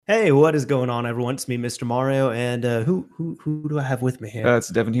Hey, what is going on, everyone? It's me, Mr. Mario, and who do I have with me here? It's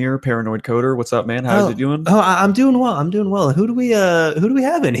Devin here, Paranoid Coder. What's up, man? How's it doing? I'm doing well. I'm doing well. Who do we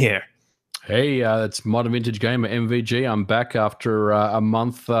have in here? Hey, it's Modern Vintage Gamer MVG. I'm back after a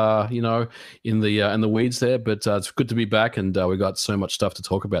month, in the weeds there, but it's good to be back, and we got so much stuff to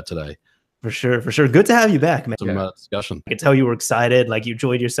talk about today. For sure. Good to have you back, man. Some discussion. I could tell you were excited, like you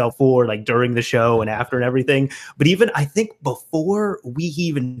enjoyed yourself during the show and after and everything. But even I think before we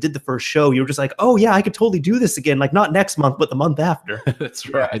even did the first show, you were just like, "Oh yeah, I could totally do this again. Like not next month, but the month after." That's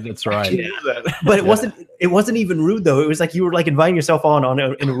right. That's right. Yeah. But it wasn't even rude though. It was like you were like inviting yourself in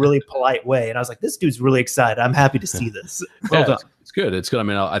a really polite way, and I was like, "This dude's really excited. I'm happy to see this." Well done. It's good. It's good. I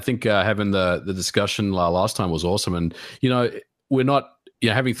mean, I think having the discussion last time was awesome, and we're not.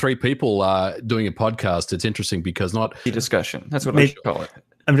 Yeah, having three people doing a podcast, it's interesting because not the discussion. That's what I should call it.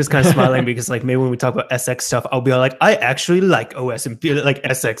 I'm just kind of smiling because like maybe when we talk about SX stuff, I'll be like, I actually like OS and like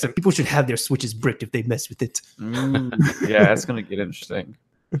SX, and people should have their switches bricked if they mess with it. Yeah, that's gonna get interesting.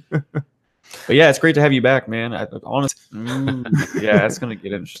 But yeah, it's great to have you back, man. Yeah, that's gonna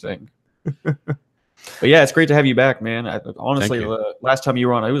get interesting. But yeah, it's great to have you back, man. Honestly, last time you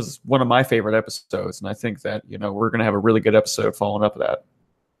were on, it was one of my favorite episodes, and I think that we're gonna have a really good episode following up with that.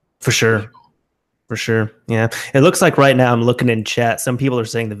 For sure. Yeah. It looks like right now I'm looking in chat. Some people are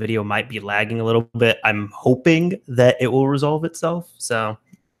saying the video might be lagging a little bit. I'm hoping that it will resolve itself. So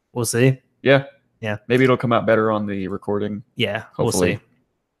we'll see. Yeah. Maybe it'll come out better on the recording. Yeah. Hopefully. We'll see.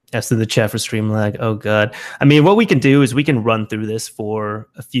 As to the chat for stream lag. Oh God. I mean, what we can do is we can run through this for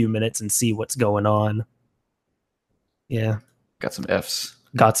a few minutes and see what's going on. Yeah. Got some Fs.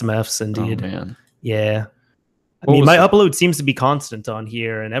 Got some Fs indeed. Oh, man. Yeah. I mean, my upload seems to be constant on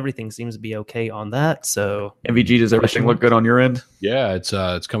here, and everything seems to be okay on that. So, MVG, does everything look good on your end? Yeah, it's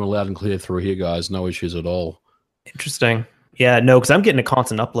coming loud and clear through here, guys. No issues at all. Interesting. Yeah, no, because I'm getting a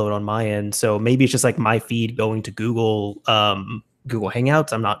constant upload on my end. So maybe it's just like my feed going to Google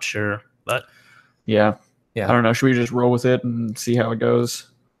Hangouts. I'm not sure, but yeah. I don't know. Should we just roll with it and see how it goes?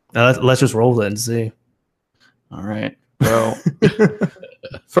 Let's just roll it and see. All right. Well,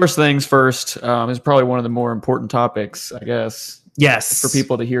 first things first, is probably one of the more important topics, I guess. Yes. For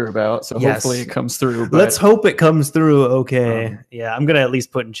people to hear about. So hopefully it comes through. But, let's hope it comes through. Okay. Yeah, I'm gonna at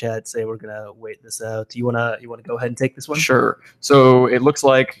least put in chat, say we're gonna wait this out. Do you wanna go ahead and take this one? Sure. So it looks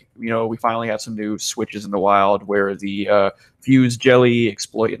like we finally have some new switches in the wild where the fuse jelly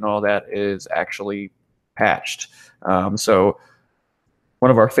exploit and all that is actually patched. So one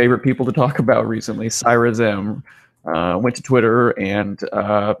of our favorite people to talk about recently, Cyrus M, went to Twitter and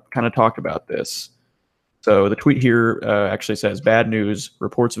kind of talked about this. So the tweet here actually says, "Bad news,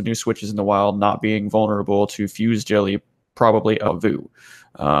 reports of new switches in the wild not being vulnerable to fuse jelly, probably a VU."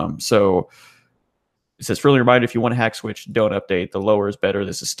 So it says, "Friendly reminder, if you want to hack switch, don't update. The lower is better."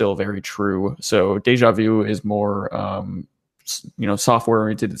 This is still very true. So Deja Vu is more software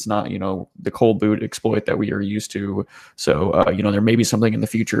oriented. It's not the cold boot exploit that we are used to. So there may be something in the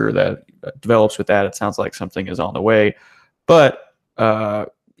future that develops with that. It sounds like something is on the way, but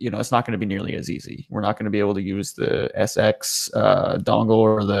it's not going to be nearly as easy. We're not going to be able to use the SX dongle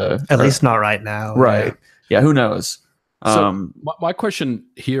or at least not right now. Right. Yeah. Who knows? So my question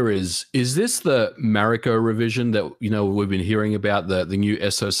here is this the Mariko revision that we've been hearing about, the new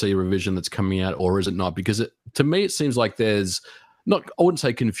SoC revision that's coming out, or is it not? Because to me it seems like there's not, I wouldn't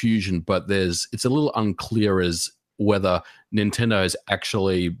say confusion, but it's a little unclear as whether Nintendo has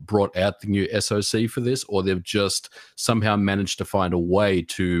actually brought out the new SoC for this, or they've just somehow managed to find a way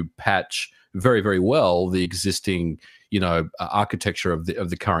to patch very, very well the existing architecture of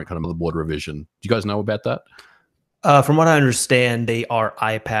the current kind of motherboard revision. Do you guys know about that? From what I understand, they are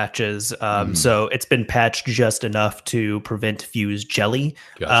eye patches. So it's been patched just enough to prevent fuse jelly.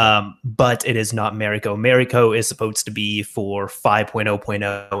 Gotcha. But it is not Mariko. Mariko is supposed to be for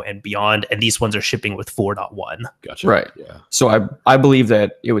 5.0.0 and beyond, and these ones are shipping with 4.1. Gotcha. Right. Yeah. So I believe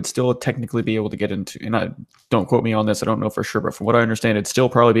that it would still technically be able to get into, and I don't quote me on this, I don't know for sure, but from what I understand, it'd still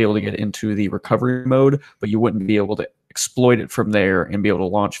probably be able to get into the recovery mode, but you wouldn't be able to exploit it from there and be able to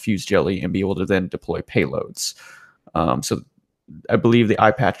launch fuse jelly and be able to then deploy payloads. So I believe the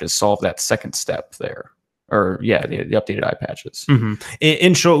eye patches solve that second step there. Or the updated eye patches. Mm-hmm.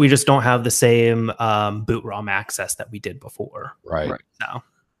 In short, we just don't have the same boot ROM access that we did before. Right. So,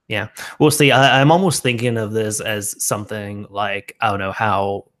 yeah, we'll see. I'm almost thinking of this as something like, I don't know,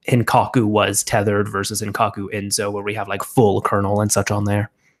 how Hinkaku was tethered versus Hinkaku Enzo, where we have like full kernel and such on there.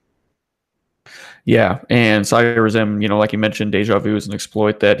 Yeah, and Cyrus M, like you mentioned, Deja Vu is an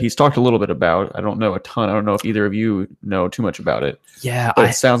exploit that he's talked a little bit about. I don't know a ton. I don't know if either of you know too much about it. Yeah,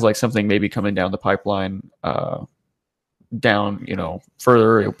 but it sounds like something maybe coming down the pipeline down,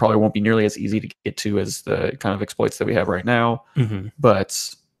 further, it probably won't be nearly as easy to get to as the kind of exploits that we have right now.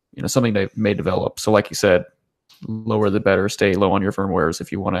 But something they may develop. So like you said, lower the better, stay low on your firmwares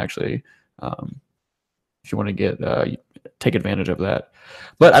if you want to actually take advantage of that.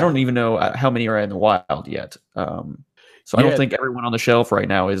 But I don't even know how many are in the wild yet. So I don't think everyone on the shelf right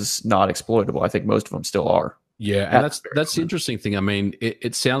now is not exploitable. I think most of them still are. Yeah, and that's the interesting thing. I mean,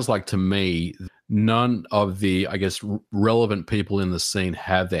 it sounds like to me none of the, I guess, relevant people in the scene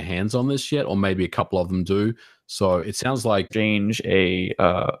have their hands on this yet, or maybe a couple of them do. So it sounds like change a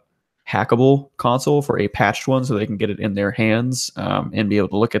hackable console for a patched one so they can get it in their hands and be able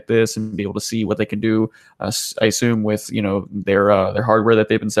to look at this and be able to see what they can do. I assume with their hardware that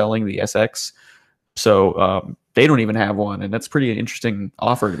they've been selling, the SX. So they don't even have one, and that's pretty interesting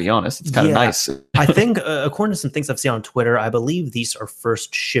offer, to be honest. It's kind of nice. I think according to some things I've seen on Twitter, I believe these are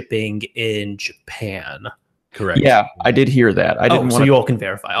first shipping in Japan. Correct. Yeah, I did hear that. I didn't. So you all can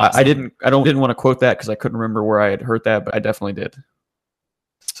verify. Awesome. I didn't want to quote that because I couldn't remember where I had heard that, but I definitely did.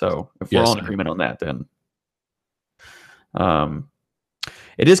 So if we're all in agreement on that, then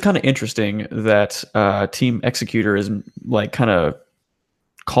it is kind of interesting that Team Executor is like kind of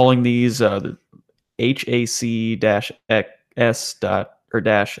calling these the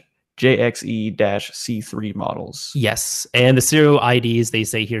HAC-S.JXE-C3 models. Yes, and the serial IDs they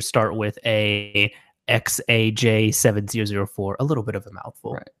say here start with a XAJ7004, a little bit of a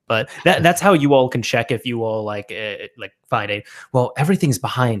mouthful, right. But that's how you all can check if you all like find everything's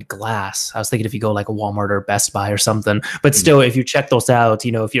behind glass. I was thinking if you go like a Walmart or Best Buy or something, but still, if you check those out,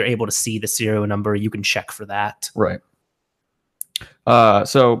 if you're able to see the serial number, you can check for that. Right.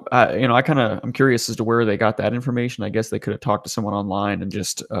 So I'm curious as to where they got that information. I guess they could have talked to someone online and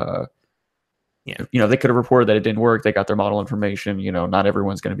just they could have reported that it didn't work. They got their model information. Not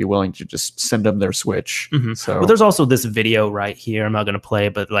everyone's going to be willing to just send them their Switch. So there's also this video right here. I'm not going to play,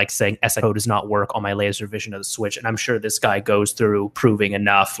 but like saying SI code does not work on my laser vision of the Switch. And I'm sure this guy goes through proving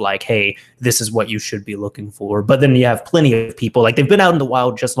enough like, hey, this is what you should be looking for. But then you have plenty of people like they've been out in the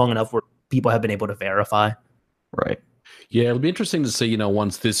wild just long enough where people have been able to verify. Right. Yeah, it'll be interesting to see,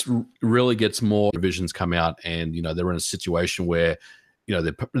 once this really gets more revisions come out and, they're in a situation where,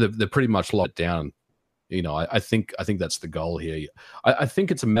 they're pretty much locked down. I think that's the goal here. I think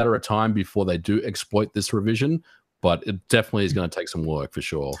it's a matter of time before they do exploit this revision, but it definitely is going to take some work for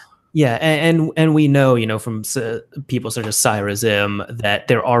sure. Yeah, and we know, from people such as Cyrazim that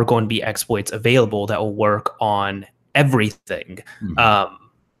there are going to be exploits available that will work on everything.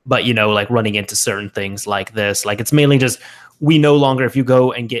 But, like running into certain things like this, like it's mainly just we no longer, if you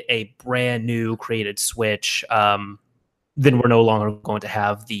go and get a brand new created Switch, then we're no longer going to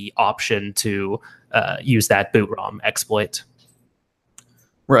have the option to use that boot ROM exploit.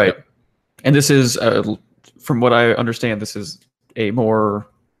 Right. And this is, from what I understand, this is a more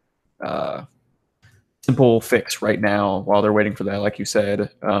simple fix right now while they're waiting for that, like you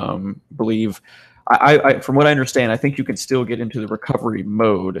said. Believe I from what I understand, I think you can still get into the recovery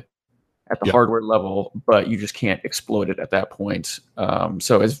mode at the hardware level, but you just can't exploit it at that point.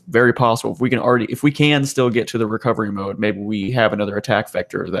 So it's very possible if we can still get to the recovery mode, maybe we have another attack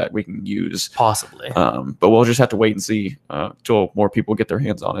vector that we can use. Possibly. But we'll just have to wait and see till more people get their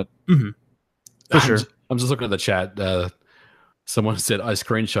hands on it. For sure. I'm just looking at the chat. Someone said, I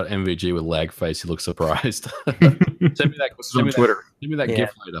screenshot MVG with lag face. He looks surprised. Send me that Twitter. Send me that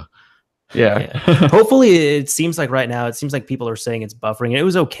GIF later. Yeah. Hopefully it seems like right now, it seems like people are saying it's buffering. It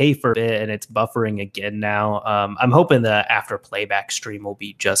was okay for a bit and it's buffering again now. I'm hoping the after playback stream will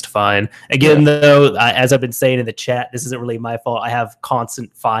be just fine. Again, though, as I've been saying in the chat, this isn't really my fault. I have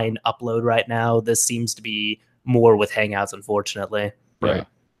constant fine upload right now. This seems to be more with Hangouts, unfortunately. Right.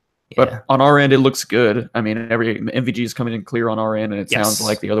 But on our end, it looks good. I mean, every MVG is coming in clear on our end, and it sounds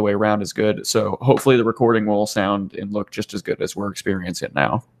like the other way around is good. So hopefully the recording will sound and look just as good as we're experiencing it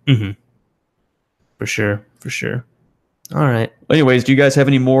now. For sure. All right. Anyways, do you guys have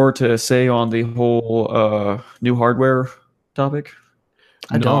any more to say on the whole new hardware topic?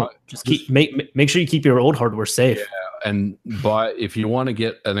 I don't. Just make sure you keep your old hardware safe. Yeah, and if you want to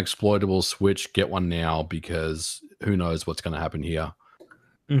get an exploitable Switch, get one now, because who knows what's going to happen here.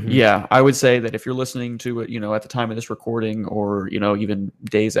 Yeah, I would say that if you're listening to it, at the time of this recording or, even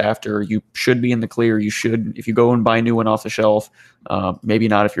days after, you should be in the clear. You should, if you go and buy a new one off the shelf, maybe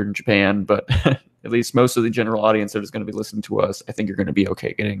not if you're in Japan, but at least most of the general audience that is going to be listening to us, I think you're going to be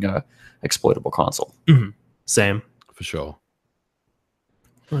okay getting a exploitable console. Same. For sure.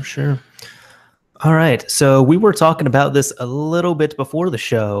 All right. So we were talking about this a little bit before the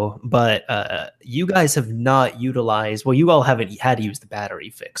show, but you guys have not utilized, you all haven't had to use the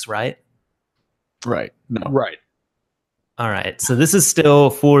battery fix, right? Right. No. Right. All right, so this is still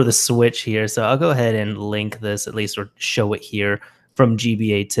for the Switch here. So I'll go ahead and link this at least, or show it here from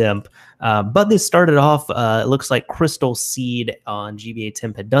GBA Temp. But this started off, it looks like Crystal Seed on GBA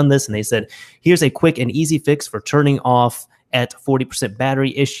Temp had done this, and they said, here's a quick and easy fix for turning off at 40%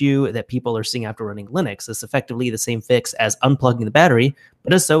 battery issue that people are seeing after running Linux. It's effectively the same fix as unplugging the battery, but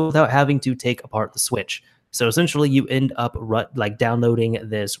does so without having to take apart the Switch. So essentially, you end up downloading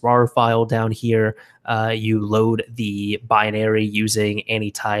this RAR file down here. You load the binary using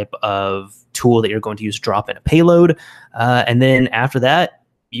any type of tool that you're going to use to drop in a payload. And then after that,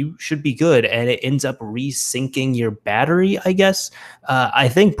 you should be good. And it ends up resyncing your battery, I guess. I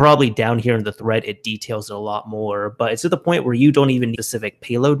think probably down here in the thread, it details it a lot more. But it's to the point where you don't even need a specific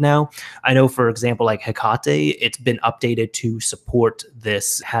payload now. I know, for example, like Hecate, it's been updated to support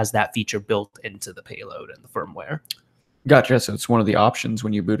this, has that feature built into the payload and the firmware. Gotcha. So it's one of the options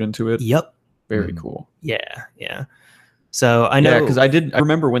when you boot into it. Yep. Very cool. Yeah. So I know, because I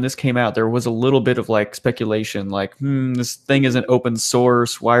remember when this came out, there was a little bit of like speculation, like, this thing isn't open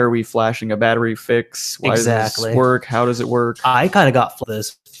source. Why are we flashing a battery fix? Why does this work? How does it work? I kind of got for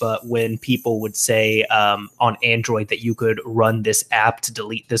this, but when people would say on Android that you could run this app to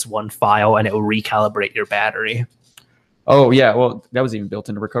delete this one file and it will recalibrate your battery. Oh yeah, well that was even built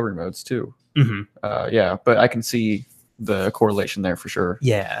into recovery modes too. Mm-hmm. Yeah, but I can see the correlation there for sure.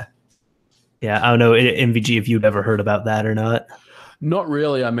 Yeah, I don't know, MVG, if you've ever heard about that or not. Not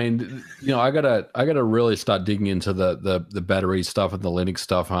really. I mean, I gotta really start digging into the battery stuff and the Linux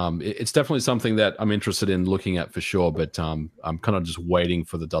stuff. It's definitely something that I'm interested in looking at for sure. But I'm kind of just waiting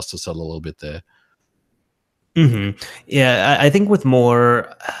for the dust to settle a little bit there. Mm-hmm. Yeah, I think with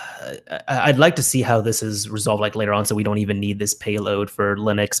more, I'd like to see how this is resolved like later on, so we don't even need this payload for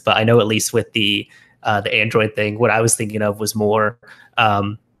Linux. But I know at least with the Android thing, what I was thinking of was more.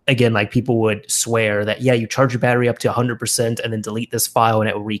 Again, like people would swear that, yeah, you charge your battery up to 100% and then delete this file and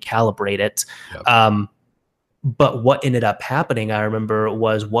it will recalibrate it. Yep. But what ended up happening, I remember,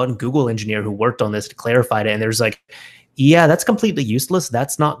 was one Google engineer who worked on this to clarify it. And there's like, yeah, that's completely useless.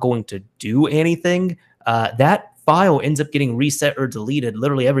 That's not going to do anything. That file ends up getting reset or deleted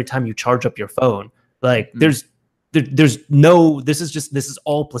literally every time you charge up your phone. Like there's no, this is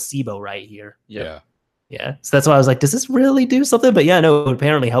all placebo right here. Yeah, so that's why I was like, does this really do something? But yeah, no, it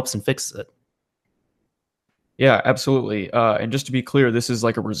apparently helps and fixes it. Yeah, absolutely. And just to be clear, this is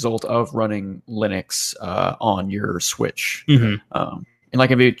like a result of running Linux on your Switch. Mm-hmm. And like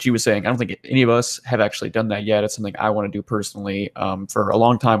MVG was saying, I don't think any of us have actually done that yet. It's something I want to do personally. For a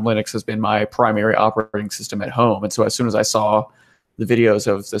long time, Linux has been my primary operating system at home. And so as soon as I saw the videos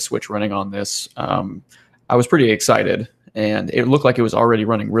of the Switch running on this, I was pretty excited. And it looked like it was already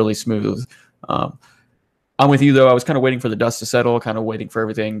running really smooth. I'm with you, though. I was kind of waiting for the dust to settle, kind of waiting for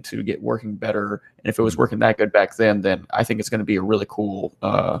everything to get working better. And if it was working that good back then I think it's going to be a really cool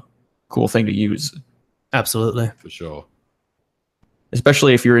thing to use. Absolutely. For sure.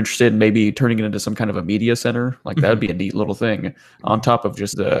 Especially if you're interested in maybe turning it into some kind of a media center. Like that would be a neat little thing on top of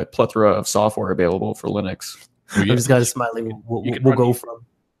just the plethora of software available for Linux. I just got a smiley. We'll go from...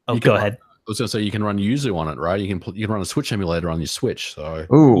 Oh, go ahead. I was going to say you can run Yuzu on it, right? You can run a Switch emulator on your Switch. So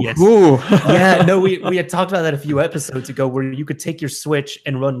yes. Yeah, no, we had talked about that a few episodes ago, where you could take your Switch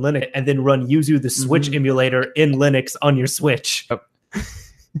and run Linux, and then run Yuzu, the Switch emulator, in Linux on your Switch. Yep.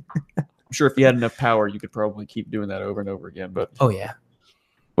 I'm sure if you had enough power, you could probably keep doing that over and over again. But oh yeah,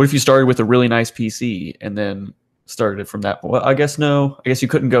 what if you started with a really nice PC and then started it from that point? Well, I guess no. I guess you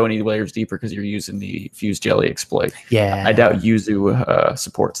couldn't go any layers deeper because you're using the Fuse Jelly exploit. Yeah, I doubt Yuzu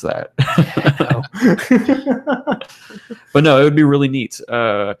supports that. But no, it would be really neat.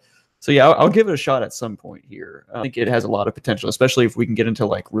 So yeah, I'll give it a shot at some point here. I think it has a lot of potential, especially if we can get into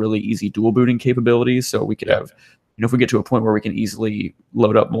like really easy dual booting capabilities. So we could have, if we get to a point where we can easily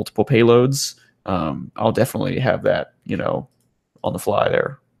load up multiple payloads, I'll definitely have that, on the fly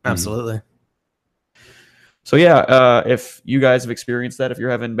there. Absolutely. So yeah, if you guys have experienced that, if you're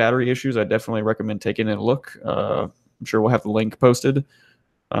having battery issues, I definitely recommend taking a look. I'm sure we'll have the link posted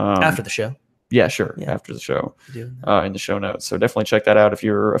after the show. Yeah, sure. Yeah. After the show, in the show notes. So definitely check that out if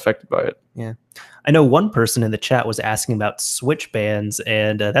you're affected by it. Yeah, I know one person in the chat was asking about Switch bans,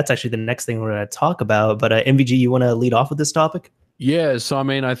 and that's actually the next thing we're going to talk about. But MVG, you want to lead off with this topic? Yeah. So I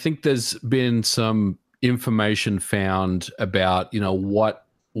mean, I think there's been some information found about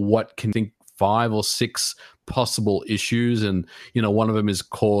what can think 5 or 6 possible issues, and one of them is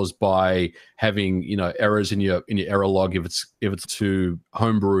caused by having errors in your error log if it's to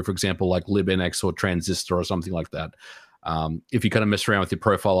homebrew, for example, like libnx or transistor or something like that. If you kind of mess around with your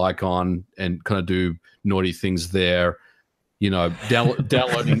profile icon and kind of do naughty things there,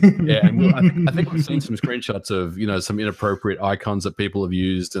 downloading. Yeah, and I think I've seen some screenshots of some inappropriate icons that people have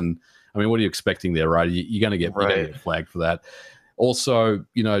used, and I mean, what are you expecting there, right? You're going to get flagged for that. Also,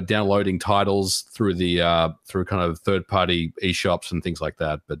 downloading titles through the through kind of third-party eShops and things like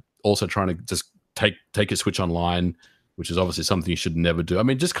that, but also trying to just take your Switch online, which is obviously something you should never do. I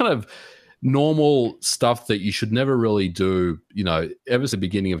mean, just kind of normal stuff that you should never really do. Ever since the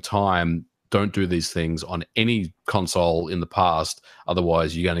beginning of time, don't do these things on any console in the past.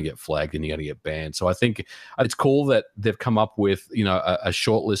 Otherwise, you're going to get flagged and you're going to get banned. So I think it's cool that they've come up with, a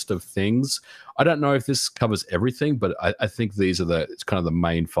short list of things. I don't know if this covers everything, but I think these are it's kind of the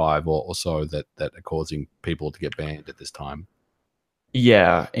main 5 or so that are causing people to get banned at this time.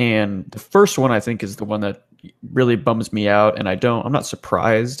 Yeah, and the first one I think is the one that really bums me out, and I'm not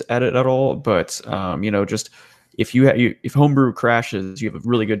surprised at it at all, but just if Homebrew crashes, you have a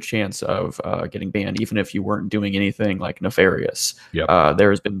really good chance of getting banned, even if you weren't doing anything like nefarious. Yep. There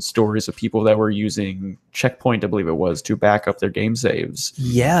has been stories of people that were using Checkpoint, I believe it was, to back up their game saves.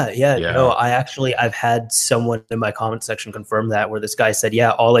 Yeah. No, I've had someone in my comment section confirm that, where this guy said,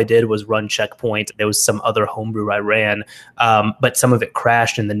 yeah, all I did was run Checkpoint. There was some other Homebrew I ran, but some of it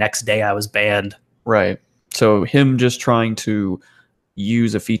crashed, and the next day I was banned. Right. So him just trying to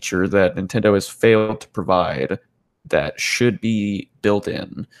use a feature that Nintendo has failed to provide that should be built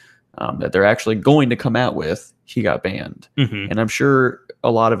in, that they're actually going to come out with, he got banned. Mm-hmm. And I'm sure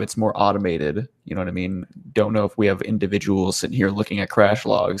a lot of it's more automated. You know what I mean? Don't know if we have individuals sitting here looking at crash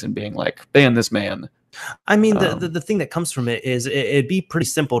logs and being like, ban this man. I mean, the thing that comes from it is it'd be pretty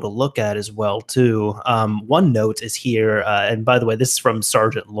simple to look at as well, too. One note is here, and by the way, this is from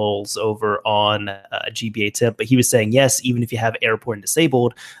Sergeant Lulz over on GBA Tip, but he was saying, yes, even if you have airport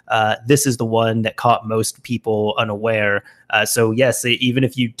disabled, this is the one that caught most people unaware. So yes, even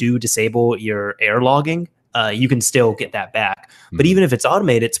if you do disable your air logging, you can still get that back. Mm-hmm. But even if it's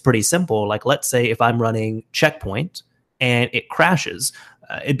automated, it's pretty simple. Like, let's say if I'm running Checkpoint and it crashes,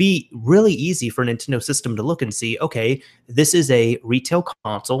 it'd be really easy for a Nintendo system to look and see, okay, this is a retail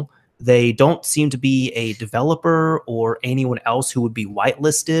console. They don't seem to be a developer or anyone else who would be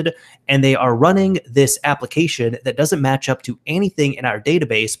whitelisted, and they are running this application that doesn't match up to anything in our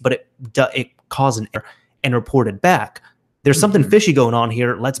database, but it caused an error and reported back. There's something fishy going on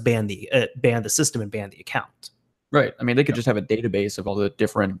here. Let's ban the system and ban the account. Right. I mean, they could just have a database of all the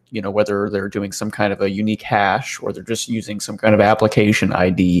different, whether they're doing some kind of a unique hash or they're just using some kind of application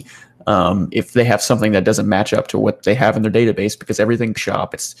ID. If they have something that doesn't match up to what they have in their database, because everything's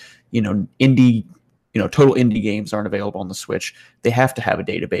shop, it's, indie, total indie games aren't available on the Switch. They have to have a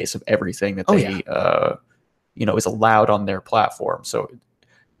database of everything that is allowed on their platform. So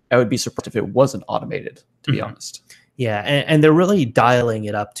I would be surprised if it wasn't automated, to be honest. Yeah, and they're really dialing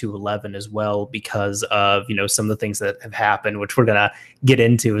it up to 11 as well because of, some of the things that have happened, which we're going to get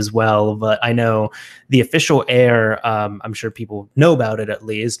into as well. But I know the official air, I'm sure people know about it at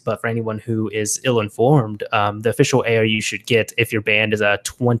least, but for anyone who is ill-informed, the official air you should get if your band is a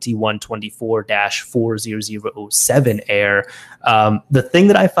 2124-40007 air. The thing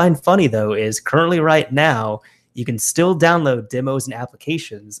that I find funny, though, is currently right now, you can still download demos and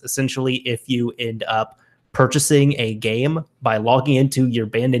applications, essentially, if you end up purchasing a game by logging into your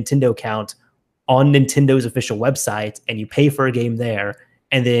banned Nintendo account on Nintendo's official website, and you pay for a game there,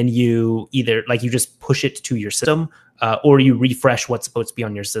 and then you either you just push it to your system, or you refresh what's supposed to be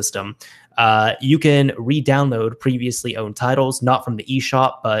on your system. You can re-download previously owned titles, not from the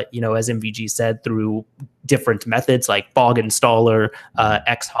eShop, but as MVG said, through different methods like Bog Installer,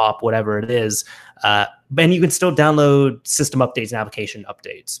 XHop, whatever it is. And you can still download system updates and application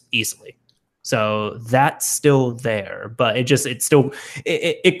updates easily. So that's still there, but it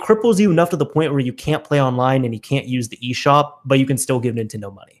cripples you enough to the point where you can't play online and you can't use the eShop, but you can still give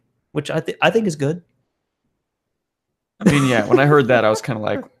Nintendo money, which I think is good. I mean, yeah, when I heard that, I was kind of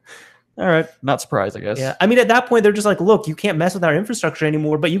like, all right, not surprised, I guess. Yeah, I mean, at that point, they're just like, look, you can't mess with our infrastructure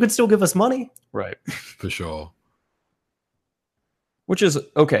anymore, but you can still give us money. Right. For sure. Which is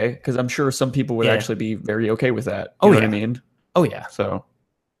okay, because I'm sure some people would actually be very okay with that. You know what I mean? Oh, yeah. So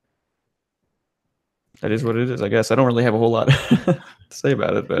that is what it is, I guess. I don't really have a whole lot to say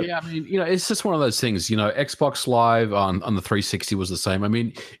about it, but yeah, I mean, it's just one of those things. Xbox Live on the 360 was the same. I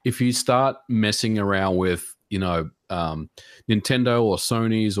mean, if you start messing around with Nintendo or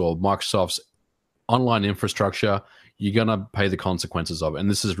Sony's or Microsoft's online infrastructure, you're gonna pay the consequences of it. And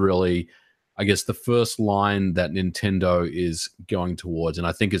this is really, I guess, the first line that Nintendo is going towards. And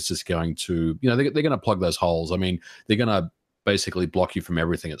I think it's just going to, they're going to plug those holes. I mean, they're going to basically block you from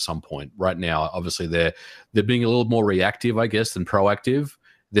everything at some point. Right now, obviously, they're being a little more reactive, I guess, than proactive.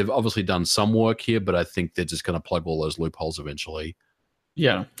 they've obviously done some work here, but I think they're just going to plug all those loopholes eventually.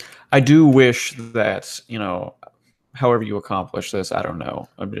 Yeah, I do wish that, however you accomplish this, I don't know.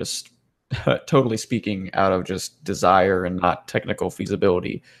 I'm just totally speaking out of just desire and not technical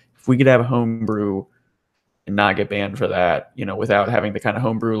feasibility. If we could have homebrew and not get banned for that, without having the kind of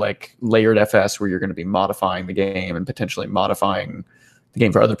homebrew like layered FS where you're going to be modifying the game and potentially modifying the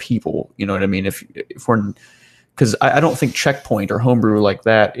game for other people. You know what I mean? If we're, because I don't think Checkpoint or homebrew like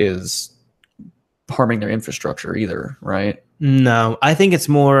that is harming their infrastructure either, right? No, I think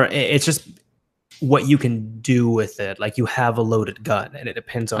it's just what you can do with it. Like, you have a loaded gun and it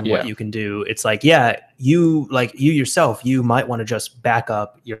depends on what you can do. It's like, you yourself, you might want to just back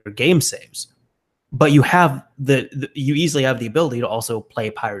up your game saves, but you have you easily have the ability to also play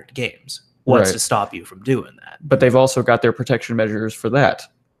pirated games. What's to stop you from doing that? But they've also got their protection measures for that.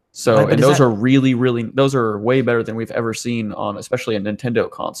 So, and those are really, really, those are way better than we've ever seen on, especially a Nintendo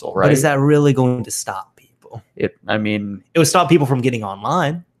console, right? But is that really going to stop people? It would stop people from getting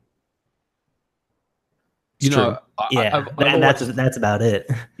online. That's about it.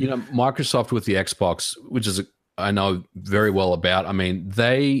 Microsoft with the Xbox, which is I know very well about. I mean,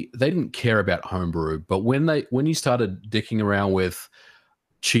 they didn't care about homebrew, but when you started dicking around with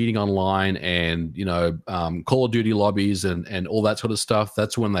cheating online and Call of Duty lobbies and all that sort of stuff,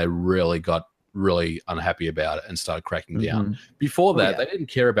 that's when they really got really unhappy about it and started cracking down. Before that, they didn't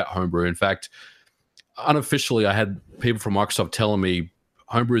care about homebrew. In fact, unofficially, I had people from Microsoft telling me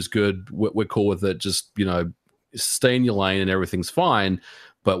homebrew is good, we're cool with it, just stay in your lane and everything's fine.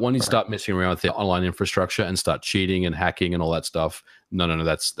 But when you start messing around with the online infrastructure and start cheating and hacking and all that stuff, no,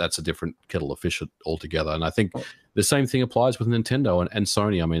 that's a different kettle of fish altogether. And I think the same thing applies with Nintendo and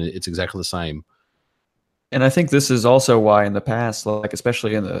Sony. I mean, it's exactly the same. And I think this is also why in the past, like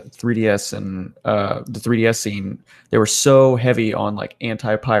especially in the 3DS and the 3DS scene, they were so heavy on like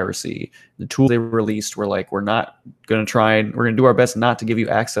anti-piracy. The tools they released were like, we're not going to we're going to do our best not to give you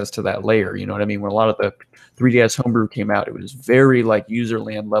access to that layer. You know what I mean? When a lot of the 3DS homebrew came out, it was very like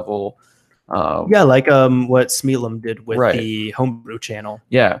userland level. Like what Smealam did with the homebrew channel.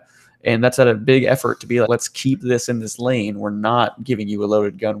 Yeah. And that's at a big effort to be like, let's keep this in this lane. We're not giving you a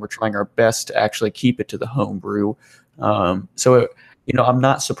loaded gun. We're trying our best to actually keep it to the homebrew. I'm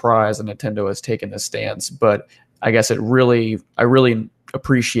not surprised that Nintendo has taken this stance, but I guess I really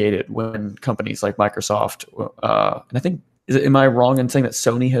appreciate it when companies like Microsoft, and I think, am I wrong in saying that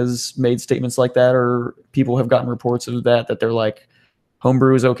Sony has made statements like that, or people have gotten reports of that they're like,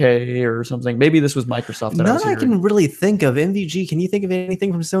 homebrew is okay or something? Maybe this was Microsoft. None I can really think of. MVG, can you think of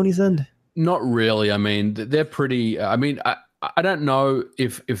anything from Sony's end? Not really. I mean, they're pretty. I mean, I don't know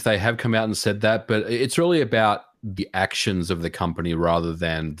if they have come out and said that, but it's really about the actions of the company rather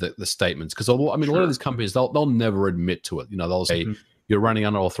than the statements. Because a lot of these companies, they'll never admit to it. They'll say you're running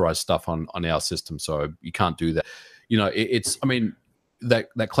unauthorized stuff on our system, so you can't do that. It's. I mean, that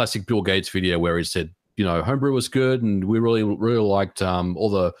classic Bill Gates video where he said, homebrew was good, and we really, really liked all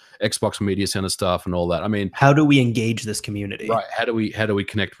the Xbox Media Center stuff and all that. I mean, how do we engage this community? Right? How do we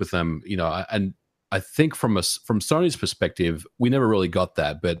connect with them? And I think from Sony's perspective, we never really got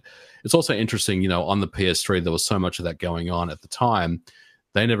that. But it's also interesting, on the PS3, there was so much of that going on at the time.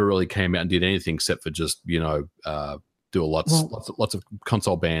 They never really came out and did anything except for just do lots of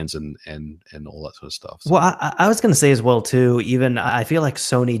console bans and all that sort of stuff. So. Well, I was going to say as well too, even I feel like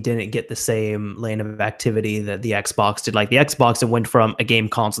Sony didn't get the same lane of activity that the Xbox did. Like the Xbox, it went from a game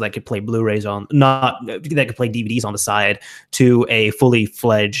console that could play Blu-rays that could play DVDs on the side to a fully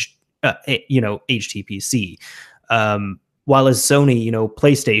fledged, HTPC. While as Sony,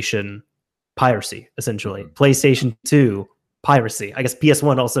 PlayStation piracy, essentially. PlayStation 2 piracy. I guess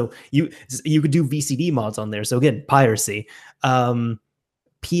PS1 also, you could do VCD mods on there. So again, piracy.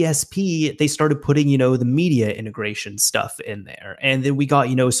 PSP, they started putting, the media integration stuff in there. And then we got,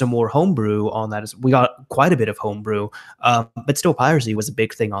 some more homebrew on that. We got quite a bit of homebrew, but still piracy was a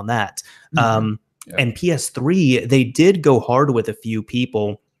big thing on that. And PS3, they did go hard with a few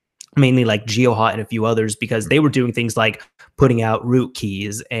people, mainly like GeoHot and a few others, because they were doing things like putting out root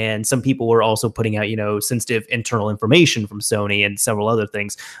keys, and some people were also putting out, sensitive internal information from Sony and several other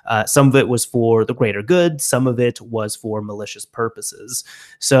things. Some of it was for the greater good. Some of it was for malicious purposes.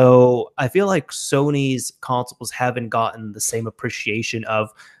 So I feel like Sony's consoles haven't gotten the same appreciation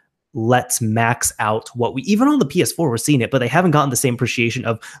of let's max out what we, even on the PS4 we're seeing it, but they haven't gotten the same appreciation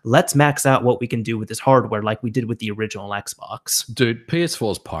of let's max out what we can do with this hardware like we did with the original Xbox. Dude,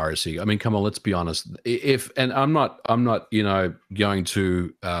 PS4 is piracy. I mean, come on, let's be honest. And I'm not going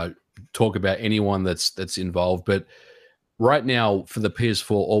to talk about anyone that's involved, but right now for the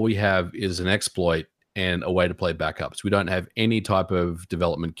PS4, all we have is an exploit and a way to play backups. We don't have any type of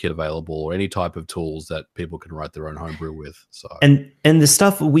development kit available or any type of tools that people can write their own homebrew with. So and the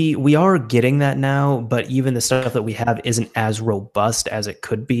stuff we are getting that now, but even the stuff that we have isn't as robust as it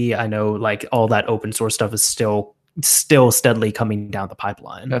could be. I know like all that open source stuff is still steadily coming down the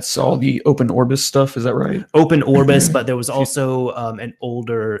pipeline. That's all the Open Orbis stuff, is that right? Open Orbis, but there was also an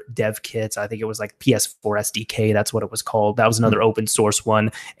older dev kit. I think it was like PS4 SDK. That's what it was called. That was another open source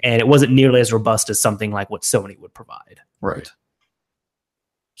one, and it wasn't nearly as robust as something like what Sony would provide. Right.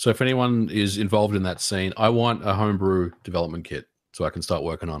 So if anyone is involved in that scene, I want a homebrew development kit so I can start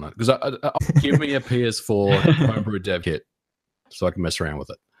working on it. Because give me a PS4 homebrew dev kit so I can mess around with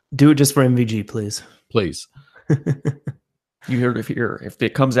it. Do it just for MVG, please. Please. You heard it here. If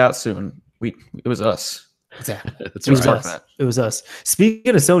it comes out soon, it was us. Exactly. That's It was right. us. It was us.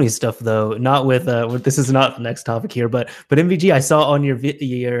 Speaking of Sony stuff, though, not with this is not the next topic here, but MVG, I saw on your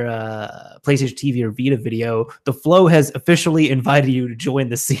PlayStation TV or Vita video, the Flow has officially invited you to join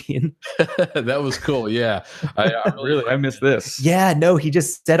the scene. That was cool. Yeah, I missed this. Yeah, no, he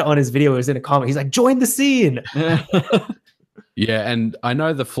just said on his video, it was in a comment. He's like, "Join the scene." Yeah, and I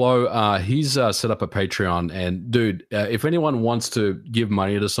know the Flow. He's set up a Patreon, and dude, if anyone wants to give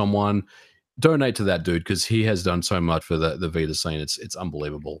money to someone, donate to that dude because he has done so much for the Vita scene. It's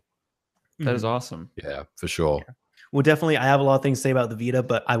unbelievable. That is awesome. Yeah, for sure. Yeah. Well, definitely, I have a lot of things to say about the Vita,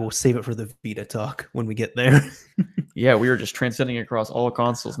 but I will save it for the Vita talk when we get there. Yeah, we are just transcending across all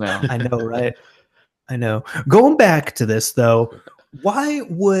consoles now. I know, right? I know. Going back to this though, why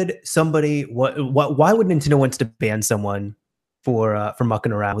would somebody? Why would Nintendo want to ban someone for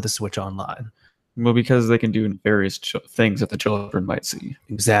mucking around with the Switch Online? Well, because they can do various things that the children might see.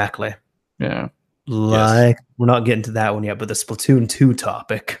 Exactly. Yeah. Like we're not getting to that one yet, but the Splatoon 2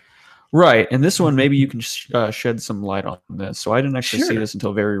 topic. Right. And this one, maybe you can shed some light on this. So I didn't actually see Sure. this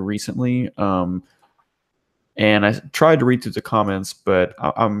until very recently. And I tried to read through the comments, but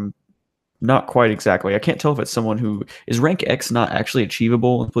I'm not quite exactly. I can't tell if it's someone who is rank X not actually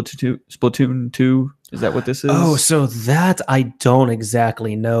achievable in Splatoon 2. Is that what this is? Oh, so that I don't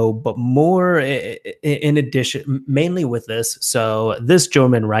exactly know, but more in addition, mainly with this. So this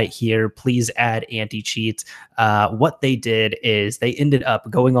gentleman right here, please add anti-cheat. What they did is they ended up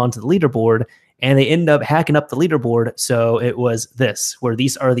going onto the leaderboard and they ended up hacking up the leaderboard. So it was this, where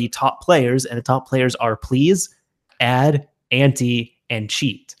these are the top players, and the top players are please add anti and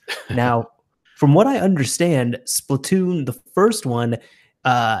cheat. Now, from what I understand, Splatoon, the first one,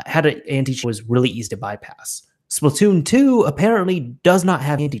 had an anti-cheat was really easy to bypass. Splatoon 2 apparently does not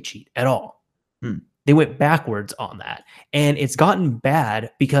have anti-cheat at all. They went backwards on that. And it's gotten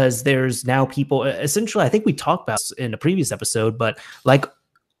bad because there's now people, essentially, I think we talked about this in a previous episode, but like,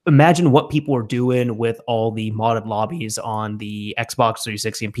 imagine what people are doing with all the modded lobbies on the Xbox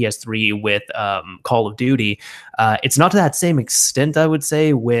 360 and PS3 with Call of Duty. It's not to that same extent, I would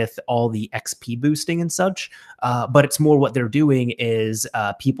say, with all the XP boosting and such. But it's more what they're doing is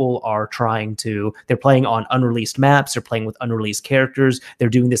people are they're playing on unreleased maps, they're playing with unreleased characters, they're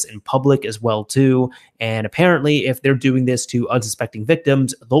doing this in public as well too. And apparently if they're doing this to unsuspecting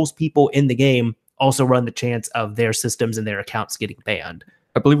victims, those people in the game also run the chance of their systems and their accounts getting banned.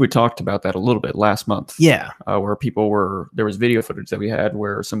 I believe we talked about that a little bit last month. Yeah. Where there was video footage that we had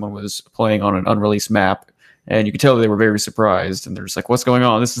where someone was playing on an unreleased map, and you could tell they were very surprised, and they're just like, "What's going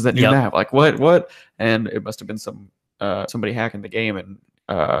on? This is that new map. Like, what?" And it must have been somebody hacking the game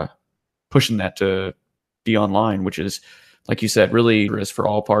and pushing that to be online, which is, like you said, really dangerous for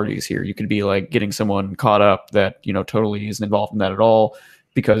all parties here. You could be like getting someone caught up that totally isn't involved in that at all,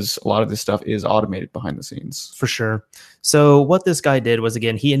 because a lot of this stuff is automated behind the scenes. For sure. So what this guy did was,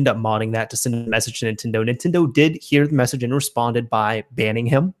 again, he ended up modding that to send a message to Nintendo. Nintendo did hear the message and responded by banning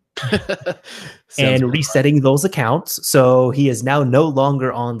him and resetting those accounts. So he is now no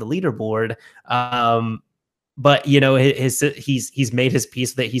longer on the leaderboard. But he's made his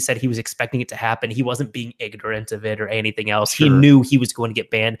peace that he said he was expecting it to happen. He wasn't being ignorant of it or anything else. Sure. He knew he was going to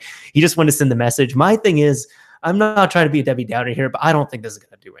get banned. He just wanted to send the message. My thing is, I'm not trying to be a Debbie Downer here, but I don't think this is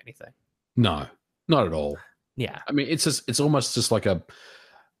going to do anything. No, not at all. Yeah. I mean, it's almost just like a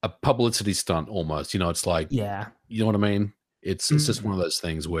publicity stunt almost. It's like, yeah, you know what I mean? It's just one of those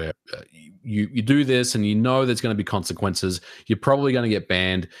things where you do this and there's going to be consequences. You're probably going to get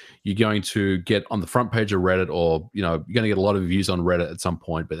banned. You're going to get on the front page of Reddit, or you're going to get a lot of views on Reddit at some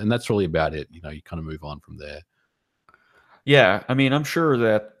point. And that's really about it. You kind of move on from there. Yeah, I mean, I'm sure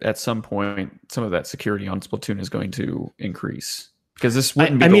that at some point, some of that security on Splatoon is going to increase. because this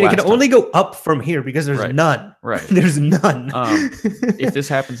wouldn't be. I mean, it can time. only go up from here because there's none. Right. There's none. If this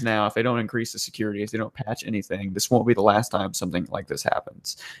happens now, if they don't increase the security, if they don't patch anything, this won't be the last time something like this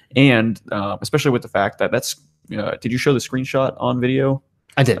happens. And especially with the fact that that's. Did you show the screenshot on video?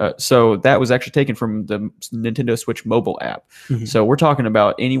 I did. So that was actually taken from the Nintendo Switch mobile app. Mm-hmm. So we're talking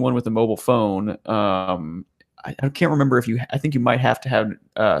about anyone with a mobile phone. I can't remember if I think you might have to have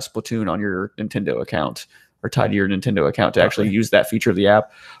Splatoon on your Nintendo account or tied to your Nintendo account to actually use that feature of the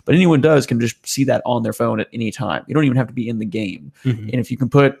app. But anyone can just see that on their phone at any time. You don't even have to be in the game. Mm-hmm. And if you can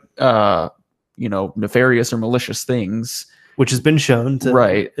put, nefarious or malicious things, which has been shown to,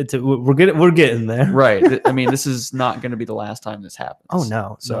 we're getting there. Right. I mean, this is not going to be the last time this happens. Oh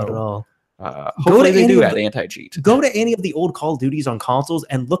no, not at all. Hopefully they do add anti-cheat. Go to any of the old Call of Duties on consoles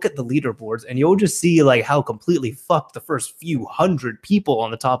and look at the leaderboards, and you'll just see like how completely fucked the first few hundred people on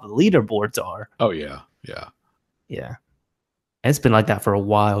the top of the leaderboards are. Oh yeah. And it's been like that for a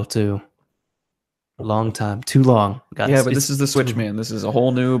while too. A long time, too long. But this is the Switch, man. This is a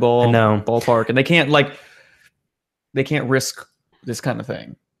whole new ballpark, and they can't risk this kind of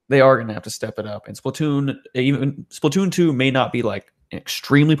thing. They are going to have to step it up. And Splatoon 2 may not be like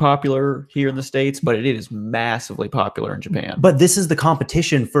extremely popular here in the States, but it is massively popular in Japan. But this is the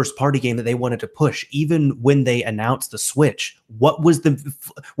competition first party game that they wanted to push. Even when they announced the Switch, what was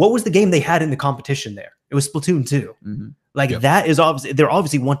the game they had in the competition there? It was Splatoon 2. Mm-hmm. That is obviously, they're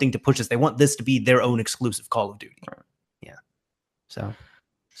obviously wanting to push this. They want this to be their own exclusive Call of Duty. Right. Yeah.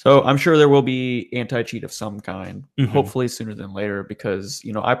 So I'm sure there will be anti-cheat of some kind, hopefully sooner than later, because,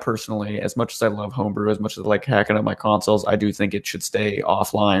 I personally, as much as I love homebrew, as much as I like hacking up my consoles, I do think it should stay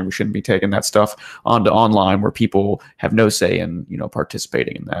offline. We shouldn't be taking that stuff onto online where people have no say in,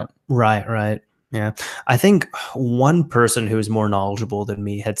 participating in that. Right. Yeah. I think one person who is more knowledgeable than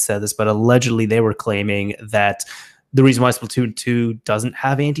me had said this, but allegedly they were claiming that the reason why Splatoon 2 doesn't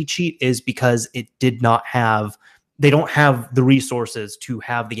have anti-cheat is because they don't have the resources to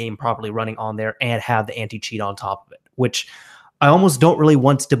have the game properly running on there and have the anti-cheat on top of it, which I almost don't really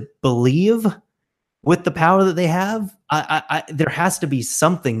want to believe with the power that they have. There has to be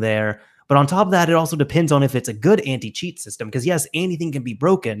something there. But on top of that, it also depends on if it's a good anti-cheat system. Because yes, anything can be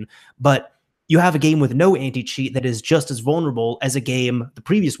broken, but you have a game with no anti-cheat that is just as vulnerable as a game, the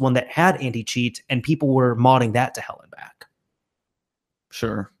previous one, that had anti-cheat, and people were modding that to hell and back.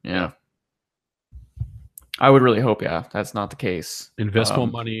 Sure, yeah. I would really hope, that's not the case. Invest more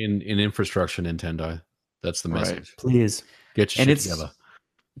money in infrastructure, Nintendo. That's the message. Right. Please. Get your shit together.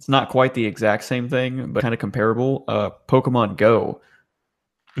 It's not quite the exact same thing, but kind of comparable. Pokemon Go.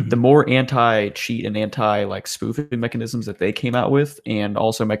 Mm-hmm. The more anti-cheat and spoofing mechanisms that they came out with, and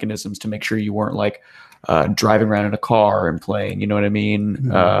also mechanisms to make sure you weren't driving around in a car and playing, you know what I mean?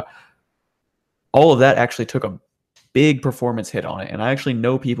 Mm-hmm. All of that actually took a big performance hit on it. And I actually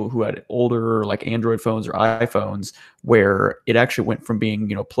know people who had older Android phones or iPhones where it actually went from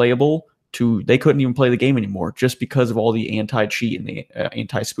being, playable to they couldn't even play the game anymore just because of all the anti-cheat and the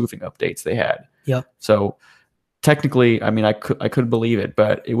anti-spoofing updates they had. Yeah. So technically, I mean, I could believe it,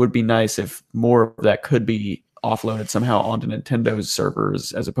 but it would be nice if more of that could be offloaded somehow onto Nintendo's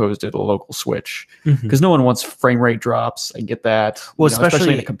servers as opposed to the local Switch, because no one wants frame rate drops. I get that. Well,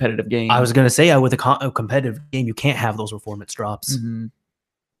 especially in a competitive game. I was going to say, with a competitive game, you can't have those performance drops. Mm-hmm.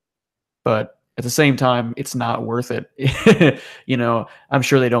 But at the same time, it's not worth it. I'm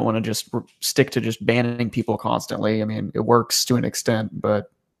sure they don't want to just stick to just banning people constantly. I mean, it works to an extent,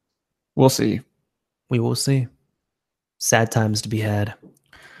 but we'll see. We will see. Sad times to be had.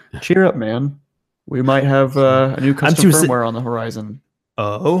 Cheer up, man. We might have a new custom firmware on the horizon.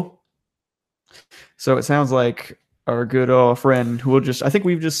 Oh. So it sounds like our good old friend who I think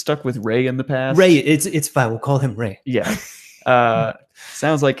we've just stuck with Ray in the past. Ray, it's fine. We'll call him Ray. Yeah.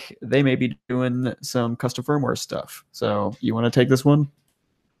 Sounds like they may be doing some custom firmware stuff. So you want to take this one?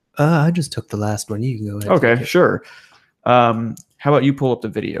 I just took the last one. You can go ahead. Okay, sure. How about you pull up the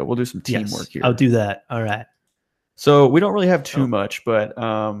video? We'll do some teamwork here. I'll do that. All right. So we don't really have too much, but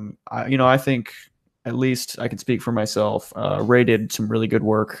I think at least I can speak for myself. Ray did some really good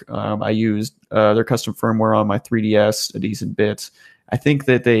work. I used their custom firmware on my 3DS a decent bit. I think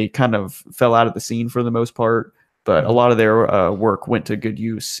that they kind of fell out of the scene for the most part, but a lot of their work went to good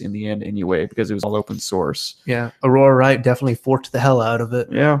use in the end anyway, because it was all open source. Yeah, Aurora Wright definitely forked the hell out of it.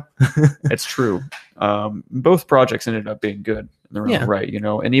 Yeah, it's true. Both projects ended up being good in their own right,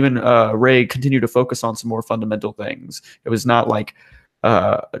 and even Ray continued to focus on some more fundamental things. It was not like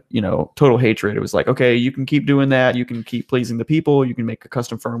total hatred. It was like, okay, you can keep doing that. You can keep pleasing the people. You can make a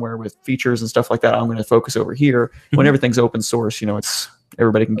custom firmware with features and stuff like that. I'm going to focus over here. When everything's open source,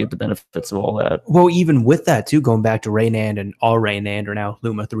 everybody can get the benefits of all that. Well, even with that too, going back to Raynand and all Raynand or now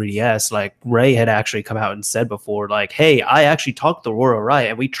Luma 3DS, like Ray had actually come out and said before, like, hey, I actually talked to Aurora Wright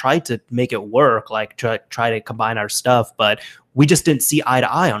and we tried to make it work, like try to combine our stuff, but we just didn't see eye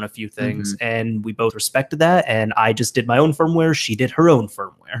to eye on a few things. And we both respected that. And I just did my own firmware. She did her own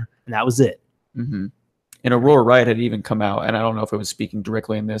firmware. And that was it. And Aurora Wright had even come out, and I don't know if it was speaking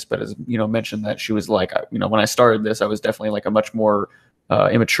directly in this, but as mentioned that she was like, when I started this, I was definitely like a much more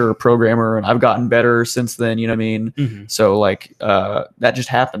immature programmer, and I've gotten better since then. You know what I mean? So like that just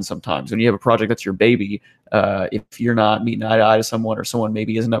happens sometimes when you have a project that's your baby. If you're not meeting eye to eye to someone, or someone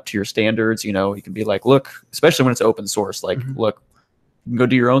maybe isn't up to your standards, you can be like, look, especially when it's open source, like, look, you can go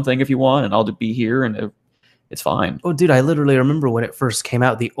do your own thing if you want, and I'll be here, and it's fine. Oh, dude, I literally remember when it first came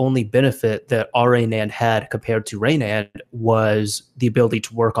out, the only benefit that RANAND had compared to Raynand was the ability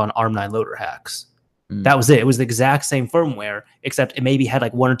to work on ARM9 loader hacks. That was it. It was the exact same firmware, except it maybe had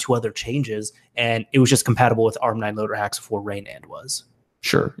like one or two other changes, and it was just compatible with ARM9 loader hacks before Raynand was.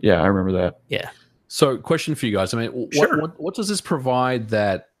 Sure. Yeah, I remember that. Yeah. So, question for you guys. I mean, what does this provide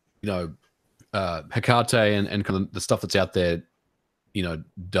that, Hecate and kind of the stuff that's out there,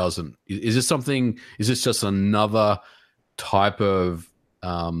 doesn't? Is this just another type of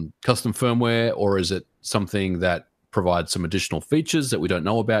custom firmware, or is it something that provides some additional features that we don't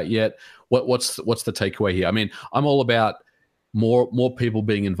know about yet? What's the takeaway here? I mean, I'm all about more people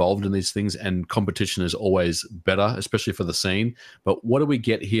being involved in these things, and competition is always better, especially for the scene. But what do we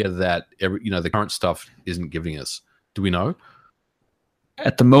get here that the current stuff isn't giving us? Do we know?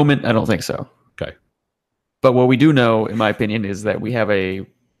 At the moment, I don't think so. Okay. But what we do know, in my opinion, is that we have a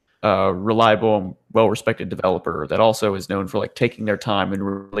reliable and well-respected developer that also is known for like taking their time and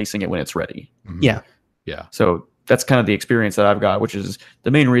releasing it when it's ready. Yeah. Yeah. So that's kind of the experience that I've got, which is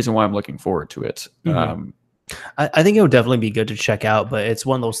the main reason why I'm looking forward to it. I think it would definitely be good to check out, but it's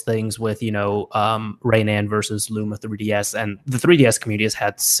one of those things with, Raynand versus Luma 3DS, and the 3DS community has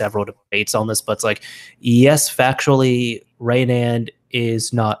had several debates on this, but it's like, yes, factually, Raynand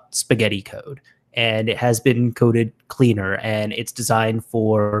is not spaghetti code, and it has been coded cleaner, and it's designed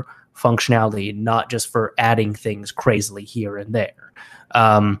for functionality, not just for adding things crazily here and there.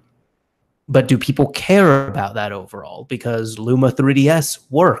 But do people care about that overall? Because Luma 3DS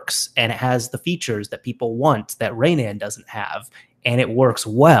works, and it has the features that people want that Raynand doesn't have, and it works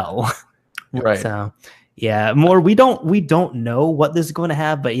well. Right. So, yeah, we don't know what this is going to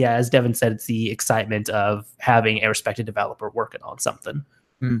have, but yeah, as Devin said, it's the excitement of having a respected developer working on something.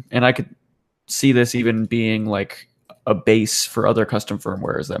 And I could see this even being like a base for other custom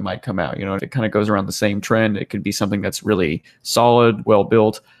firmwares that might come out. It kind of goes around the same trend. It could be something that's really solid, well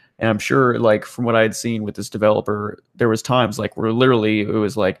built. And I'm sure, like, from what I had seen with this developer, there was times like where literally it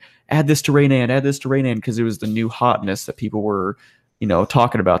was like, add this to Raynand, because it was the new hotness that people were,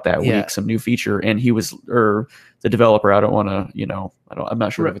 talking about that week, some new feature. And he was, or the developer, I don't want to, I'm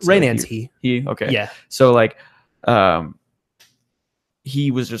not sure if it's Raynand's he, okay. Yeah. So like,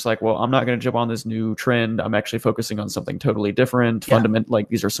 he was just like, well, I'm not going to jump on this new trend. I'm actually focusing on something totally different. Like,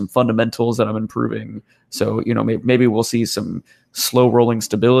 these are some fundamentals that I'm improving. So, maybe we'll see some slow rolling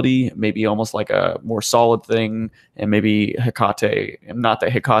stability, maybe almost like a more solid thing. And maybe Hecate, and not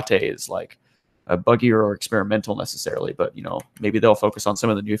that Hecate is like a buggier or experimental necessarily, but, maybe they'll focus on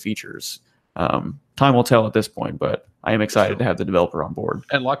some of the new features. Time will tell at this point, but I am excited to have the developer on board.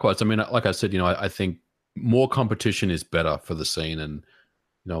 And likewise, I mean, like I said, I think more competition is better for the scene, and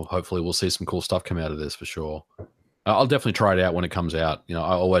hopefully we'll see some cool stuff come out of this for sure. I'll definitely try it out when it comes out. I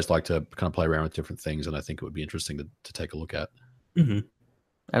always like to kind of play around with different things, and I think it would be interesting to take a look at.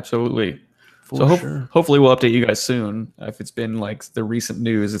 Absolutely. Hopefully we'll update you guys soon. If it's been like the recent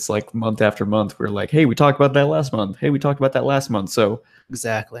news, it's like month after month, we're like, hey, we talked about that last month. Hey, we talked about that last month. So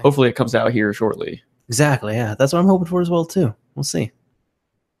exactly. Hopefully it comes out here shortly. Exactly. Yeah, that's what I'm hoping for as well too. We'll see.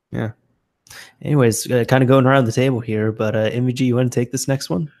 Yeah. Anyways, kind of going around the table here, but MVG, you want to take this next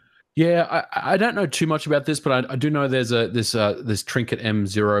one? Yeah, I don't know too much about this, but I do know there's this Trinket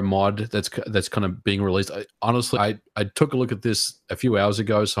M0 mod that's kind of being released. Honestly, I took a look at this a few hours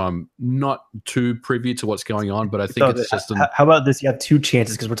ago, so I'm not too privy to what's going on. But I think it's just how about this? You have two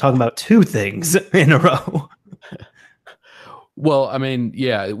chances because we're talking about two things in a row. Well, I mean,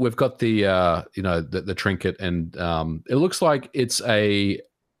 yeah, we've got the the Trinket, and it looks like it's a.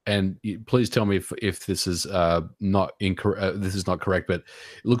 And please tell me if this is not incorrect. This is not correct, but it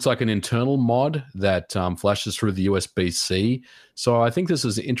looks like an internal mod that flashes through the USB-C. So I think this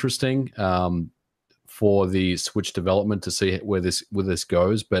is interesting for the Switch development to see where this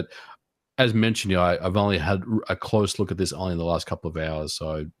goes. But as mentioned, I've only had a close look at this only in the last couple of hours.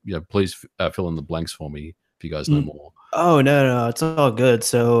 So please fill in the blanks for me if you guys know more. Oh, no, it's all good.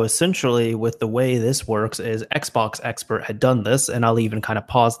 So essentially, with the way this works, is Xbox Expert had done this, and I'll even kind of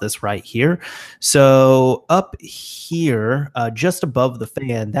pause this right here. So up here, just above the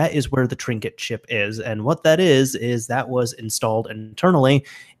fan, that is where the trinket chip is, and what that is that was installed internally,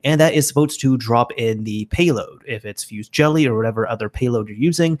 and that is supposed to drop in the payload. If it's fused jelly or whatever other payload you're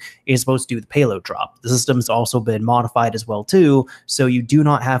using, it's supposed to do the payload drop. The system's also been modified as well too, so you do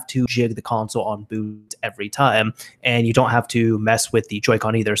not have to jig the console on boot every time, and you don't have to mess with the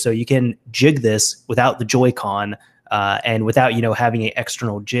Joy-Con either. So you can jig this without the Joy-Con and without, having an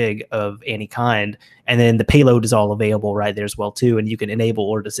external jig of any kind. And then the payload is all available right there as well too. And you can enable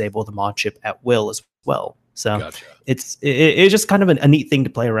or disable the mod chip at will as well. So Gotcha. it's just kind of a neat thing to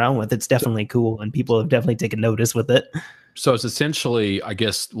play around with. It's definitely cool, and people have definitely taken notice with it. So it's essentially, I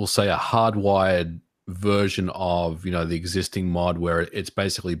guess we'll say, a hardwired version of the existing mod, where it's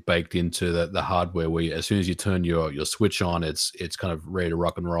basically baked into the hardware, where as soon as you turn your switch on, it's kind of ready to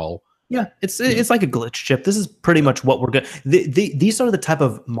rock and roll. Yeah, it's like a glitch chip. This is pretty much what we're going to... These are the type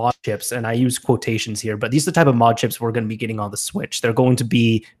of mod chips, and I use quotations here, but these are the type of mod chips we're going to be getting on the Switch. They're going to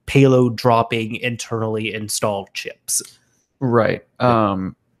be payload dropping, internally installed chips. Right.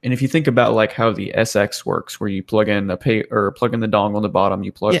 And if you think about like how the SX works, where you plug in plug in the dongle on the bottom,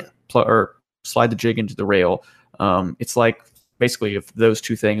 you or slide the jig into the rail. It's like basically if those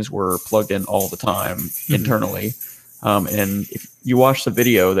two things were plugged in all the time internally. And if you watch the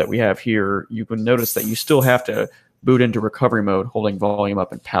video that we have here, you can notice that you still have to boot into recovery mode holding volume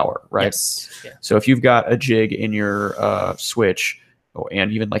up and power, right? Yes. Yeah. So if you've got a jig in your Switch,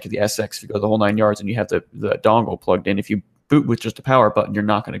 and even like the SX, if you go the whole 9 yards and you have the dongle plugged in, if you boot with just a power button, you're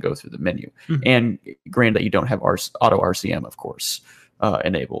not going to go through the menu. And granted that you don't have auto RCM, of course,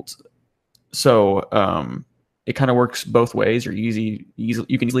 enabled. So it kind of works both ways. You can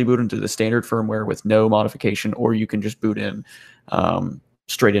easily boot into the standard firmware with no modification, or you can just boot in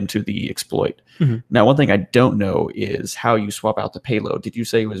straight into the exploit. Now, one thing I don't know is how you swap out the payload. Did you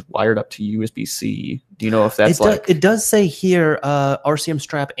say it was wired up to USB-C? Do you know if that's it does say here RCM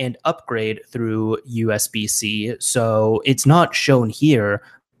strap and upgrade through USB-C, so it's not shown here.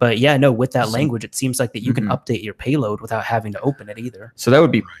 But yeah, no, with that language, it seems like that you can update your payload without having to open it either. So that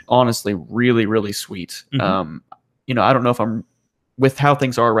would be honestly really, really sweet. I don't know if with how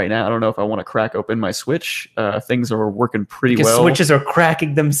things are right now, I don't know if I want to crack open my Switch. Things are working pretty well. Switches are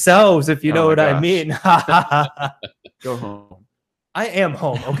cracking themselves, if you know what I mean. Go home. I am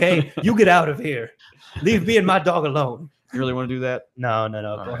home, okay? You get out of here. Leave me and my dog alone. You really want to do that? No.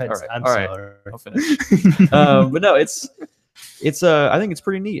 Go ahead. I'm all sorry. Right. I'll finish. But no, it's I think it's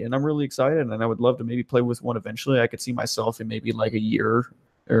pretty neat, and I'm really excited, and I would love to maybe play with one eventually. I could see myself in maybe like a year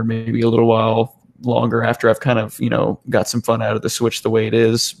or maybe a little while longer after I've kind of got some fun out of the Switch the way it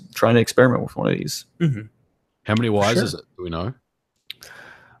is, trying to experiment with one of these. How many wires is it? Do we know?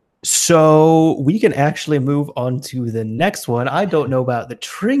 So we can actually move on to the next one. I don't know about the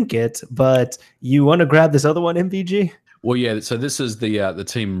trinket, but you want to grab this other one, MVG? Well, yeah. So this is the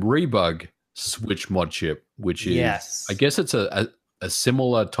Team Rebug Switch mod chip, which is, I guess it's a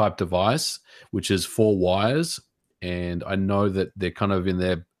similar type device, which is 4 wires. And I know that they're kind of in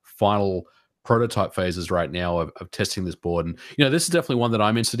their final prototype phases right now of testing this board. And, this is definitely one that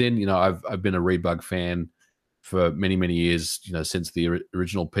I'm interested in. I've been a Rebug fan for many, many years, since the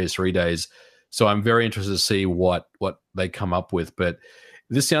original PS3 days. So I'm very interested to see what they come up with. But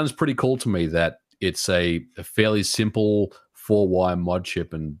this sounds pretty cool to me, that it's a fairly simple 4-wire mod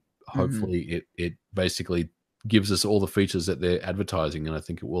chip, and hopefully it basically gives us all the features that they're advertising, and I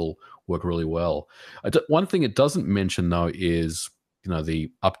think it will work really well. One thing it doesn't mention, though, is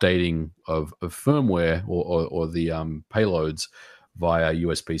the updating of firmware or the payloads via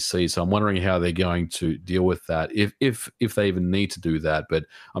USB-C. So I'm wondering how they're going to deal with that, if they even need to do that. But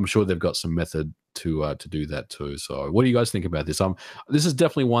I'm sure they've got some method to do that too. So what do you guys think about this? This is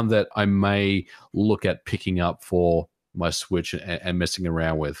definitely one that I may look at picking up for my Switch and messing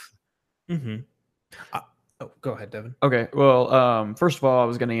around with. Go ahead, Devin. Okay. Well, first of all, I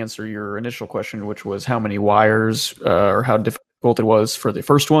was going to answer your initial question, which was how many wires or how difficult it was for the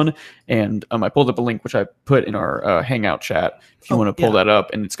first one. And I pulled up a link, which I put in our Hangout chat, if you want to pull that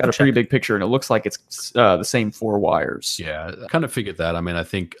up. And it's got a pretty big picture, and it looks like it's the same 4 wires. Yeah, I kind of figured that. I mean, I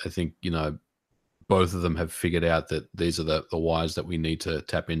think both of them have figured out that these are the wires that we need to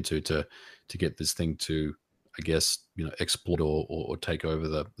tap into to get this thing to, I guess, exploit or take over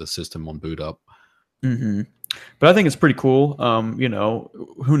the system on boot up. But I think it's pretty cool.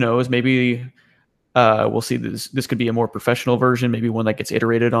 Who knows? Maybe we'll see this could be a more professional version, maybe one that gets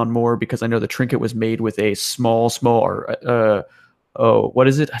iterated on more, because I know the trinket was made with a small what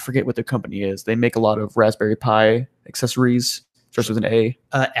is it? I forget what the company is. They make a lot of Raspberry Pi accessories. Starts with an A.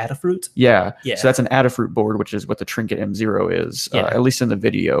 Adafruit? Yeah. Yeah. So that's an Adafruit board, which is what the Trinket M0 is, Yeah. at least in the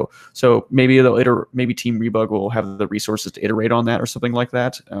video. So maybe maybe Team Rebug will have the resources to iterate on that or something like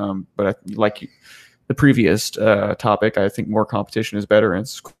that. But like the previous topic, I think more competition is better, and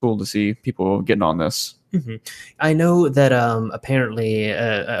it's cool to see people getting on this. Mm-hmm. I know that apparently,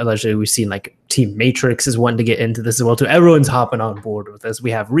 allegedly, we've seen like Team Matrix is wanting to get into this as well too. Everyone's hopping on board with this.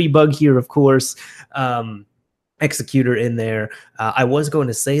 We have Rebug here, of course. Executor in there. I was going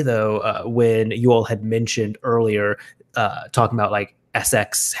to say though, when you all had mentioned earlier, talking about like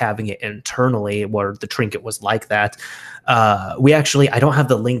SX having it internally, where the Trinket was like that. We actually, I don't have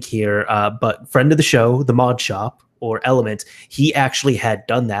the link here, but friend of the show, the Mod Shop or Element, he actually had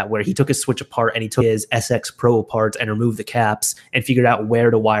done that where he took his Switch apart and he took his SX Pro apart and removed the caps and figured out where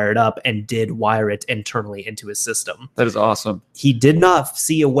to wire it up and did wire it internally into his system. That is awesome. He did not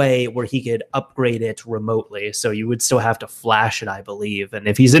see a way where he could upgrade it remotely, so you would still have to flash it, I believe. And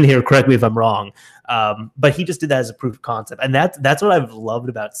if he's in here, correct me if I'm wrong. But he just did that as a proof of concept, and that's what I've loved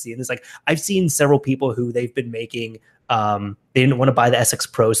about seeing this. Like, I've seen several people who they've been making. They didn't want to buy the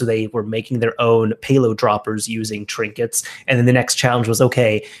SX Pro, so they were making their own payload droppers using trinkets. And then the next challenge was,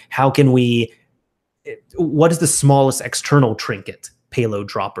 okay, what is the smallest external trinket payload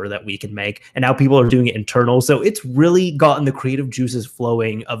dropper that we can make? And now people are doing it internal. So it's really gotten the creative juices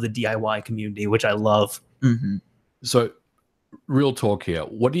flowing of the DIY community, which I love. Mm-hmm. So real talk here.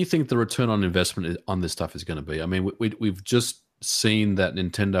 What do you think the return on investment on this stuff is going to be? I mean, we've just seen that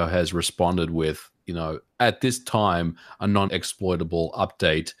Nintendo has responded with, at this time, a non-exploitable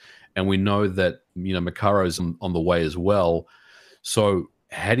update. And we know that, Makaro's on the way as well. So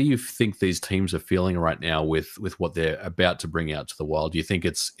how do you think these teams are feeling right now with what they're about to bring out to the wild? Do you think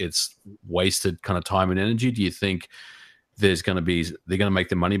it's wasted kind of time and energy? Do you think they're going to make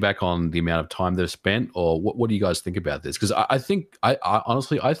their money back on the amount of time they've spent? Or what do you guys think about this? Because I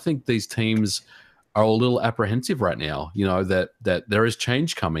honestly think these teams are a little apprehensive right now, that there is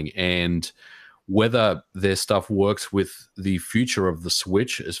change coming, and whether their stuff works with the future of the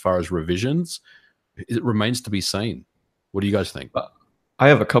Switch as far as revisions, it remains to be seen. What do you guys think? I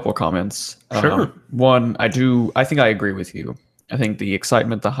have a couple comments. Sure. One, I think I agree with you. I think the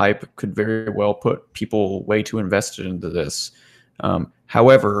excitement, the hype could very well put people way too invested into this.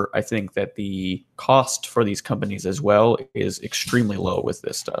 However, I think that the cost for these companies as well is extremely low with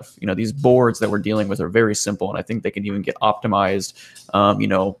this stuff. These boards that we're dealing with are very simple, and I think they can even get optimized,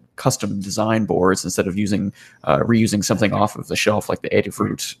 custom design boards instead of reusing something off of the shelf like the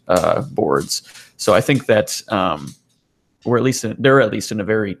Adafruit boards. So I think that they're at least in a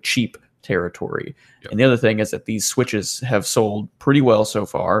very cheap territory. Yep. And the other thing is that these Switches have sold pretty well so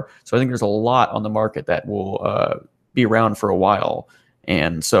far. So I think there's a lot on the market that will be around for a while.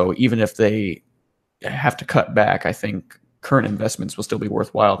 And so even if they have to cut back, I think current investments will still be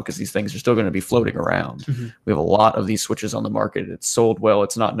worthwhile because these things are still going to be floating around. Mm-hmm. We have a lot of these Switches on the market. It's sold well.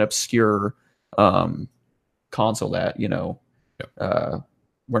 It's not an obscure console that,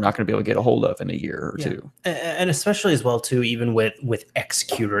 we're not going to be able to get a hold of in a year or two. And especially as well, too, even with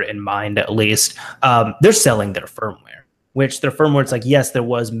Executor in mind, at least, they're selling their firmware. Which their firmware, it's like, yes, there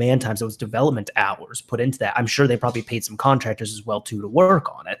was man times, there was development hours put into that. I'm sure they probably paid some contractors as well, too, to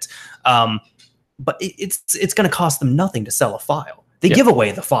work on it. But it's going to cost them nothing to sell a file. They give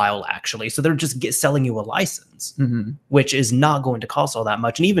away the file, actually. So they're just selling you a license, which is not going to cost all that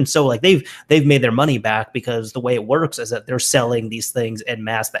much. And even so, like they've made their money back because the way it works is that they're selling these things en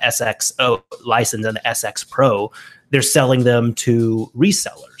masse, the SX license and the SX Pro. They're selling them to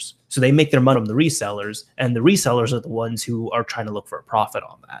resellers. So they make their money from the resellers, and the resellers are the ones who are trying to look for a profit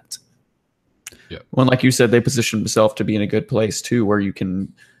on that. Yeah. Well, like you said, they position themselves to be in a good place too, where you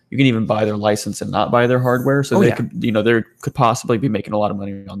can even buy their license and not buy their hardware. So they could possibly be making a lot of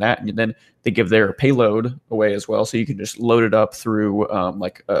money on that. And then they give their payload away as well. So you can just load it up through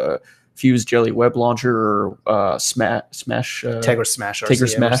like a Fuse Jelly web launcher or Smash Tegra Smash Tegra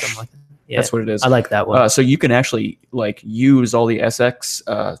Smash. Or something like that. Yeah, that's what it is. I like that one. So you can actually use all the SX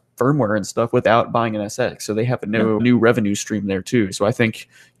firmware and stuff without buying an SX. So they have a new revenue stream there too. So I think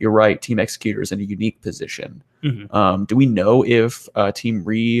you're right. Team Executor is in a unique position. Mm-hmm. Do we know if Team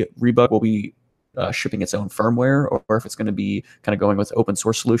Rebug will be shipping its own firmware, or if it's going to be kind of going with open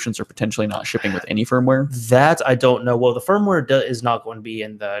source solutions, or potentially not shipping with any firmware? That I don't know. Well, the firmware is not going to be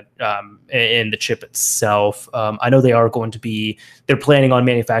in the chip itself. I know they are going to be. They're planning on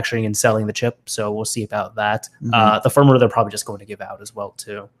manufacturing and selling the chip, so we'll see about that. Mm-hmm. The firmware they're probably just going to give out as well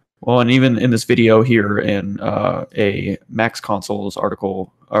too. Well, and even in this video here in a Max Consoles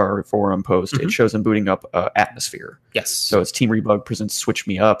article or forum post, it shows them booting up Atmosphere. Yes. So it's Team Rebug presents Switch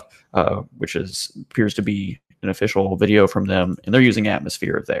Me Up, which appears to be an official video from them, and they're using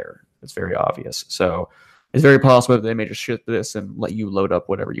Atmosphere there. It's very obvious. So it's very possible that they may just ship this and let you load up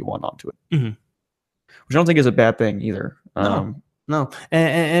whatever you want onto it, which I don't think is a bad thing either. No.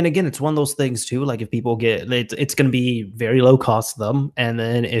 And again, it's one of those things too. Like if people get, it's going to be very low cost to them. And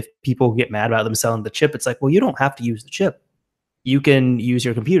then if people get mad about them selling the chip, it's like, well, you don't have to use the chip. You can use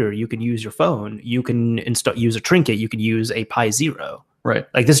your computer. You can use your phone. You can use a trinket. You can use a Pi Zero. Right.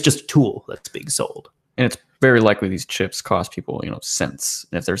 Like this is just a tool that's being sold. And it's very likely these chips cost people, cents.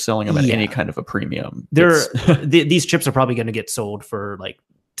 And if they're selling them at any kind of a premium, these chips are probably going to get sold for like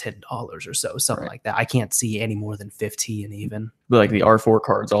 $10 or so, something like that. I can't see any more than 15 even. Like the R4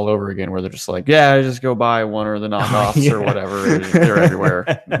 cards all over again, where they're just like, yeah, just go buy one or the knockoffs or whatever. They're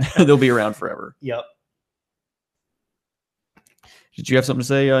everywhere. They'll be around forever. Yep. Did you have something to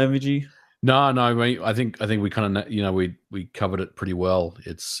say, MVG? No. I think we kind of we covered it pretty well.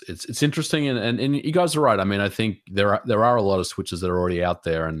 It's interesting and you guys are right. I mean, I think there are a lot of Switches that are already out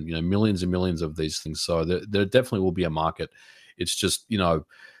there, and millions and millions of these things. So there definitely will be a market. It's just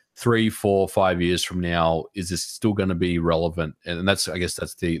 3, 4, 5 years from now, is this still going to be relevant? And I guess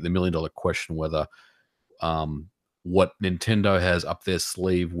that's the $1 million question, whether what Nintendo has up their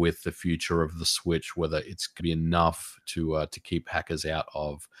sleeve with the future of the Switch, whether it's going to be enough to keep hackers out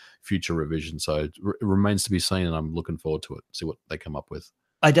of future revisions. So it remains to be seen, and I'm looking forward to it, see what they come up with.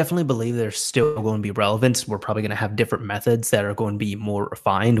 I definitely believe they're still going to be relevant. We're probably going to have different methods that are going to be more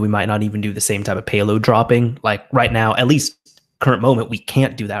refined. We might not even do the same type of payload dropping. Like right now, at least current moment, we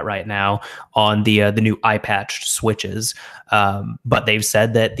can't do that right now on the new eye-patched Switches. But they've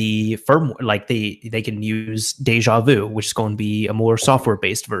said that the firmware, like they can use Deja Vu, which is going to be a more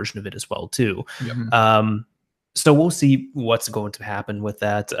software-based version of it as well too. Yep. So we'll see what's going to happen with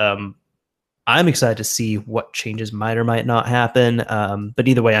that. I'm excited to see what changes might or might not happen. But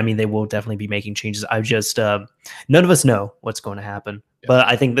either way, I mean, they will definitely be making changes. I've just none of us know what's going to happen. Yeah. But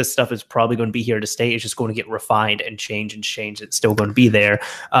I think this stuff is probably going to be here to stay. It's just going to get refined and change. It's still going to be there,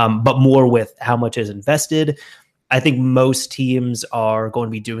 but more with how much is invested. I think most teams are going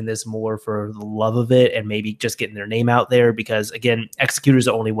to be doing this more for the love of it and maybe just getting their name out there because, again, Executor is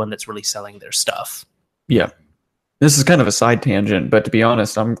the only one that's really selling their stuff. Yeah. This is kind of a side tangent, but to be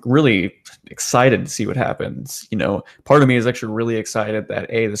honest, I'm really excited to see what happens. Part of me is actually really excited that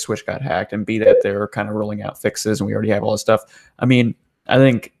A, the Switch got hacked, and B, that they're kind of rolling out fixes and we already have all this stuff. I mean, I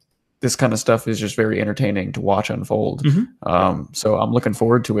think this kind of stuff is just very entertaining to watch unfold. So I'm looking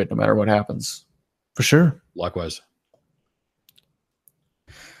forward to it no matter what happens. For sure. Likewise.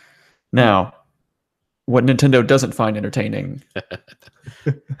 Now, what Nintendo doesn't find entertaining.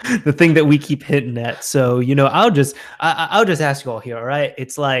 The thing that we keep hitting at. So, I'll just ask you all here. All right.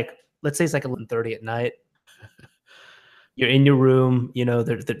 It's like, let's say it's like 11:30 at night. You're in your room,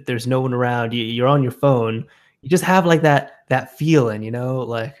 there's no one around. You're on your phone. You just have like that feeling,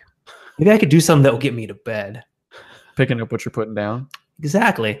 like maybe I could do something that will get me to bed. Picking up what you're putting down.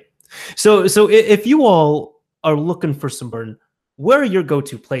 Exactly. So if you all are looking for some burn, where are your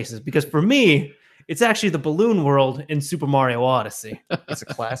go-to places? Because for me, it's actually the Balloon World in Super Mario Odyssey. It's a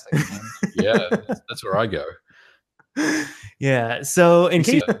classic. Yeah, that's where I go. Yeah. So in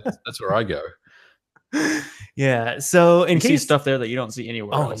case that's where I go. Yeah. So in you case see stuff there that you don't see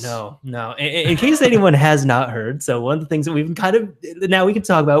anywhere else. No. In case anyone has not heard, so one of the things that we've kind of now we can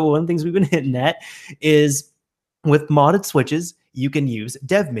talk about. One of the things we've been hitting at is with modded Switches, you can use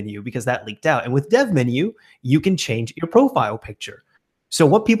Dev Menu because that leaked out, and with Dev Menu, you can change your profile picture. So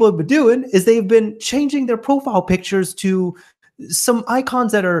what people have been doing is they've been changing their profile pictures to some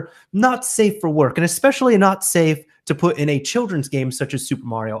icons that are not safe for work, and especially not safe to put in a children's game such as Super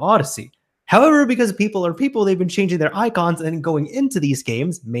Mario Odyssey. However, because people are people, they've been changing their icons and going into these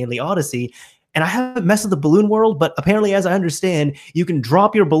games, mainly Odyssey. And I haven't messed with the Balloon World, but apparently, as I understand, you can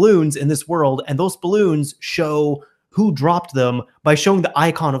drop your balloons in this world, and those balloons show who dropped them by showing the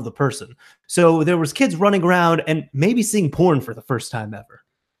icon of the person. So there was kids running around and maybe seeing porn for the first time ever.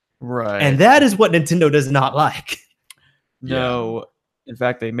 Right. And that is what Nintendo does not like. No. In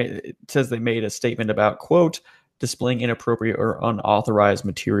fact, it says they made a statement about, quote, displaying inappropriate or unauthorized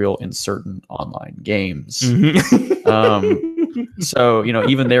material in certain online games. So,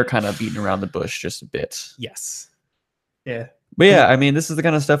 even they're kind of beating around the bush just a bit. Yes. Yeah. But yeah, I mean, this is the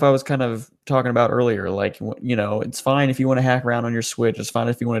kind of stuff I was kind of talking about earlier. Like, you know, it's fine if you want to hack around on your Switch. It's fine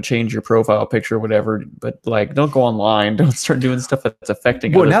if you want to change your profile picture, whatever. But like, don't go online. Don't start doing stuff that's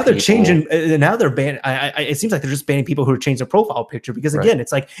affecting. Well, now other they're people. changing. Now they're banning. It seems like they're just banning people who change their profile picture because again,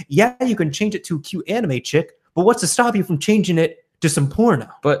 it's like, yeah, you can change it to a cute anime chick, but what's to stop you from changing it to some porno?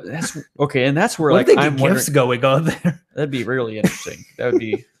 But that's okay, and that's where What like if they I'm get gifts going on there? that'd be really interesting. That would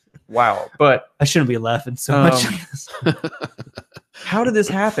be wow. But I shouldn't be laughing so much. how did this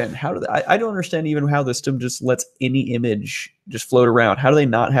happen? How did I don't understand even how the system just lets any image just float around. How do they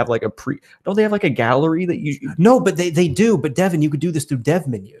not have like don't they have like a gallery that you No, but they do. But Devin, you could do this through Dev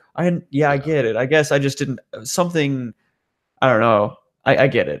Menu. I get it. I guess I just didn't something I don't know. I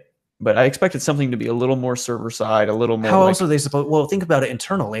get it. But I expected something to be a little more server side, a little more. How else are they supposed? Well, think about it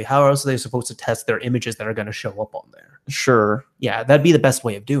internally. How else are they supposed to test their images that are going to show up on there? Sure. Yeah, that'd be the best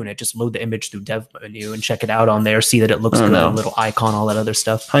way of doing it. Just load the image through Dev Menu and check it out on there. See that it looks good, a little icon, all that other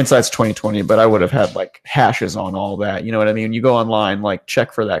stuff. Hindsight's 2020, but I would have had like hashes on all that. You know what I mean? You go online, like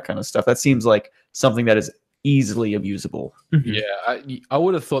check for that kind of stuff. That seems like something that is easily abusable. Yeah, I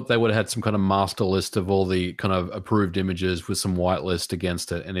would have thought they would have had some kind of master list of all the kind of approved images with some whitelist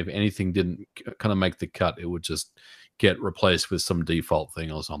against it, and if anything didn't kind of make the cut, it would just get replaced with some default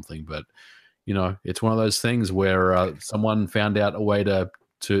thing or something. But you know, it's one of those things where someone found out a way to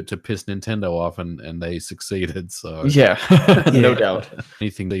piss Nintendo off, and they succeeded. So yeah, no doubt.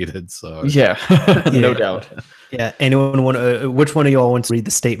 Anything needed. So yeah, no doubt. Yeah. Anyone want? Which one of y'all wants to read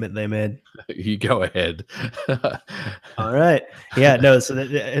the statement they made? You go ahead. All right. Yeah. No. So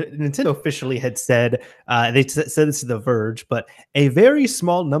Nintendo officially had said they said this to The Verge, but a very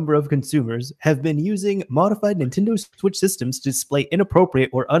small number of consumers have been using modified Nintendo Switch systems to display inappropriate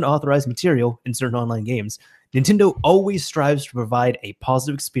or unauthorized material in certain online games. Nintendo always strives to provide a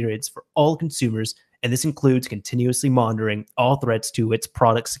positive experience for all consumers, and this includes continuously monitoring all threats to its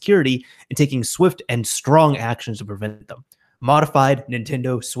product security and taking swift and strong actions to prevent them. Modified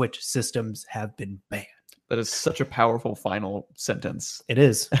Nintendo Switch systems have been banned. That is such a powerful final sentence. It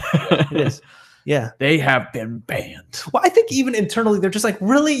is. It is. Yeah. They have been banned. Well, I think even internally, they're just like,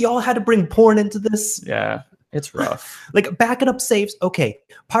 really? Y'all had to bring porn into this? Yeah. It's rough. Like backing up saves. Okay.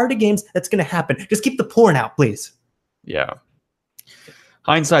 Party games, that's going to happen. Just keep the porn out, please. Yeah.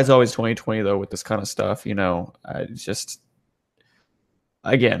 Hindsight's always 2020 though with this kind of stuff, you know. I just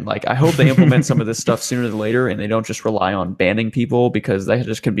again, like I hope they implement some of this stuff sooner than later and they don't just rely on banning people because that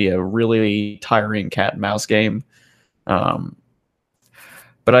just can be a really tiring cat and mouse game.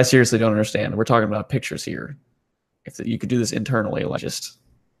 But I seriously don't understand. We're talking about pictures here. If you could do this internally, like just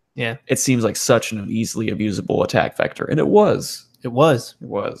yeah, it seems like such an easily abusable attack vector, and it was. It was. It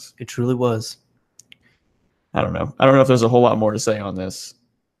was. It truly was. I don't know. I don't know if there's a whole lot more to say on this.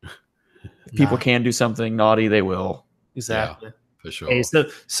 If people can do something naughty, they will. Exactly. Yeah, for sure. Hey, so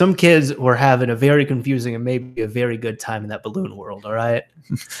some kids were having a very confusing and maybe a very good time in that balloon world. All right.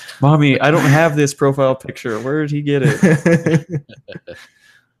 Mommy, I don't have this profile picture. Where did he get it?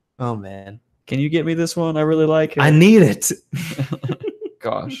 Oh man. Can you get me this one? I really like it. I need it.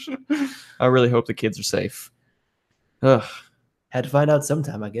 Gosh. I really hope the kids are safe. Ugh. Had to find out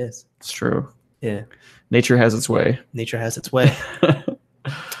sometime, I guess. It's true. Yeah. Nature has its way. Nature has its way.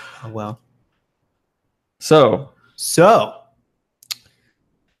 Oh well. So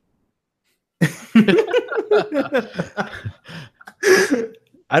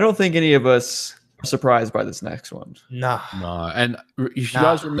I don't think any of us are surprised by this next one. No. And you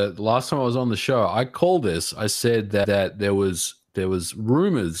guys remember the last time I was on the show, I called this. I said that there was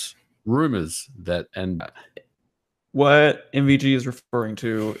rumors that and what MVG is referring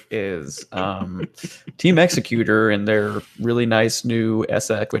to is Team Executor and their really nice new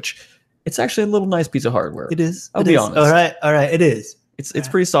SX, which it's actually a little nice piece of hardware. It is. I'll be honest. All right. It is. It's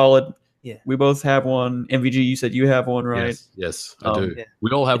pretty solid. Yeah. We both have one. MVG, you said you have one, right? Yes, I do. Yeah.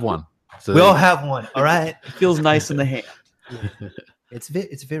 We all have one. So we all have one. All right. It feels nice in the hand. Yeah. It's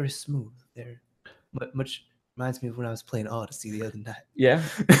very smooth. There, much reminds me of when I was playing Odyssey the other night. Yeah.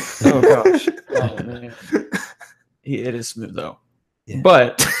 Oh gosh. Oh man. It is smooth though. Yeah.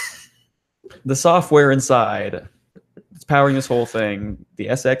 But the software inside that's powering this whole thing, the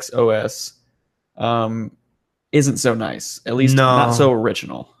SX OS, isn't so nice. At least not so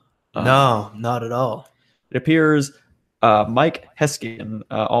original. No, not at all. It appears Mike Heskinen,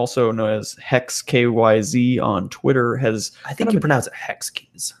 also known as Hex KYZ on Twitter, has I think you pronounce it hex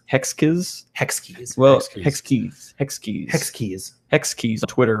keys. Hex keys. Hex keys. Well, hex hex keys keys on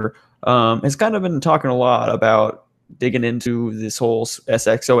Twitter has kind of been talking a lot about digging into this whole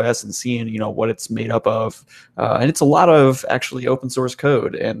SXOS and seeing, you know, what it's made up of. And it's a lot of actually open source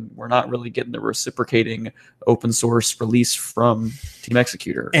code, and we're not really getting the reciprocating open source release from Team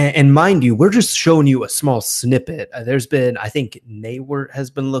Executor. And mind you, we're just showing you a small snippet. There's been, I think Nawert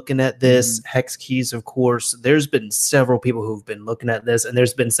has been looking at this, Hex Keys, of course. There's been several people who've been looking at this, and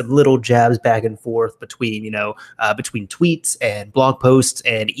there's been some little jabs back and forth between, you know, between tweets and blog posts,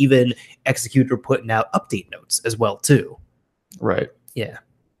 and even Executor putting out update notes as well too. Right. Yeah.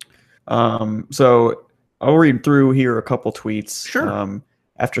 So I'll read through here a couple tweets. Sure.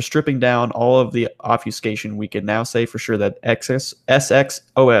 After stripping down all of the obfuscation, we can now say for sure that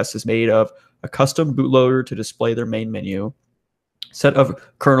SXOS is made of a custom bootloader to display their main menu, set of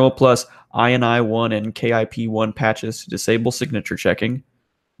kernel plus INI1 and KIP1 patches to disable signature checking,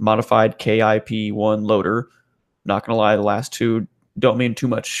 modified KIP1 loader. Not going to lie, the last two don't mean too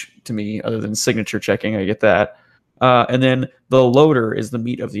much to me other than signature checking. I get that. And then the loader is the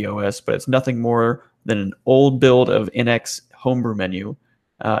meat of the OS, but it's nothing more than an old build of NX homebrew menu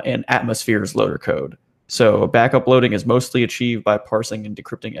and Atmosphere's loader code. So backup loading is mostly achieved by parsing and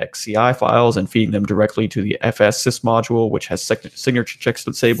decrypting XCI files and feeding them directly to the FS sys module, which has signature checks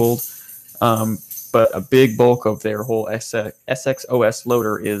disabled. But a big bulk of their whole SXOS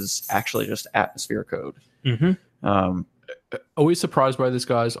loader is actually just Atmosphere code. Are we surprised by this,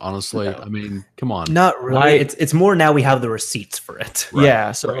 guys? Honestly, No. I mean, come on. Not really. It's more now we have the receipts for it. Right.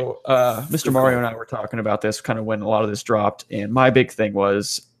 Yeah. So Mr. Mario and I were talking about this kind of when a lot of this dropped, and my big thing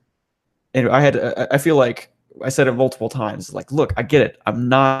was, and I feel like I said it multiple times, like, look, I get it. I'm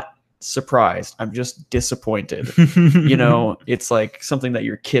not surprised. I'm just disappointed. You know, it's like something that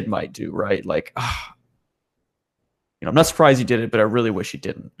your kid might do, right? Like, you know, I'm not surprised you did it, but I really wish you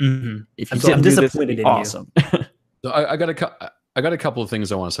didn't. If you didn't do this, it'd be awesome. So I got a couple of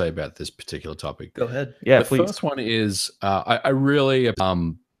things I want to say about this particular topic. Go ahead. Yeah, the please. first one is I really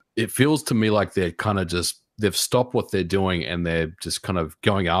it feels to me like they're kind of they've stopped what they're doing and they're just kind of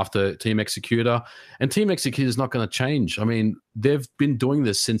going after Team Executor, and Team Executor is not going to change. I mean, they've been doing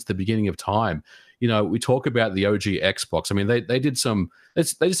this since the beginning of time. You know, we talk about the OG Xbox. I mean, they did some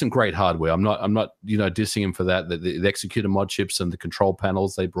great hardware. I'm not you know, dissing them for that. The Executor mod chips and the control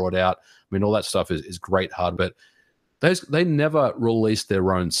panels they brought out. I mean, all that stuff is great hardware. They never released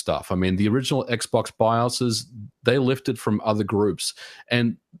their own stuff. I mean, the original Xbox BIOSes, they lifted from other groups.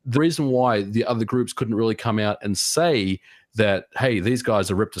 And the reason why the other groups couldn't really come out and say that, hey, these guys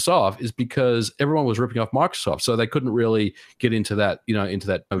have ripped us off, is because everyone was ripping off Microsoft. So they couldn't really get into that, you know,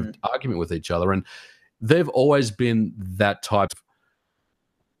 argument with each other. And they've always been that type.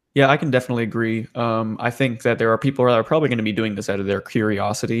 Yeah, I can definitely agree. I think that there are people that are probably going to be doing this out of their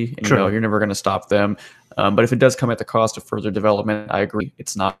curiosity, and you know, you're never going to stop them. But if it does come at the cost of further development, I agree,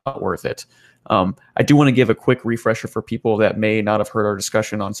 it's not worth it. I do want to give a quick refresher for people that may not have heard our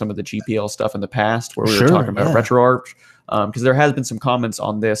discussion on some of the GPL stuff in the past, where we were talking about RetroArch, because there has been some comments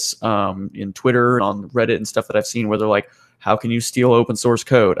on this in Twitter and on Reddit and stuff that I've seen where they're like, how can you steal open source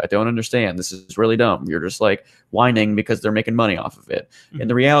code? I don't understand. This is really dumb. You're just like whining because they're making money off of it. And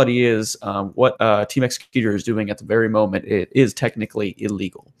the reality is what Team Executor is doing at the very moment, it is technically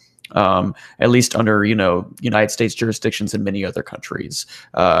illegal. At least under, you know, United States jurisdictions and many other countries.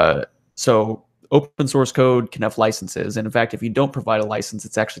 So open source code can have licenses. And in fact, if you don't provide a license,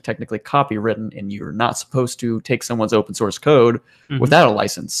 it's actually technically copywritten, and you're not supposed to take someone's open source code without a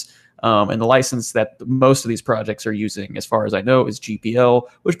license. And the license that most of these projects are using, as far as I know, is GPL,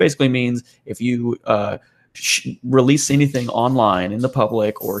 which basically means if you release anything online in the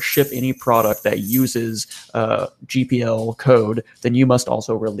public or ship any product that uses GPL code, then you must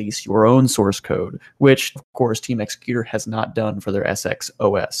also release your own source code, which, of course, Team Executor has not done for their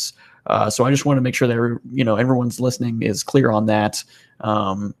SXOS. So I just want to make sure that, you know, everyone's listening is clear on that.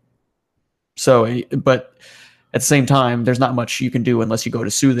 But at the same time, there's not much you can do unless you go to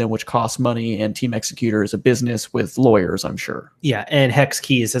sue them, which costs money, and Team Executor is a business with lawyers, I'm sure. Yeah, and Hex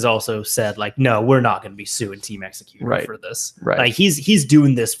Keys has also said, like, no, we're not going to be suing Team Executor for this. Right. Like, he's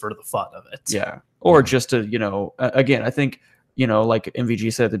doing this for the fun of it. Yeah. Or just to, you know, again, I think, you know, like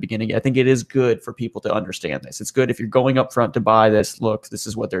MVG said at the beginning, I think it is good for people to understand this. It's good if you're going up front to buy this, look, this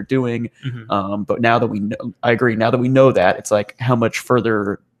is what they're doing. But now that we know, I agree, now that we know that, it's like, how much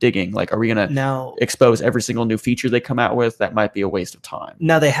further digging? Like, are we going to expose every single new feature they come out with? That might be a waste of time.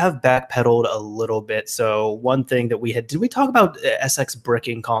 Now, they have backpedaled a little bit. So one thing that did we talk about SX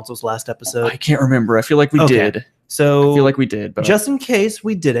bricking consoles last episode? I can't remember. I feel like we did. So I feel like we did, but just in case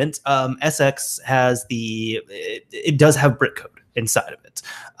we didn't, SX has it does have brick code inside of it.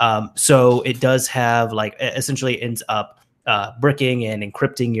 So it does have, like, essentially ends up bricking and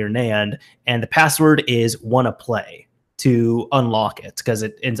encrypting your NAND, and the password is wanna play to unlock it because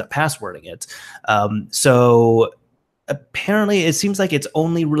it ends up passwording it. So apparently it seems like it's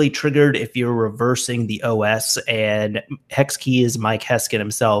only really triggered if you're reversing the OS, and Hexkey is Mike Heskin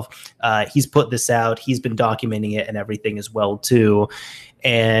himself. He's put this out. He's been documenting it and everything as well too.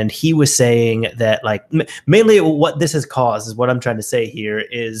 And he was saying that like mainly what this has caused is what I'm trying to say here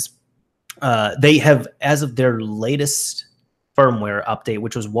is they have, as of their latest firmware update,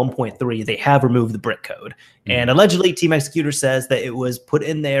 which was 1.3, they have removed the brick code. And allegedly Team Executor says that it was put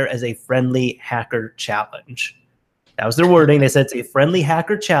in there as a friendly hacker challenge. That was their wording. They said it's a friendly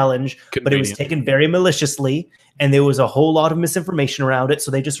hacker challenge, but it was taken very maliciously, and there was a whole lot of misinformation around it,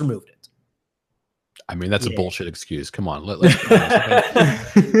 so they just removed it. I mean, that's a bullshit excuse. Come on.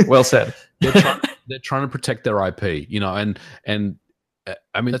 Well said. They're trying to protect their IP, you know, and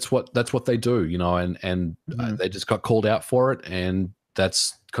I mean, that's what they do, you know, and they just got called out for it, and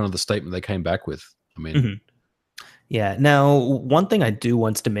that's kind of the statement they came back with. I mean, yeah. Now, one thing I do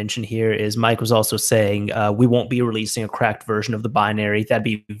want to mention here is Mike was also saying we won't be releasing a cracked version of the binary. That'd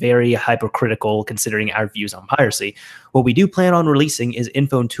be very hypercritical considering our views on piracy. What we do plan on releasing is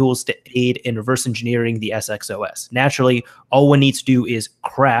info and tools to aid in reverse engineering the SXOS. Naturally, all one needs to do is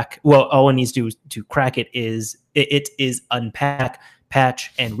all one needs to crack it is unpack,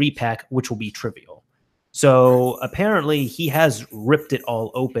 patch, and repack, which will be trivial. So apparently he has ripped it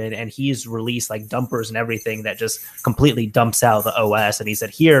all open, and he's released like dumpers and everything that just completely dumps out the OS. And he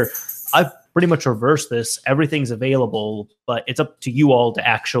said, here, I've pretty much reversed this. Everything's available, but it's up to you all to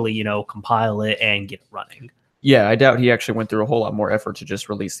actually, you know, compile it and get it running. Yeah, I doubt he actually went through a whole lot more effort to just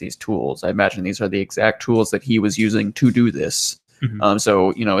release these tools. I imagine these are the exact tools that he was using to do this.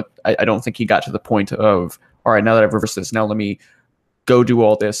 So, you know, I don't think he got to the point of, all right, now that I've reversed this, now let me go do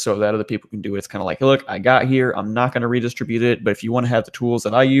all this so that other people can do it. It's kind of like, look, I got here. I'm not going to redistribute it, but if you want to have the tools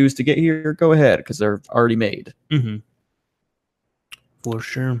that I use to get here, go ahead, because they're already made. For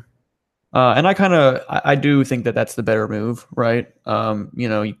sure. And I do think that that's the better move, right? You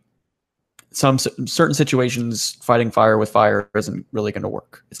know, certain situations, fighting fire with fire isn't really going to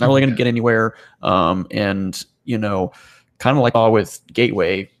work. It's not really going to get anywhere. And, you know, kind of like with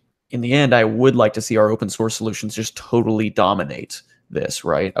Gateway, in the end, I would like to see our open source solutions just totally dominate this,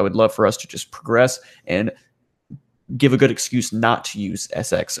 right? I would love for us to just progress and give a good excuse not to use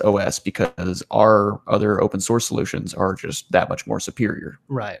SXOS because our other open source solutions are just that much more superior.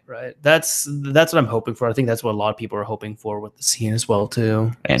 Right. That's what I'm hoping for. I think that's what a lot of people are hoping for with the scene as well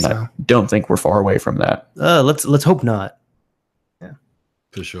too. And I don't think we're far away from that. Let's hope not. Yeah,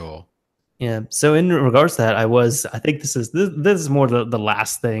 for sure. Yeah. So in regards to that, I think this is more the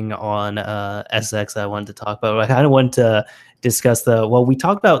last thing on SX I wanted to talk about. I kind of want to discuss we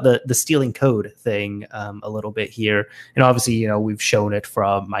talked about the stealing code thing a little bit here, and obviously, you know, we've shown it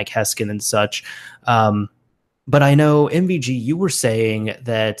from Mike Heskin and such. But I know MVG, you were saying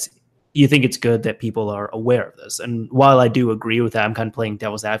that you think it's good that people are aware of this, and while I do agree with that, I'm kind of playing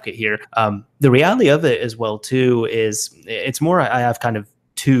devil's advocate here. The reality of it as well too is it's more I have kind of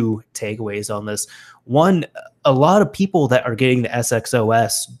two takeaways on this. One, a lot of people that are getting the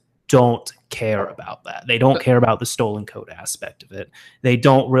SXOS don't care about that. They don't care about the stolen code aspect of it. They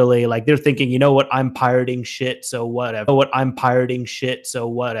don't really they're thinking, you know what, I'm pirating shit, so whatever.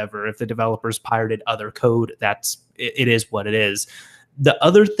 If the developers pirated other code, it is what it is. The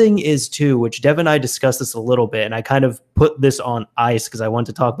other thing is too, which Dev and I discussed this a little bit, and I kind of put this on ice because I want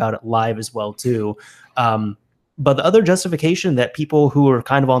to talk about it live as well too. But the other justification that people who are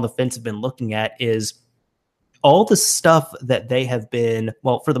kind of on the fence have been looking at is all the stuff that they have been,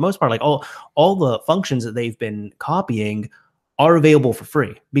 well, for the most part, like all the functions that they've been copying are available for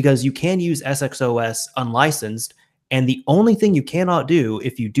free because you can use SXOS unlicensed. And the only thing you cannot do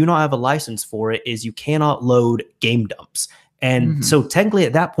if you do not have a license for it is you cannot load game dumps. And so technically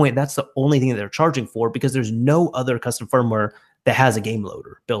at that point, that's the only thing that they're charging for because there's no other custom firmware that has a game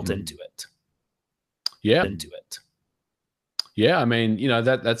loader built into it. Yeah, I mean, you know,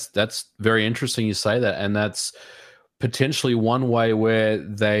 that's very interesting you say that, and that's potentially one way where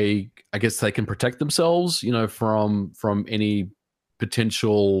I guess they can protect themselves, you know, from any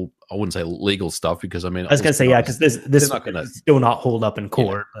potential, I wouldn't say legal stuff because I mean, I was going to say, yeah, because this is still not hold up in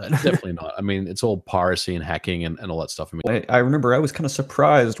court. Yeah, but. Definitely not. I mean, it's all piracy and hacking and all that stuff. I mean, I remember I was kind of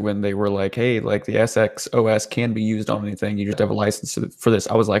surprised when they were like, hey, like the SXOS can be used on anything. You just have a license for this.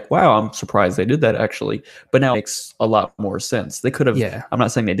 I was like, wow, I'm surprised they did that actually. But now it makes a lot more sense. They could have, I'm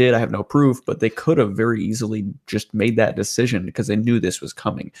not saying they did, I have no proof, but they could have very easily just made that decision because they knew this was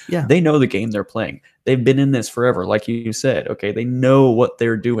coming. Yeah. They know the game they're playing. They've been in this forever. Like you said, okay, they know what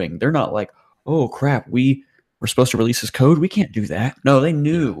they're doing. They're not like, oh crap, we we're supposed to release this code. We can't do that. No, they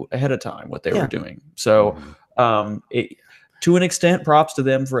knew ahead of time what they were doing. So, to an extent, props to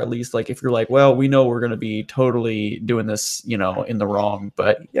them for at least like, if you're like, well, we know we're going to be totally doing this, you know, in the wrong,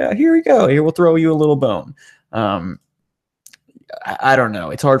 but yeah, here we go. Here, we'll throw you a little bone. I don't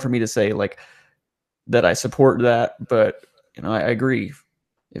know. It's hard for me to say like that I support that, but you know, I agree.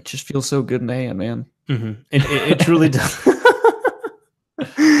 It just feels so good in the hand, man. It truly does.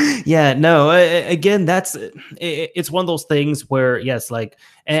 Yeah, no, again, it's one of those things where, yes, like,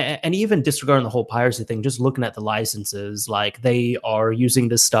 and even disregarding the whole piracy thing, just looking at the licenses, like they are using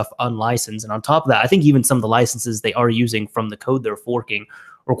this stuff unlicensed. And on top of that, I think even some of the licenses they are using from the code they're forking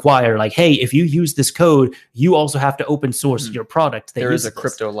require like, hey, if you use this code, you also have to open source your product. There is a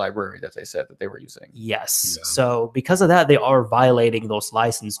crypto library that they said that they were using. Yes. Yeah. So because of that, they are violating those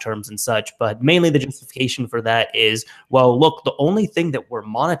license terms and such. But mainly the justification for that is, well, look, the only thing that we're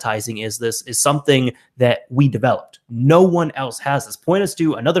monetizing is something that we developed. No one else has this. Point us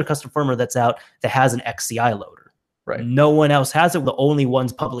to another custom firmware that's out that has an XCI loader. Right. No one else has it. We're the only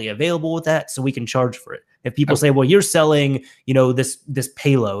ones publicly available with that, so we can charge for it. If people say, well, you're selling, you know, this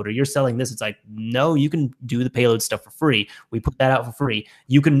payload, or you're selling this, it's like, no, you can do the payload stuff for free. We put that out for free.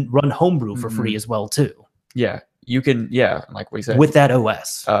 You can run Homebrew for free as well, too. Yeah, you can. Yeah, like we said, with that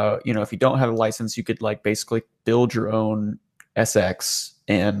OS. You know, if you don't have a license, you could like basically build your own SX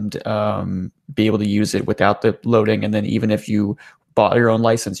and be able to use it without the loading. And then even if you bought your own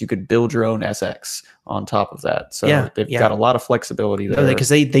license, you could build your own SX on top of that. So they've got a lot of flexibility there. Because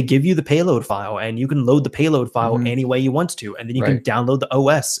they give you the payload file, and you can load the payload file any way you want to, and then you can download the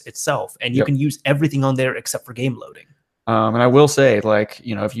OS itself, and you can use everything on there except for game loading. And I will say, like,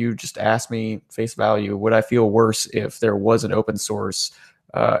 you know, if you just ask me face value, would I feel worse if there was an open source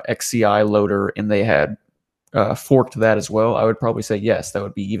XCI loader and they had forked that as well? I would probably say yes. That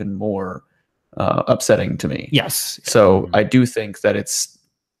would be even more upsetting to me. Yes. So I do think that it's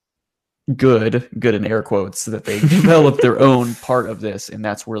good in air quotes, that they developed their own part of this, and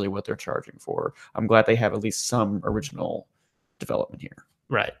that's really what they're charging for. I'm glad they have at least some original development here.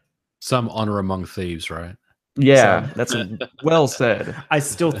 Right. Some honor among thieves, right? Yeah, that's well said. I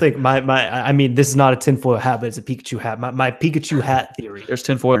still think I mean, this is not a tinfoil hat, but it's a Pikachu hat. My Pikachu hat theory. There's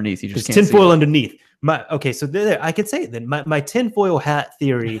tinfoil underneath. You just There's can't tinfoil see underneath. Okay, so there, I can say it then. My tinfoil hat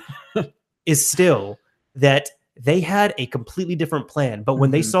theory is still that they had a completely different plan, but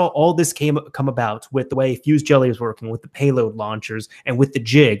when they saw all this come about with the way Fuse Jelly was working, with the payload launchers and with the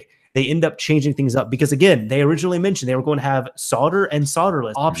jig, they end up changing things up because, again, they originally mentioned they were going to have solder and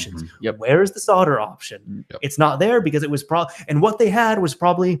solderless options. Where is the solder option? It's not there because it was and what they had was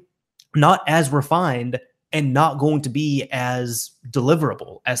probably not as refined and not going to be as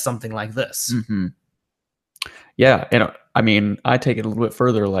deliverable as something like this. Yeah, and I mean, I take it a little bit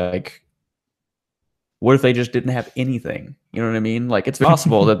further, like, what if they just didn't have anything? You know what I mean? Like, it's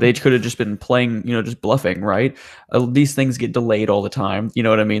possible that they could have just been playing, you know, just bluffing, right? These things get delayed all the time. You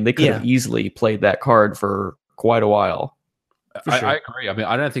know what I mean? They could have easily played that card for quite a while. I agree. I mean,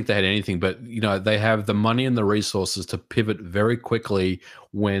 I don't think they had anything, but, you know, they have the money and the resources to pivot very quickly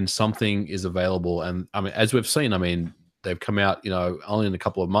when something is available. And I mean, as we've seen, I mean, they've come out, you know, only in a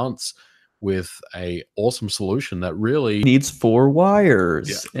couple of months with a awesome solution that really needs 4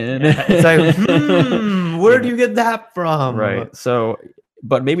 wires. And it's like, where do you get that from? Right. So,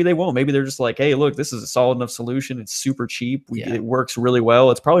 but maybe they won't. Maybe they're just like, hey, look, this is a solid enough solution. It's super cheap. It works really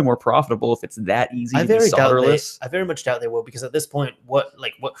well. It's probably more profitable if it's that easy to be solderless. I very much doubt they will, because at this point, what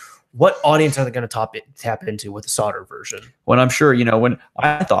audience are they going to tap into with the solder version? When I'm sure, you know, when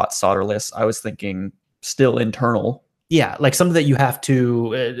I thought solderless, I was thinking still internal. Yeah, like something that you have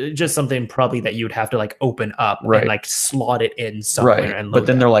to, just something probably that you'd have to like open up and like slot it in somewhere. And but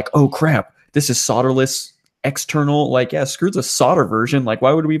then they're like, oh crap, this is solderless external. Like, yeah, screw the solder version. Like,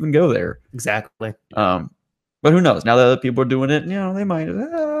 why would we even go there? Exactly. But who knows? Now that other people are doing it, you know, they might.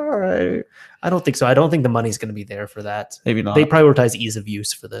 All right. I don't think so. I don't think the money's going to be there for that. Maybe not. They prioritize ease of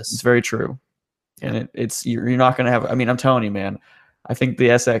use for this. It's very true. And it's you're not going to have. I mean, I'm telling you, man. I think the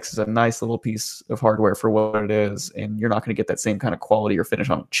SX is a nice little piece of hardware for what it is, and you're not going to get that same kind of quality or finish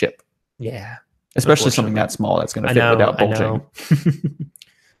on a chip. Yeah. Especially something that small that's going to fit without bulging.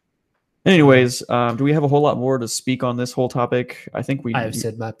 Anyways, do we have a whole lot more to speak on this whole topic? I think I have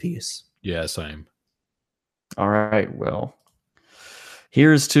said my piece. Yeah, same. All right. Well,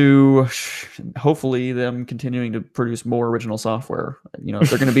 here's to hopefully them continuing to produce more original software. You know, if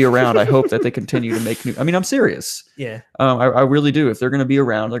they're going to be around, I hope that they continue to make new. I mean, I'm serious. Yeah. I really do. If they're going to be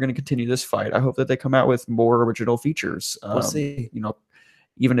around, they're going to continue this fight. I hope that they come out with more original features. We'll see. You know,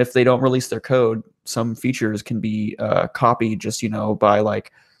 even if they don't release their code, some features can be copied just, you know, by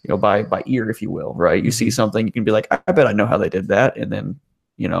like by ear, if you will, right? You see something, you can be like, I bet I know how they did that, and then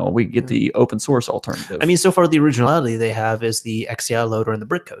we get the open source alternative. I mean, so far the originality they have is the XCI loader and the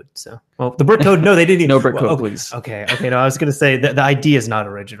brick code. So, well, the brick code, no, they didn't. No brick code, please. Okay. No, I was gonna say that the idea is not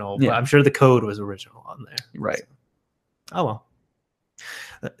original, but I'm sure the code was original on there. Right. Oh well.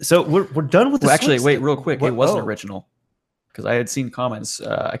 So we're done with the. Well, actually, wait, real quick, it wasn't original. Because I had seen comments,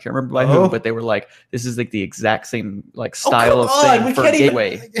 I can't remember by who, but they were like, "This is like the exact same style of thing for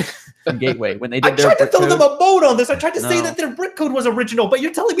Gateway." From Gateway when they did their. I tried to throw them a bone on this. I tried to say that their brick code was original, but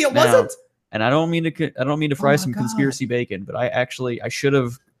you're telling me it wasn't. And I don't mean to fry some conspiracy bacon, but I should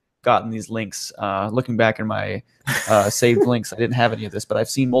have gotten these links. Looking back in my saved links, I didn't have any of this, but I've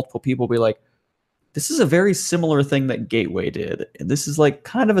seen multiple people be like, this is a very similar thing that Gateway did, and this is like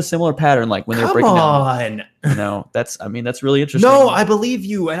kind of a similar pattern, like when they're breaking down. That's really interesting. No, I believe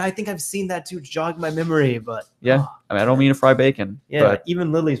you, and I think I've seen that too. Jog my memory, but I mean, I don't mean to fry bacon. Yeah, but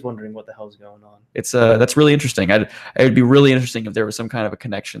even Lily's wondering what the hell's going on. It's that's really interesting. It would be really interesting if there was some kind of a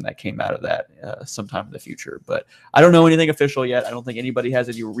connection that came out of that sometime in the future. But I don't know anything official yet. I don't think anybody has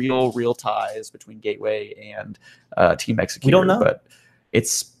any real ties between Gateway and Team Executor. We don't know, but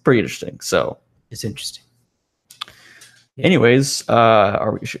it's pretty interesting. So. It's interesting. Yeah. Anyways,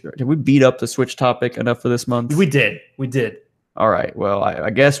 did we beat up the Switch topic enough for this month? We did. All right. Well, I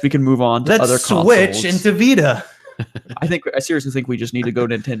guess we can move on to other consoles. Let's switch into Vita. I seriously think we just need to go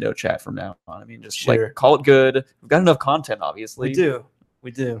Nintendo chat from now on. I mean, just like call it good. We've got enough content, obviously.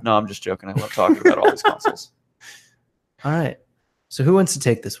 We do. No, I'm just joking. I love talking about all these consoles. All right. So who wants to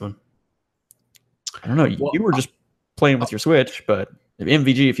take this one? I don't know. You were just playing with your Switch, but.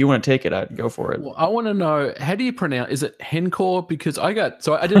 MVG, if you want to take it, I'd go for it. Well, I want to know, how do you pronounce? Is it Hencore? Because I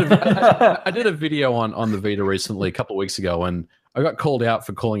did a video on the Vita recently, a couple of weeks ago, and I got called out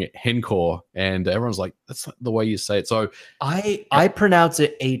for calling it Hencore, and everyone's like, "That's not the way you say it." So I pronounce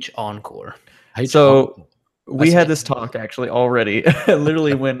it H Encore. We had this talk actually already,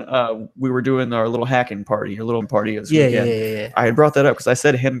 literally when we were doing our little hacking party, your little party. Yeah. I had brought that up because I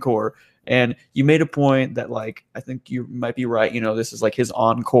said Hencore. And you made a point that, like, I think you might be right. This is like his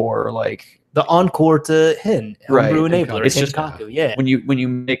encore, like the encore to Hen, right? Enabler. It's just Kaku, when you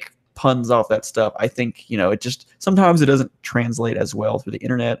make puns off that stuff, I think it just sometimes it doesn't translate as well through the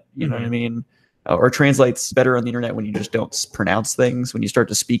internet. You know what I mean? Or translates better on the internet when you just don't pronounce things. When you start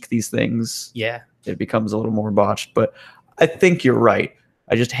to speak these things, it becomes a little more botched. But I think you're right.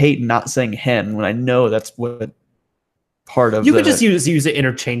 I just hate not saying hen when I know that's what. Part of you could just use it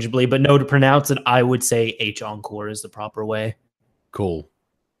interchangeably, but no, to pronounce it, I would say H Encore is the proper way. Cool.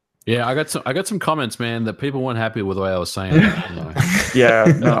 Yeah, I got some comments, man, that people weren't happy with the way I was saying it.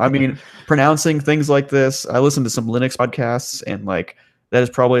 Yeah, no, I mean, pronouncing things like this. I listen to some Linux podcasts, and like that is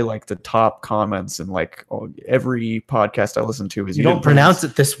probably like the top comments, and like every podcast I listen to is you don't pronounce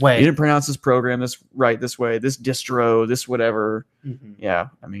it this way. You didn't pronounce this program this way, this distro, this whatever. Yeah,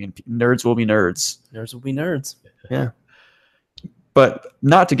 I mean, nerds will be nerds. Nerds will be nerds. Yeah. But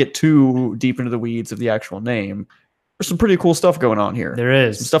not to get too deep into the weeds of the actual name, there's some pretty cool stuff going on here. There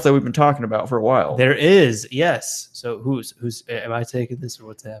is some stuff that we've been talking about for a while. There is, yes. So who's am I taking this or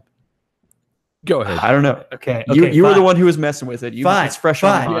what's happening? Go ahead. I don't know. Okay. You were the one who was messing with it. It's fresh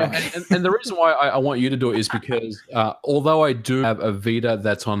on your mind. Yeah, and the reason why I want you to do it is because although I do have a Vita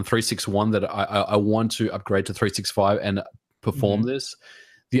that's on 361 that I want to upgrade to 365 and perform this.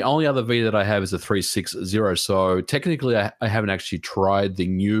 The only other Vita that I have is a 360, so technically I haven't actually tried the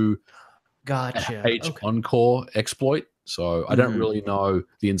new H Encore exploit, so I don't really know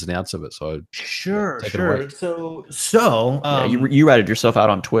the ins and outs of it. So sure. So you ratted yourself out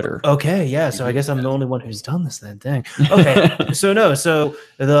on Twitter. Okay, yeah. So I guess I'm the only one who's done this then. Dang. Okay. So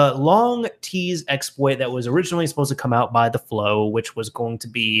the long tease exploit that was originally supposed to come out by the Flow, which was going to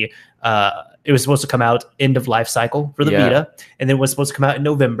be it was supposed to come out end of life cycle for the Vita, and then it was supposed to come out in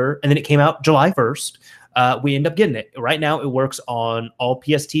November, and then it came out July 1st. We end up getting it. Right now it works on all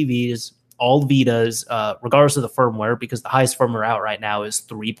PSTVs, all Vitas, regardless of the firmware, because the highest firmware out right now is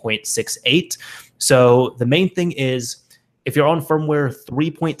 3.68. So the main thing is, if you're on firmware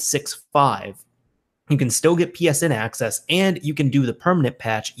 3.65, you can still get PSN access, and you can do the permanent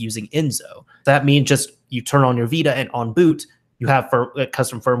patch using Enzo. That means just you turn on your Vita, and on boot, you have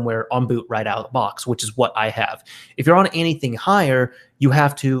custom firmware on boot right out of the box, which is what I have. If you're on anything higher, you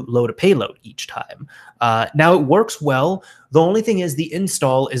have to load a payload each time. Now it works well. The only thing is the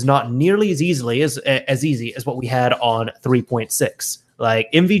install is not nearly as easy as what we had on 3.6.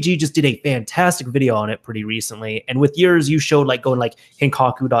 Like MVG just did a fantastic video on it pretty recently, and with yours, you showed like going like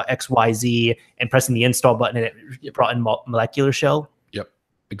henkaku.xyz and pressing the install button, and it brought in Molecular Shell. Yep,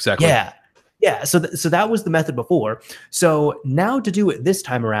 exactly. Yeah. Yeah, so that was the method before. So now to do it this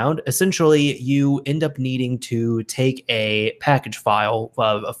time around, essentially you end up needing to take a package file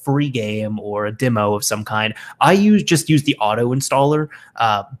of a free game or a demo of some kind. I just use the auto installer,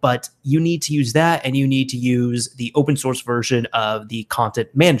 but you need to use that, and you need to use the open source version of the content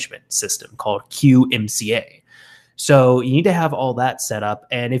management system called QMCA. So you need to have all that set up.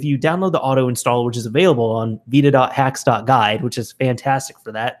 And if you download the auto installer, which is available on vita.hacks.guide, which is fantastic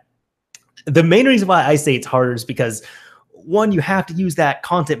for that. The main reason why I say it's harder is because, one, you have to use that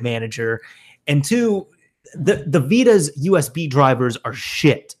content manager, and two, the Vita's USB drivers are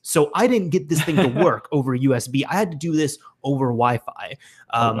shit. So I didn't get this thing to work over USB. I had to do this over Wi-Fi.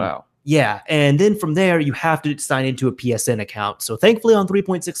 Wow. Yeah, and then from there, you have to sign into a PSN account. So thankfully on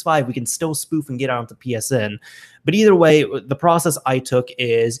 3.65, we can still spoof and get onto PSN. But either way, the process I took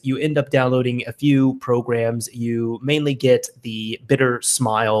is you end up downloading a few programs. You mainly get the Bitter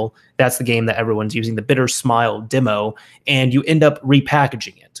Smile. That's the game that everyone's using, the Bitter Smile demo. And you end up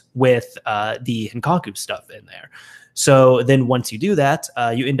repackaging it with the Hinkaku stuff in there. So then once you do that,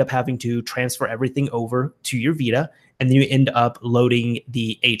 you end up having to transfer everything over to your Vita. And then you end up loading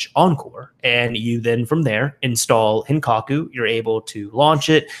the H Encore, and you then from there install Hinkaku. You're able to launch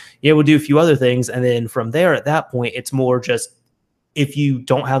it. You're able to do a few other things, and then from there, at that point, it's more just if you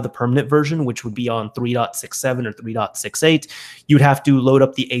don't have the permanent version, which would be on 3.67 or 3.68, you'd have to load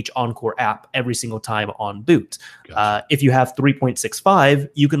up the H Encore app every single time on boot. Gotcha. If you have 3.65,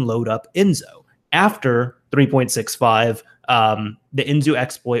 you can load up Enzo. After 3.65, the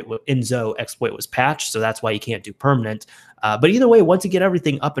Enzo exploit was patched, so that's why you can't do permanent. But either way, once you get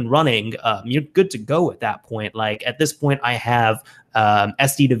everything up and running, you're good to go at that point. Like at this point, I have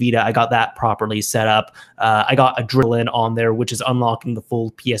SD to Vita. I got that properly set up. I got Adrenaline on there, which is unlocking the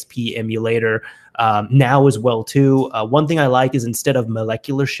full PSP emulator now as well too. One thing I like is instead of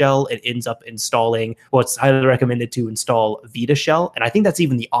Molecular Shell, it ends up installing. Well, it's highly recommended to install Vita Shell, and I think that's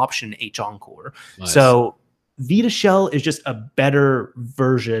even the option H Encore. Nice. So Vita Shell is just a better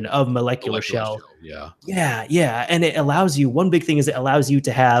version of Molecular Shell. Yeah. And it allows you, one big thing is it allows you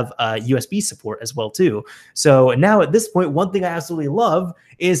to have USB support as well too. So now at this point, one thing I absolutely love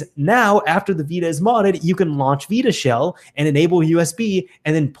is now after the Vita is modded, you can launch Vita Shell and enable USB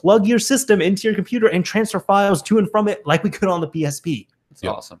and then plug your system into your computer and transfer files to and from it like we could on the PSP. That's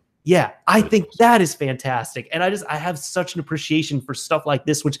awesome. Yeah, I think that is fantastic. And I have such an appreciation for stuff like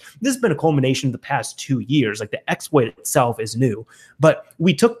this, which this has been a culmination of the past 2 years. Like the exploit itself is new, but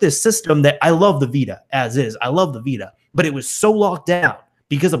we took this system that I love the Vita as is. I love the Vita, but it was so locked down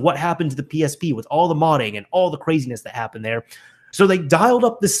because of what happened to the PSP with all the modding and all the craziness that happened there. So they dialed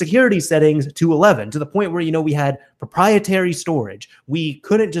up the security settings to 11 to the point where, we had proprietary storage. We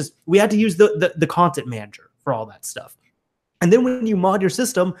had to use the content manager for all that stuff. And then when you mod your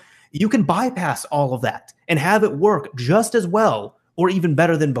system, you can bypass all of that and have it work just as well or even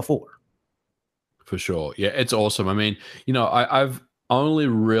better than before. For sure. Yeah, it's awesome. I mean, I've only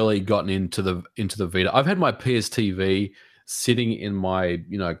really gotten into the Vita. I've had my PSTV sitting in my,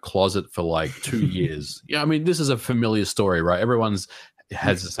 closet for like 2 years. Yeah, I mean, this is a familiar story, right? Everyone's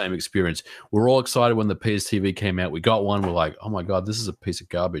has the same experience. We're all excited when the PSTV came out. We got one. We're like, oh my God, this is a piece of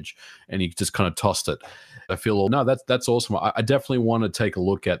garbage. And you just kind of tossed it. I feel, no, that's awesome. I definitely want to take a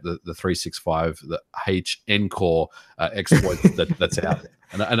look at the 365, the H Encore exploit that's out there.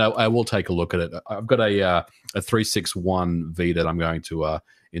 And I will take a look at it. I've got a 361 V that I'm going to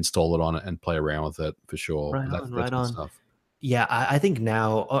install it on and play around with it for sure. Right on. Stuff. Yeah, I think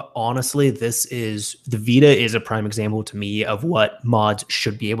now, honestly, the Vita is a prime example to me of what mods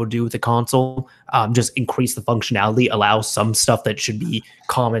should be able to do with the console. Just increase the functionality, allow some stuff that should be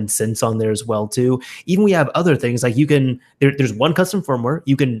common sense on there as well too. Even we have other things like there's one custom firmware.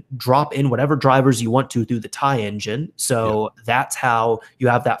 You can drop in whatever drivers you want to through the TIE engine. So that's how you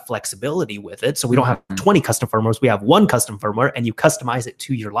have that flexibility with it. So we don't have 20 custom firmwares. We have one custom firmware and you customize it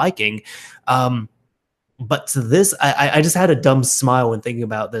to your liking. But to this, I just had a dumb smile when thinking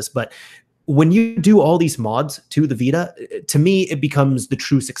about this. But when you do all these mods to the Vita, to me, it becomes the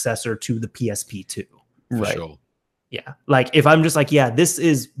true successor to the PSP2. Right. Sure. Yeah. Like if I'm just like, yeah, this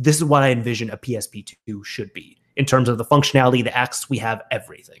is what I envision a PSP2 should be in terms of the functionality, the access, we have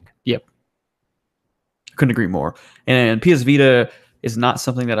everything. Yep. Couldn't agree more. And PS Vita is not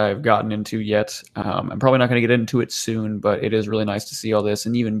something that I've gotten into yet. I'm probably not going to get into it soon, but it is really nice to see all this.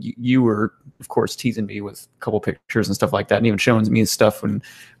 And even you were, of course, teasing me with a couple pictures and stuff like that, and even showing me stuff when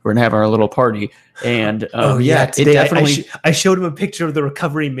we're having our little party. And today it definitely. I showed him a picture of the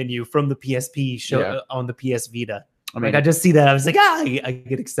recovery menu from the PSP on the PS Vita. I mean, like I just see that, I was like, I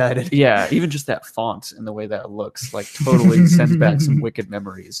get excited. Yeah, even just that font and the way that looks, like, totally sends back some wicked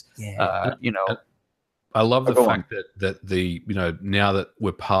memories. Yeah. You know, I love the go fact that the now that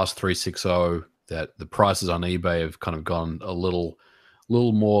we're past 360, that the prices on eBay have kind of gone a little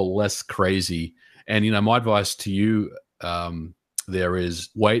more less crazy. And my advice to you there is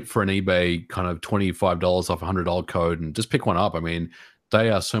wait for an eBay kind of $25 off $100 code and just pick one up. I mean, they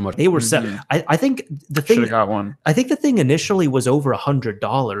are so much. They were set. I think the thing. Should have got one. I think the thing initially was over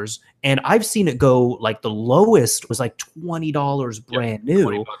 $100, and I've seen it go like the lowest was like $20 brand new.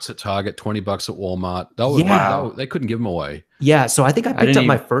 $20 at Target, $20 at Walmart. That was, they couldn't give them away. Yeah, so I think I picked up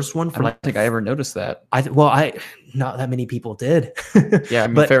my first one for I don't think I ever noticed that. Not that many people did. Yeah, I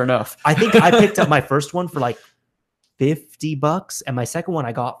mean, fair enough. I think I picked up my first one for like $50, and my second one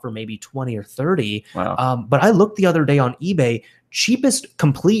I got for maybe 20 or 30. Wow. But I looked the other day on eBay. Cheapest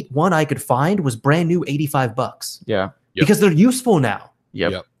complete one I could find was brand new $85. Yeah. Because they're useful now.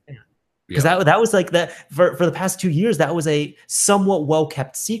 Yep. Because that was like that for the past 2 years, that was a somewhat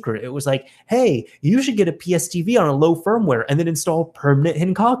well-kept secret. It was like, hey, you should get a PS TV on a low firmware and then install permanent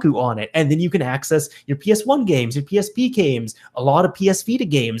Hinkaku on it. And then you can access your PS1 games, your PSP games, a lot of PS Vita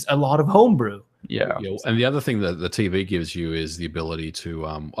games, a lot of homebrew. Yeah. And the other thing that the TV gives you is the ability to,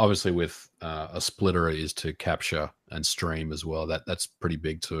 obviously with a splitter, is to capture and stream as well. That's pretty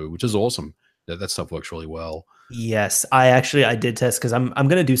big too, which is awesome. That stuff works really well. Yes, I did test because I'm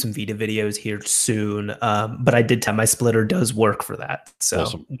gonna do some Vita videos here soon. But I did test my splitter does work for that, so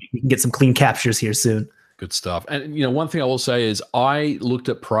awesome. We can get some clean captures here soon. Good stuff. And one thing I will say is I looked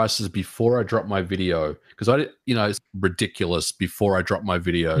at prices before I dropped my video because it's ridiculous before I dropped my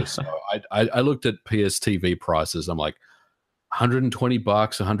video. So I looked at PS TV prices. I'm like, $120,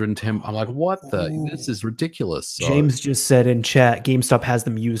 110. I'm like, what this is ridiculous. So, James just said in chat, GameStop has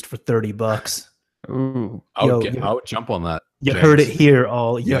them used for $30. Ooh. I would jump on that. You heard it here,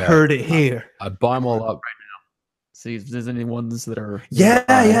 all. You heard it here. I'd buy them all up right now. See if there's any ones that are.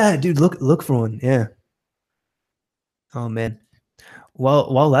 Yeah, dude. Look for one. Yeah. Oh man.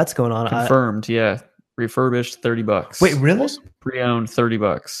 Well, while that's going on, confirmed. Yeah, refurbished $30. Wait, really? Pre-owned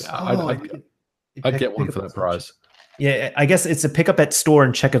 $30. I'd get one for that price. Yeah, I guess it's a pick up at store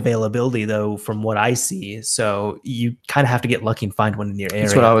and check availability, though, from what I see. So you kind of have to get lucky and find one in your area.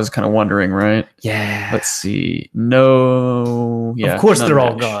 That's what I was kind of wondering, right? Yeah. Let's see. No. Yeah. Of course they're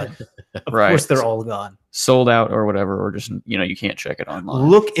all gone. Of course they're all gone. Sold out or whatever, or just, you can't check it online.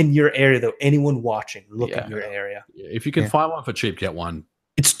 Look in your area, though. Anyone watching, look in your area. Yeah, if you can find one for cheap, get one.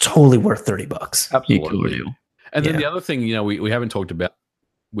 It's totally worth $30. Absolutely. And then the other thing, we haven't talked about,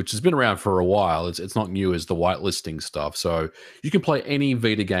 which has been around for a while, it's not new, is the whitelisting stuff. So you can play any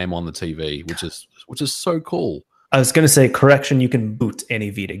Vita game on the TV, which is so cool. I was going to say, correction, you can boot any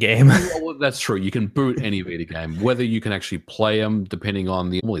Vita game. Well, that's true. You can boot any Vita game, whether you can actually play them depending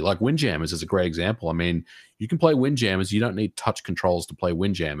on like Windjammers is a great example. I mean, you can play Windjammers. You don't need touch controls to play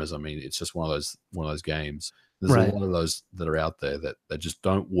Windjammers. I mean, it's just one of those games. There's a lot of those that are out there that just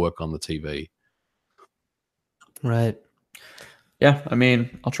don't work on the TV. Right. Yeah, I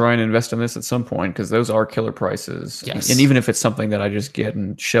mean, I'll try and invest in this at some point because those are killer prices. Yes. And even if it's something that I just get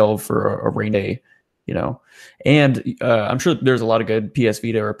and shelve for a rainy day, And I'm sure there's a lot of good PS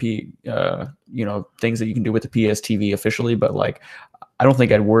Vita or things that you can do with the PS TV officially, but like, I don't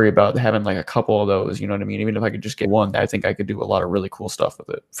think I'd worry about having like a couple of those. You know what I mean? Even if I could just get one, I think I could do a lot of really cool stuff with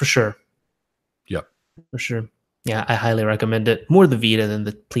it. For sure. Yep. For sure. Yeah, I highly recommend it. More the Vita than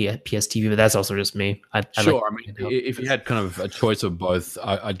the PS TV, but that's also just me. Sure. I mean, if you had kind of a choice of both,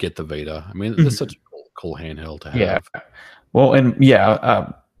 I'd get the Vita. I mean, it's such a cool handheld to have. Yeah. Well, and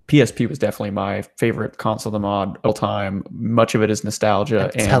PSP was definitely my favorite console of the mod all time. Much of it is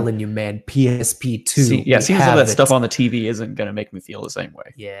nostalgia. I'm telling you, man, PSP 2. Seeing some of that stuff on the TV isn't going to make me feel the same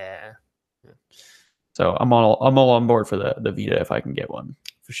way. Yeah. So I'm all on board for the Vita if I can get one.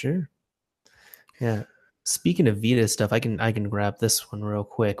 For sure. Yeah. Speaking of Vita stuff, I can grab this one real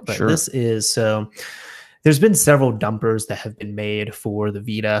quick. But This is there's been several dumpers that have been made for the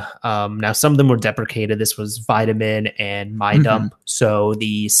Vita. Now, some of them were deprecated. This was Vitamin and MyDump. So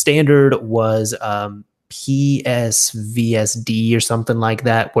the standard was PSVSD or something like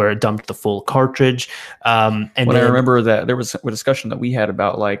that, where it dumped the full cartridge. And I remember that there was a discussion that we had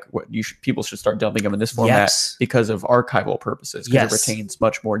about like what people should start dumping them in this format because of archival purposes, because it retains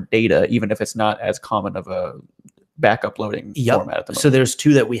much more data, even if it's not as common of a backup loading format at the moment. So there's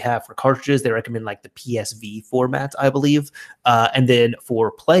two that we have for cartridges. They recommend like the PSV format, I believe. And then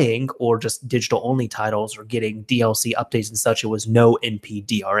for playing or just digital only titles or getting DLC updates and such, it was no NP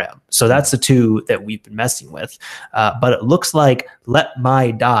DRM. So that's the two that we've been messing with. But it looks like Let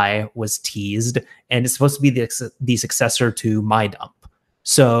My Die was teased, and it's supposed to be the successor to My Dump.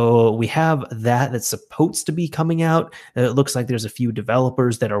 So we have that's supposed to be coming out. It looks like there's a few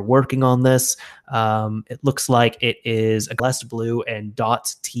developers that are working on this. It looks like it is Aggressed Blue and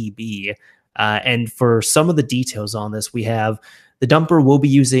 .tb. And for some of the details on this, we have the dumper will be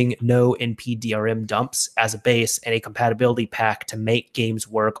using no NPDRM dumps as a base and a compatibility pack to make games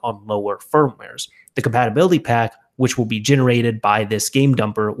work on lower firmwares. The compatibility pack, which will be generated by this game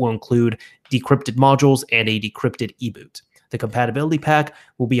dumper, will include decrypted modules and a decrypted eBoot. The compatibility pack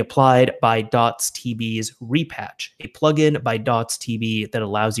will be applied by .tb's Repatch, a plugin by .tb that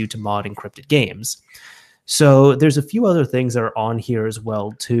allows you to mod encrypted games. So there's a few other things that are on here as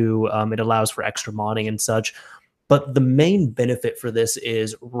well too. It allows for extra modding and such. But the main benefit for this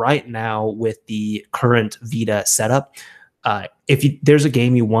is right now with the current Vita setup, there's a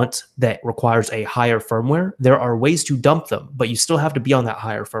game you want that requires a higher firmware, there are ways to dump them, but you still have to be on that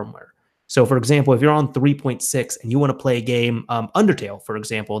higher firmware. So, for example, if you're on 3.6 and you want to play a game, Undertale, for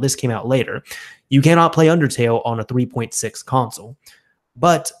example, this came out later, you cannot play Undertale on a 3.6 console.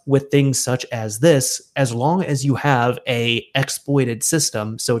 But with things such as this, as long as you have a exploited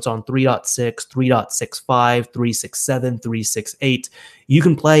system, so it's on 3.6, 3.65, 3.67, 3.68, you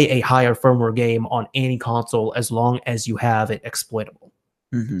can play a higher firmware game on any console as long as you have it exploitable.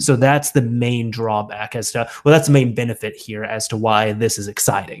 Mm-hmm. So that's the main drawback that's the main benefit here as to why this is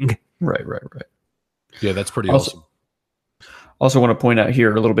exciting. Right. Yeah, that's pretty awesome. Also want to point out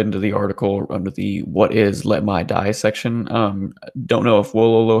here a little bit into the article under the what is Let My Die section. Don't know if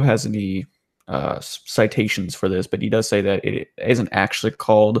Wololo has any citations for this, but he does say that it isn't actually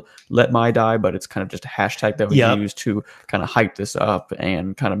called Let My Die, but it's kind of just a hashtag that was used to kind of hype this up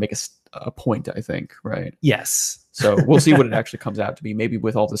and kind of make a point, I think, right? Yes. So we'll see what it actually comes out to be. Maybe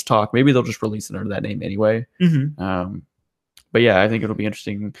with all this talk, maybe they'll just release it under that name anyway. Mm-hmm. But yeah, I think it'll be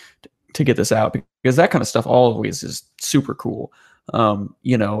interesting to get this out because that kind of stuff always is super cool.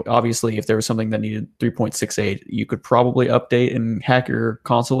 Obviously, if there was something that needed 3.68, you could probably update and hack your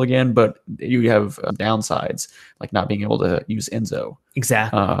console again, but you have downsides like not being able to use Enzo.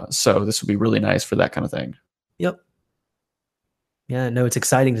 Exactly. So this would be really nice for that kind of thing. Yep. Yeah, no, it's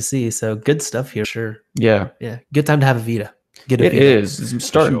exciting to see. So good stuff here, sure. Yeah. Good time to have a Vita. It is. It's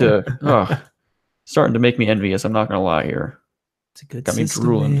starting to make me envious. I'm not gonna lie here. It's a good Got system, me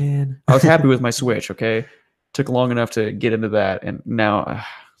drooling. Man. I was happy with my Switch. Okay, took long enough to get into that, and now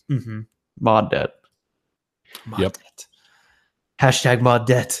mod debt. Mod debt. Hashtag mod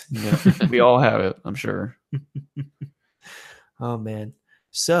debt. Yeah, we all have it, I'm sure. Oh man.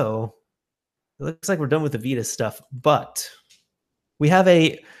 So it looks like we're done with the Vita stuff, but we have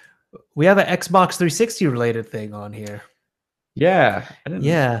an Xbox 360 related thing on here. Yeah, I didn't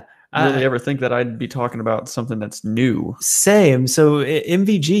really ever think that I'd be talking about something that's new. Same. So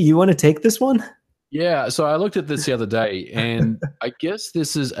MVG, you want to take this one? Yeah. So I looked at this the other day, and I guess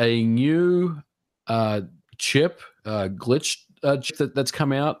this is a new chip, glitch chip that's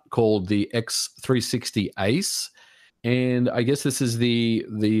come out called the X360 Ace, and I guess this is the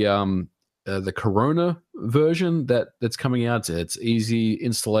Corona version that's coming out. It's easy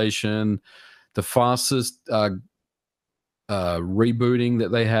installation, the fastest rebooting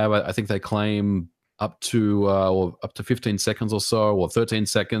that they have. I think they claim up to 15 seconds or so, or 13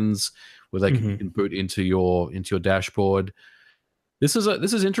 seconds, where they can boot into your dashboard. This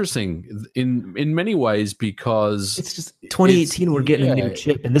is interesting in many ways because it's just 2018. We're getting a new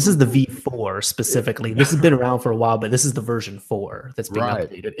chip, and this is the V4 specifically. This has been around for a while, but this is the version 4 that's being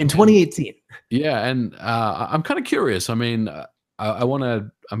updated in 2018. Yeah, and I'm kind of curious. I mean,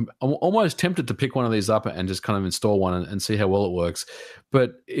 I'm almost tempted to pick one of these up and just kind of install one and see how well it works.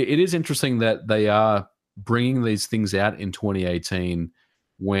 But it is interesting that they are bringing these things out in 2018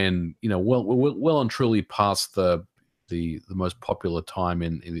 when, well and truly past the most popular time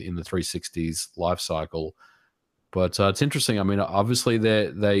in the 360's life cycle. But it's interesting. I mean, obviously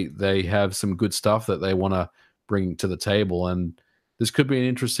they have some good stuff that they want to bring to the table, and this could be an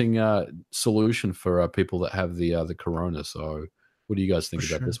interesting solution for people that have the Corona. So what do you guys think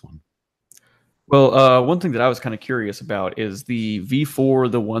about this one? Well, one thing that I was kind of curious about is the V4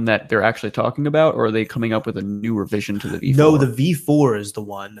 the one that they're actually talking about, or are they coming up with a new revision to the V4? No, the V4 is the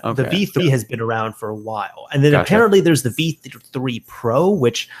one. Okay. The V3 has been around for a while. And then apparently there's the V3 Pro,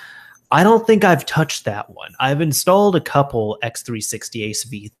 which I don't think I've touched that one. I've installed a couple X360 Ace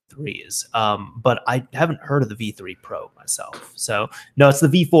V3s, but I haven't heard of the V3 Pro myself. So no, it's the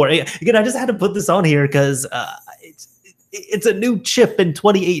V4. Again, I just had to put this on here because it's a new chip in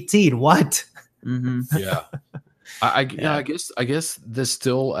 2018. What? Mm-hmm. Yeah. I guess there's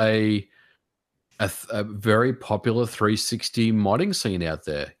still a very popular 360 modding scene out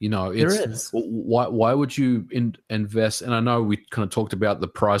there. You know, there is. Why would you invest? And I know we kind of talked about the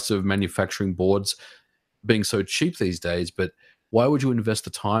price of manufacturing boards being so cheap these days, but why would you invest the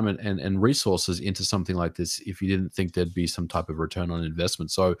time and resources into something like this if you didn't think there'd be some type of return on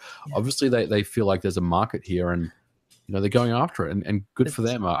investment? So obviously they feel like there's a market here, and you know they're going after it, and good for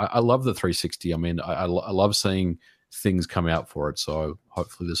them. I love the 360. I mean, I love seeing things come out for it. So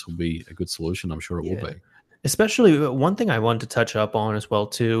hopefully this will be a good solution. I'm sure it will be. Especially one thing I wanted to touch up on as well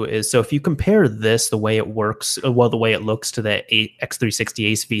too is, so if you compare this, the way it works, the way it looks to the X360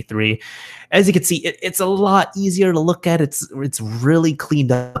 Ace V3, as you can see, it's a lot easier to look at. It's really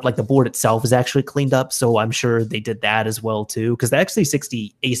cleaned up. Like the board itself is actually cleaned up. So I'm sure they did that as well too, because the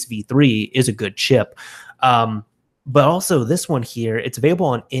X360 Ace V3 is a good chip. But also this one here, it's available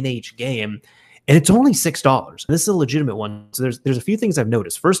on NH Game. And it's only $6. This is a legitimate one. So there's a few things I've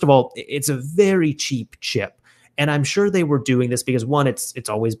noticed. First of all, it's a very cheap chip. And I'm sure they were doing this because, one, it's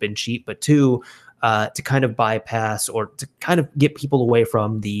always been cheap, but two, to kind of bypass or to kind of get people away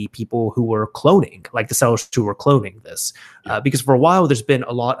from the people who were cloning, like the sellers who were cloning this. Because for a while, there's been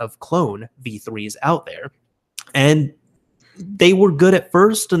a lot of clone V3s out there. And they were good at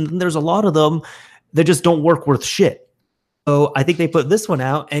first, and then there's a lot of them that just don't work worth shit. So I think they put this one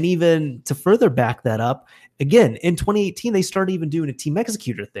out, and even to further back that up, again, in 2018, they started even doing a Team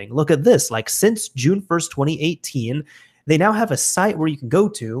Executor thing. Look at this. Like since June 1st, 2018, they now have a site where you can go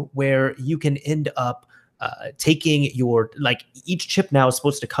to where you can end up taking your, like each chip now is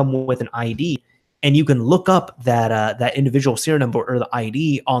supposed to come with an ID, and you can look up that individual serial number or the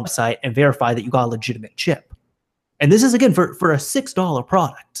ID on the site and verify that you got a legitimate chip. And this is, again, for a $6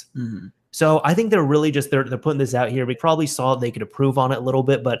 product. Mm-hmm. So I think they're really just they're putting this out here. We probably saw they could improve on it a little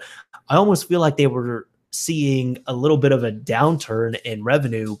bit, but I almost feel like they were seeing a little bit of a downturn in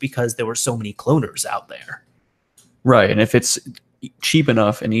revenue because there were so many cloners out there. Right, and if it's cheap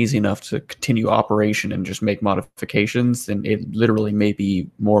enough and easy enough to continue operation and just make modifications, then it literally may be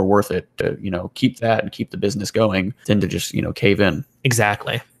more worth it to, you know, keep that and keep the business going than to just, you know, cave in.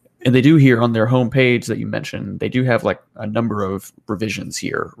 Exactly. And they do here on their homepage that you mentioned, they do have like a number of revisions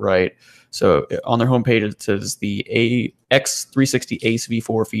here, right? So on their homepage, it says the X360 Ace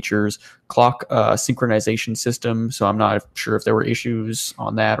V4 features clock synchronization system. So I'm not sure if there were issues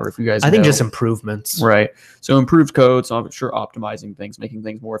on that or if you guys I think just improvements. Right. So improved code. So I'm sure optimizing things, making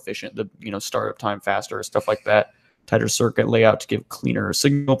things more efficient, the, you know, startup time faster, stuff like that. Tighter circuit layout to give cleaner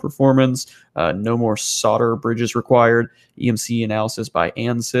signal performance. No more solder bridges required. EMC analysis by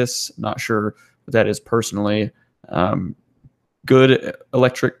ANSYS. Not sure what that is personally. Good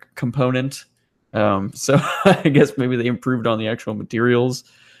electric component. So I guess maybe they improved on the actual materials.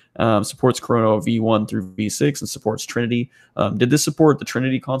 Supports Chrono V1 through V6 and supports Trinity. Did this support the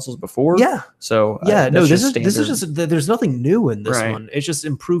Trinity consoles before? Yeah. So yeah, no, this is just there's nothing new in this Right. one. It's just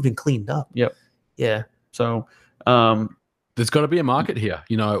improved and cleaned up. Yep. Yeah. So there's got to be a market here.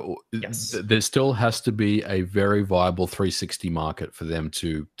 You know, Yes. There still has to be a very viable 360 market for them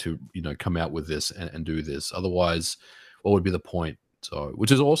to you know come out with this and do this. Otherwise, what would be the point? So,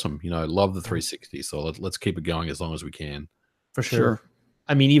 which is awesome. You know, love the 360. So let's keep it going as long as we can. For sure.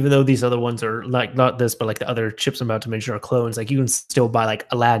 I mean, even though these other ones are like not this, but like the other chips I'm about to mention are clones, like you can still buy like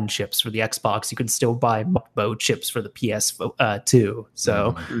Aladdin chips for the Xbox. You can still buy Mukbo chips for the PS2.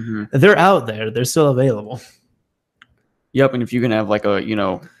 So they're out there. They're still available. Yep, and if you can have like a, you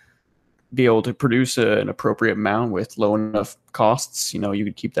know, be able to produce an appropriate amount with low enough costs, you know, you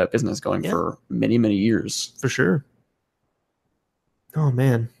could keep that business going for many, many years. For sure. Oh,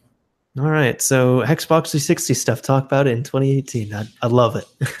 man. All right. So Xbox 360 stuff, talk about it in 2018. I love it.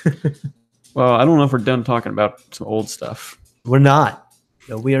 Well, I don't know if we're done talking about some old stuff. We're not.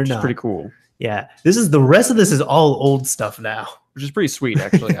 No, we are not. Pretty cool. Yeah. The rest of this is all old stuff now. Which is pretty sweet,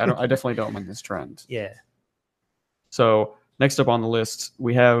 actually. I definitely don't mind this trend. Yeah. So next up on the list,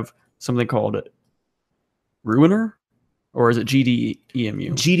 we have something called Ruiner, or is it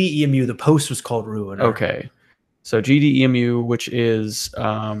GDEMU? GDEMU. The post was called Ruiner. Okay. So GDEMU, which is,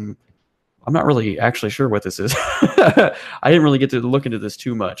 I'm not really actually sure what this is. I didn't really get to look into this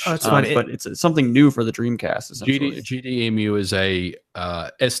too much. Oh, it's fine. But it's something new for the Dreamcast, essentially. GDEMU is a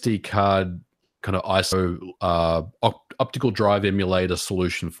SD card kind of ISO optical drive emulator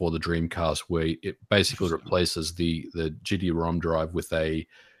solution for the Dreamcast, where it basically replaces the GD-ROM drive with a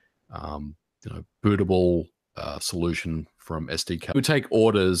bootable solution from SDK. It would take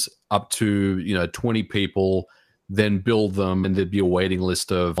orders up to 20 people, then build them, and there'd be a waiting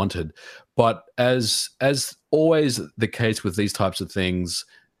list of wanted. But as always the case with these types of things,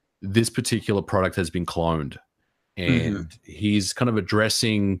 this particular product has been cloned. And he's kind of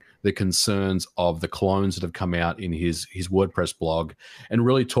addressing the concerns of the clones that have come out in his WordPress blog, and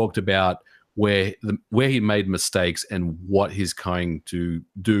really talked about where he made mistakes and what he's going to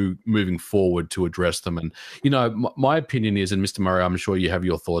do moving forward to address them. And my opinion is, and Mr. Murray, I'm sure you have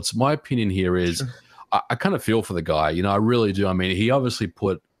your thoughts. My opinion here is, sure, I kind of feel for the guy. I really do. I mean, he obviously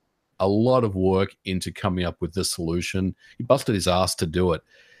put a lot of work into coming up with this solution. He busted his ass to do it.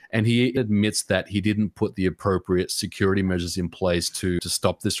 And he admits that he didn't put the appropriate security measures in place to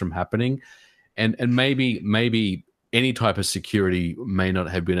stop this from happening. And maybe any type of security may not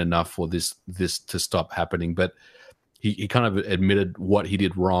have been enough for this to stop happening. But he kind of admitted what he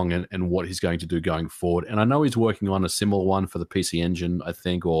did wrong and what he's going to do going forward. And I know he's working on a similar one for the PC Engine, I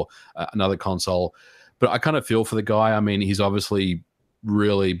think, or another console. But I kind of feel for the guy. I mean, he's obviously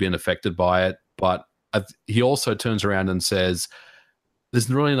really been affected by it. But he also turns around and says, there's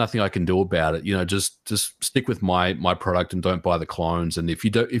really nothing I can do about it. Just stick with my product and don't buy the clones. And if you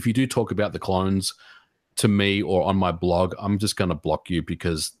do talk about the clones to me or on my blog, I'm just going to block you,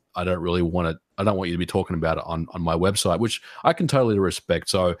 because I don't want you to be talking about it on my website, which I can totally respect.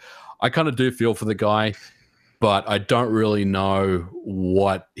 So I kind of do feel for the guy, but I don't really know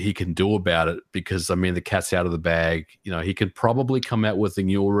what he can do about it, because I mean, the cat's out of the bag. He could probably come out with a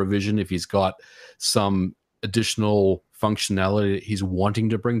newer revision if he's got some additional functionality that he's wanting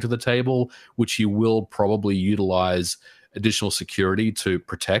to bring to the table, which he will probably utilize additional security to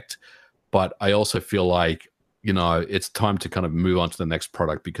protect. But I also feel like, it's time to kind of move on to the next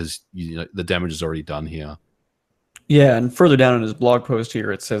product, because the damage is already done here. Yeah, and further down in his blog post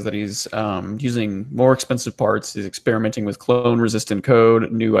here, it says that he's using more expensive parts. He's experimenting with clone-resistant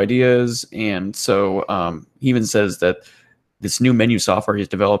code, new ideas, and so he even says that this new menu software he's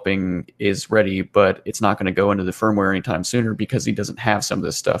developing is ready, but it's not going to go into the firmware anytime sooner because he doesn't have some of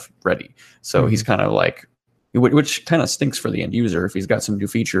this stuff ready. So he's kind of like, which kind of stinks for the end user if he's got some new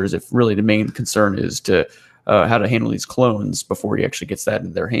features, if really the main concern is to how to handle these clones before he actually gets that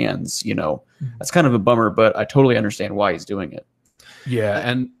in their hands. That's kind of a bummer, but I totally understand why he's doing it.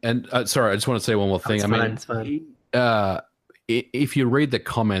 Yeah, and sorry, I just want to say one more thing. It's fine. If you read the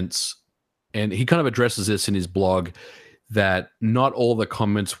comments, and he kind of addresses this in his blog, that not all the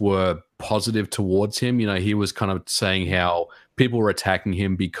comments were positive towards him. He was kind of saying how people were attacking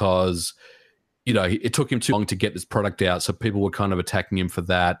him because, it took him too long to get this product out. So people were kind of attacking him for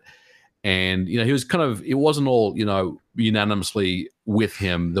that. And, he was kind of, it wasn't all, unanimously with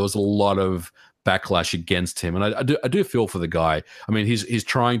him. There was a lot of backlash against him. And I do feel for the guy. I mean, he's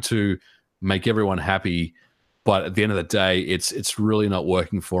trying to make everyone happy, but at the end of the day, it's really not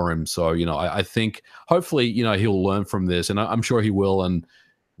working for him. So, I think hopefully, he'll learn from this, and I'm sure he will. And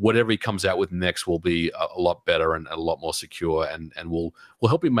whatever he comes out with next will be a lot better and a lot more secure, and will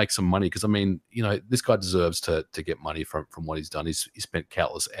help him make some money. Because I mean, this guy deserves to get money from what he's done. He spent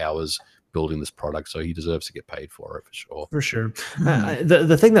countless hours building this product, so he deserves to get paid for it, for sure. For sure.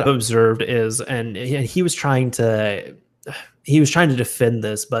 The thing that I observed is, and he was trying to defend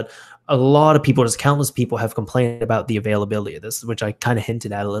this, but a lot of people, just countless people, have complained about the availability of this, which I kind of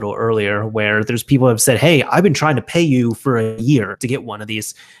hinted at a little earlier, where there's people who have said, hey, I've been trying to pay you for a year to get one of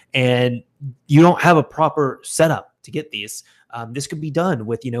these, and you don't have a proper setup to get these. This could be done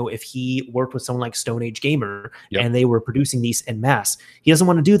with, if he worked with someone like Stone Age Gamer, yep, and they were producing these en masse. He doesn't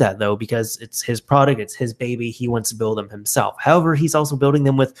want to do that, though, because it's his product, it's his baby. He wants to build them himself. However, he's also building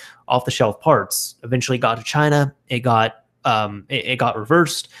them with off-the-shelf parts. Eventually got to China. It got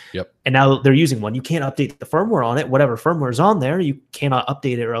reversed. Yep. And now they're using one. You can't update the firmware on it. Whatever firmware is on there, you cannot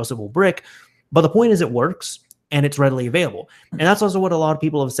update it or else it will brick. But the point is, it works and it's readily available. And that's also what a lot of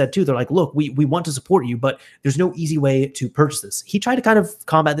people have said too. They're like, look, we want to support you, but there's no easy way to purchase this. He tried to kind of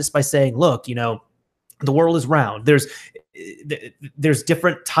combat this by saying, look, the world is round. There's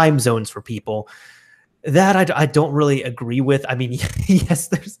different time zones for people. That I don't really agree with. I mean, yes,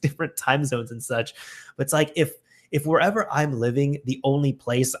 there's different time zones and such, but it's like, if wherever I'm living, the only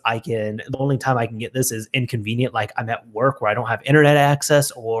time I can get this is inconvenient, like I'm at work where I don't have internet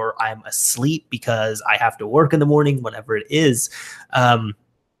access, or I'm asleep because I have to work in the morning, whatever it is,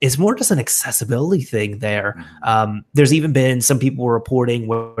 it's more just an accessibility thing there. There's even been some people reporting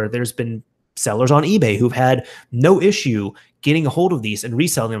where there's been sellers on eBay who've had no issue getting a hold of these and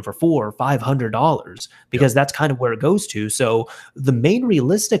reselling them for $400 or $500 because that's kind of where it goes to. So the main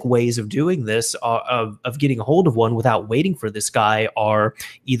realistic ways of doing this of getting a hold of one without waiting for this guy are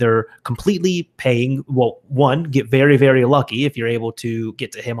either completely paying, well, one, get very, very lucky if you're able to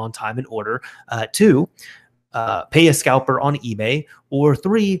get to him on time and order. Two, pay a scalper on eBay, or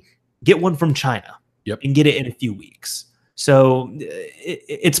three, get one from China and get it in a few weeks. So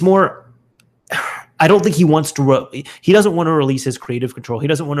it's more, I don't think he wants to, he doesn't want to release his creative control. He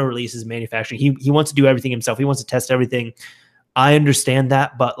doesn't want to release his manufacturing. He wants to do everything himself. He wants to test everything. I understand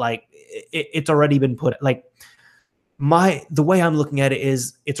that, but like it's already been put, like the way I'm looking at it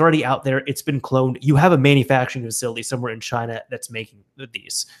is it's already out there. It's been cloned. You have a manufacturing facility somewhere in China that's making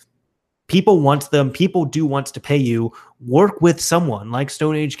these. People want them. People do want to pay you. Work with someone like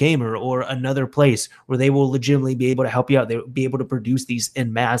Stone Age Gamer or another place where they will legitimately be able to help you out. They'll be able to produce these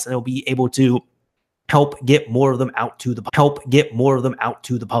en masse, and they'll be able to help get more of them out to the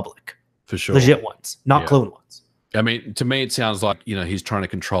public. For sure, legit ones, not clone ones. I mean, to me, it sounds like he's trying to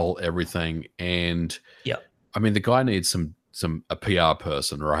control everything, and I mean, the guy needs a PR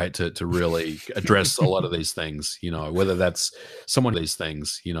person, right, to really address a lot of these things, whether that's someone these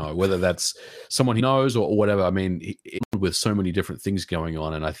things, whether that's someone he knows or whatever. I mean, with so many different things going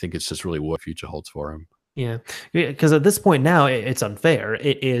on, and I think it's just really what future holds for him. Yeah, because at this point now, it's unfair.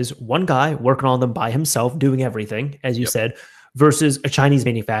 It is one guy working on them by himself, doing everything, as you said, versus a Chinese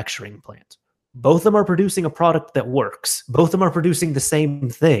manufacturing plant. Both of them are producing a product that works. Both of them are producing the same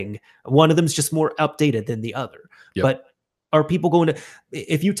thing. One of them is just more updated than the other. But are people going to,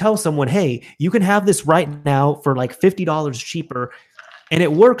 if you tell someone, hey, you can have this right now for like $50 cheaper and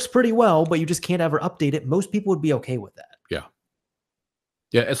it works pretty well, but you just can't ever update it, most people would be okay with that.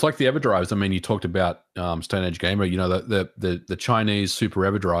 Yeah, it's like the EverDrives. I mean, you talked about Stone Age Gamer, the Chinese Super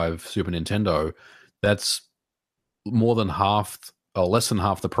EverDrive, Super Nintendo, that's more than half or less than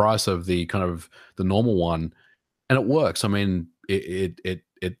half the price of the kind of the normal one. And it works. I mean, it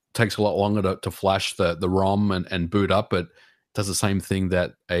takes a lot longer to flash the ROM and boot up, but it does the same thing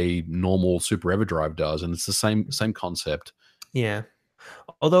that a normal Super EverDrive does, and it's the same concept. Yeah.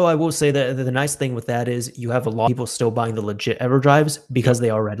 Although I will say that the nice thing with that is you have a lot of people still buying the legit EverDrives because they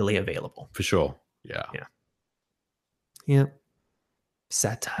are readily available. For sure. Yeah.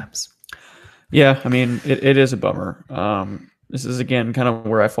 Sad times. Yeah, I mean, it is a bummer. This is, again, kind of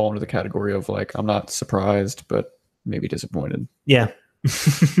where I fall into the category of, like, I'm not surprised, but maybe disappointed. Yeah.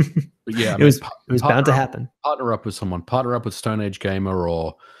 But yeah, it was bound to happen. Partner up with someone. Partner up with Stone Age Gamer,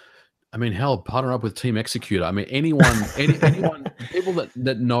 or, I mean, hell, partner up with Team Executor. I mean, anyone, people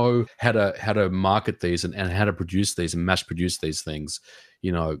that know how to market these and how to produce these and mass produce these things,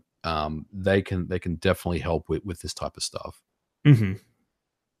 they can definitely help with this type of stuff. Mm-hmm.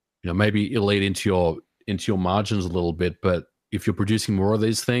 Maybe it'll lead into your margins a little bit, but if you're producing more of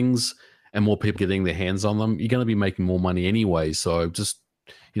these things and more people getting their hands on them, you're going to be making more money anyway. So just,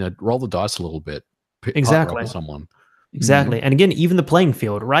 roll the dice a little bit. Exactly. With someone. Exactly. Mm-hmm. And again, even the playing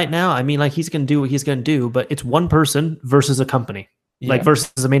field right now, I mean, like, he's going to do what he's going to do, but it's one person versus a company, like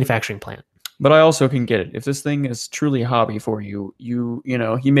versus a manufacturing plant. But I also can get it. If this thing is truly a hobby for you,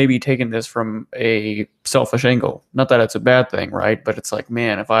 he may be taking this from a selfish angle. Not that it's a bad thing, right? But it's like,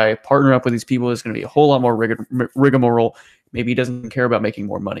 man, if I partner up with these people, it's going to be a whole lot more rigmarole. Maybe he doesn't care about making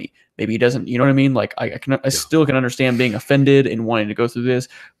more money. Maybe he doesn't, you know what I mean? Like, I still can understand being offended and wanting to go through this.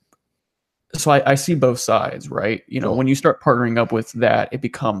 So I see both sides, right? When you start partnering up with that, it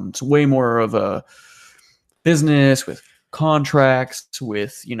becomes way more of a business with contracts,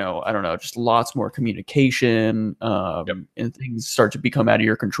 with, I don't know, just lots more communication, and things start to become out of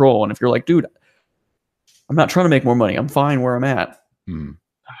your control. And if you're like, dude, I'm not trying to make more money, I'm fine where I'm at.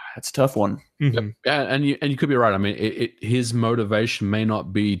 That's a tough one. Mm-hmm. Yeah, and you could be right. I mean, his motivation may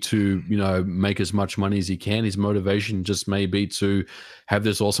not be to make as much money as he can. His motivation just may be to have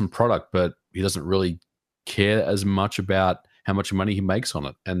this awesome product, but he doesn't really care as much about how much money he makes on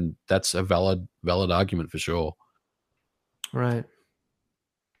it, and that's a valid argument for sure. Right.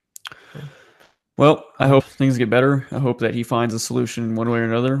 Well, I hope things get better. I hope that he finds a solution one way or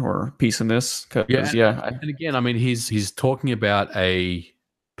another, or peace in this. And again, I mean, he's talking about a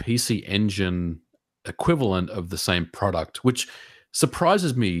PC Engine equivalent of the same product, which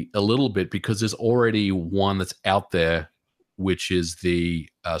surprises me a little bit because there's already one that's out there, which is the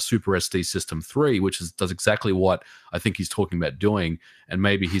Super SD System 3, which does exactly what I think he's talking about doing. And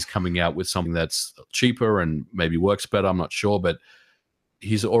maybe he's coming out with something that's cheaper and maybe works better. I'm not sure, but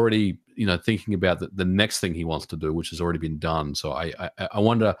he's already thinking about the next thing he wants to do, which has already been done. So I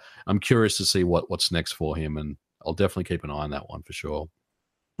wonder. I'm curious to see what's next for him, and I'll definitely keep an eye on that one for sure.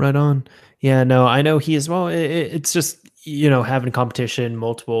 Right on. Yeah, no, I know he is. Well, it's just, having competition,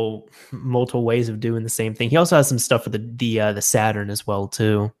 multiple ways of doing the same thing. He also has some stuff for the Saturn as well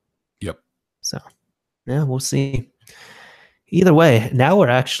too. Yep. So yeah, we'll see. Either way, now we're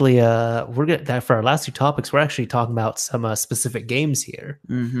actually we're getting that for our last two topics. We're actually talking about some specific games here.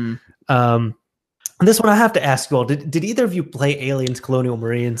 Mm-hmm. And this one I have to ask you all: Did either of you play Aliens: Colonial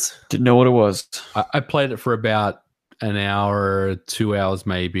Marines? Didn't know what it was. I played it for about an hour, 2 hours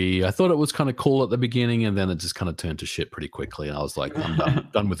maybe. I thought it was kind of cool at the beginning, and then it just kind of turned to shit pretty quickly. And I was like, I'm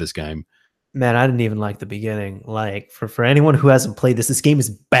done with this game. Man, I didn't even like the beginning. Like for anyone who hasn't played this game is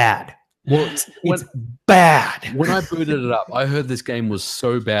bad. Well, it's bad. When I booted it up, I heard this game was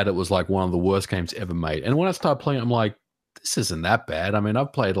so bad it was like one of the worst games ever made. And when I started playing, I'm like, this isn't that bad. I mean,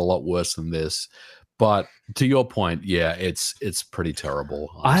 I've played a lot worse than this. But to your point, yeah, it's pretty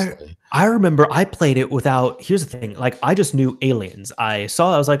terrible. Honestly. I remember I played it without. Here's the thing: like I just knew Aliens. I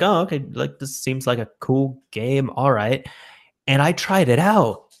was like, oh, okay, like this seems like a cool game. All right, and I tried it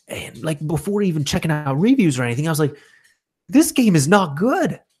out, and like before even checking out reviews or anything, I was like, this game is not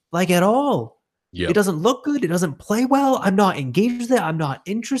good, like at all. Yep. It doesn't look good. It doesn't play well. I'm not engaged with it. I'm not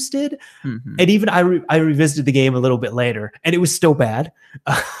interested. Mm-hmm. And even I revisited the game a little bit later, and it was still bad.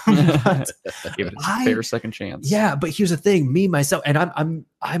 Give it a fair second chance. Yeah, but here's the thing: me myself, and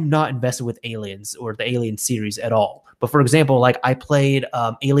I'm not invested with Aliens or the Alien series at all. But for example, like I played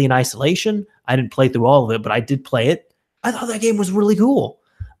Alien Isolation. I didn't play through all of it, but I did play it. I thought that game was really cool.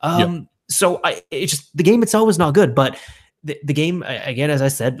 So it's just the game itself was not good, but. The game, again, as I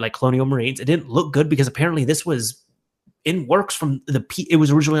said, like Colonial Marines, it didn't look good because apparently this was in works from it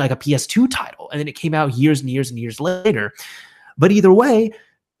was originally like a PS2 title, and then it came out years and years and years later. But either way,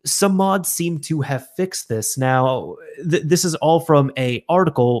 some mods seem to have fixed this. Now, this is all from a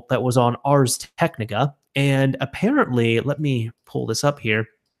article that was on Ars Technica, and apparently, let me pull this up here.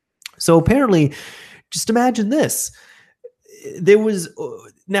 So apparently, just imagine this. There was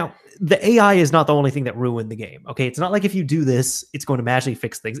now the AI is not the only thing that ruined the game. Okay, it's not like if you do this, it's going to magically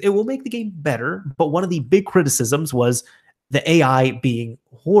fix things. It will make the game better, but one of the big criticisms was the AI being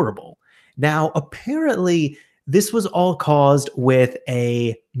horrible. Now, apparently, this was all caused with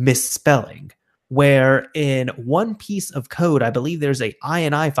a misspelling, where in one piece of code, I believe there's a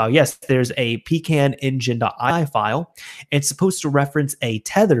INI file. Yes, there's a pecanengine.ini file. It's supposed to reference a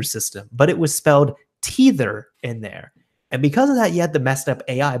tether system, but it was spelled tether in there. And because of that, you had the messed up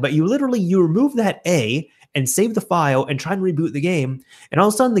AI, but you remove that A and save the file and try and reboot the game. And all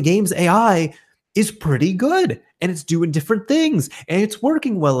of a sudden the game's AI is pretty good and it's doing different things and it's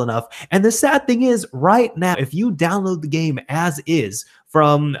working well enough. And the sad thing is right now, if you download the game as is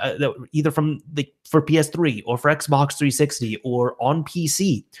from either for PS3 or for Xbox 360 or on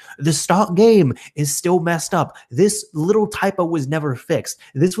PC, the stock game is still messed up. This little typo was never fixed.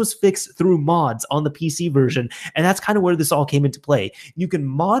 This was fixed through mods on the PC version, and that's kind of where this all came into play. You can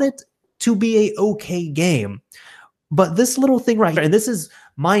mod it to be a okay game, but this little thing right here, and this is,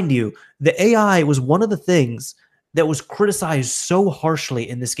 mind you, the AI was one of the things that was criticized so harshly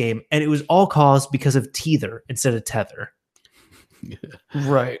in this game, and it was all caused because of tether instead of tether.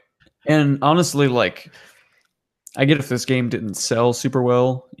 Right. And honestly, like, I get if this game didn't sell super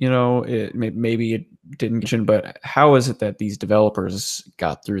well, maybe it didn't, but how is it that these developers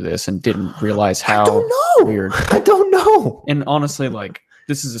got through this and didn't realize how weird? I don't know. And honestly, like,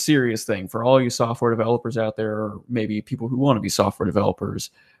 this is a serious thing for all you software developers out there, or maybe people who want to be software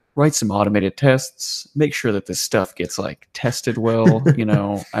developers. Write some automated tests, make sure that this stuff gets like tested well.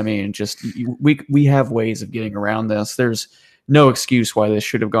 I mean, we have ways of getting around this. There's no excuse why this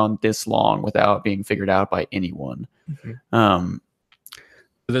should have gone this long without being figured out by anyone. Mm-hmm.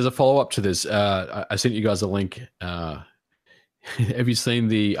 There's a follow-up to this. I sent you guys a link. Have you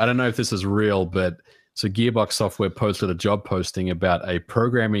seen I don't know if this is real, but so Gearbox Software posted a job posting about a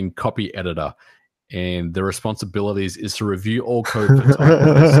programming copy editor, and the responsibilities is to review all code for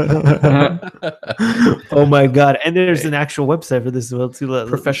typos. Oh my God. And there's an actual website for this as well too.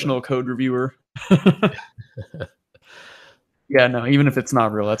 Professional code reviewer. Yeah, no, even if it's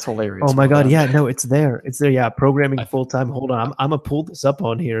not real, that's hilarious. Oh my God, yeah, no, it's there. It's there, yeah. Programming full-time. Hold on, I'm gonna pull this up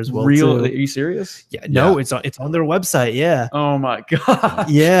on here as well. Real? Too. Are you serious? Yeah, no, it's on their website. Yeah. Oh my God.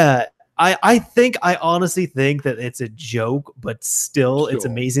 Yeah, I honestly think that it's a joke, but still, it's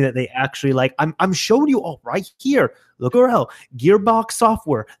amazing that they actually I'm showing you all right here. Look URL, Gearbox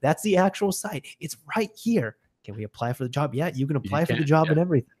Software. That's the actual site. It's right here. Can we apply for the job? Yeah, you can apply for the job and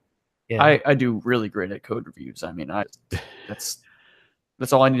everything. Yeah. I do really great at code reviews. I mean,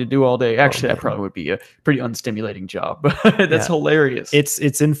 that's all I need to do all day. Actually, that probably would be a pretty unstimulating job, but that's hilarious.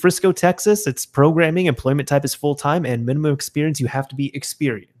 It's in Frisco, Texas. It's programming. Employment type is full-time, and minimum experience, you have to be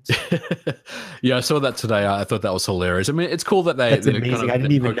experienced. Yeah, I saw that today. I thought that was hilarious. I mean, it's cool that That's amazing. kind of, I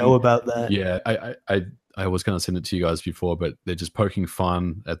didn't even know about that. Yeah, I was going to send it to you guys before, but they're just poking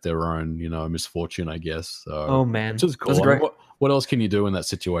fun at their own, misfortune, I guess. So, oh man, which is cool. That's great. What else can you do in that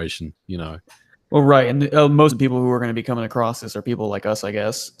situation? Well, right, and most people who are going to be coming across this are people like us, I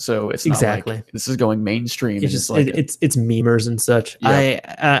guess. So it's not like this is going mainstream. It's just like it's memers and such. Yeah.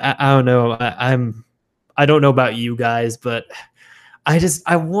 I don't know. I don't know about you guys, but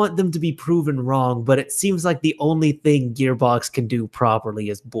I want them to be proven wrong. But it seems like the only thing Gearbox can do properly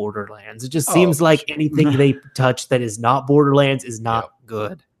is Borderlands. It just seems like anything they touch that is not Borderlands is not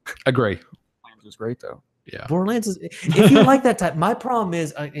good. Agree. Borderlands was great though. Yeah, Borderlands is. If you like that type, my problem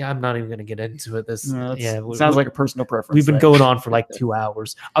is I'm not even going to get into it. Sounds like a personal preference. We've been going on for like 2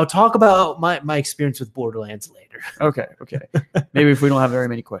 hours. I'll talk about my experience with Borderlands later. Okay. Maybe if we don't have very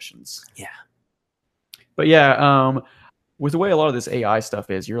many questions. Yeah. But yeah, with the way a lot of this AI stuff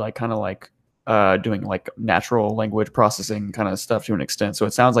is, you're like kind of like doing like natural language processing kind of stuff to an extent. So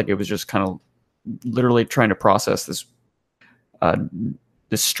it sounds like it was just kind of literally trying to process this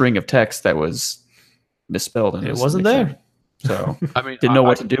string of text that was misspelled, and it wasn't there. So I mean, didn't know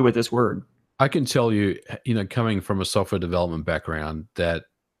what to do with this word. I can tell you, coming from a software development background, that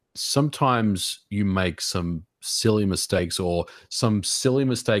sometimes you make some silly mistakes, or some silly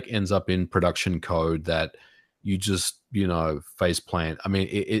mistake ends up in production code that you just, face plant. I mean,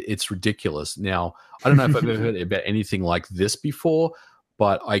 it's ridiculous. Now, I don't know if I've ever heard about anything like this before,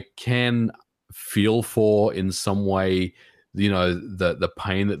 but I can feel for in some way, the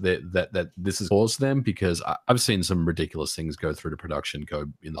pain that this has caused them, because I've seen some ridiculous things go through the production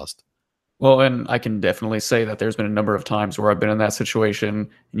code in Rust. Well, and I can definitely say that there's been a number of times where I've been in that situation,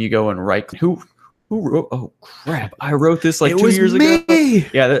 and you go and write who wrote? Oh crap! I wrote this like 2 years ago.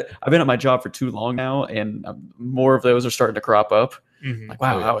 Yeah, I've been at my job for too long now, and more of those are starting to crop up. Mm-hmm. Like,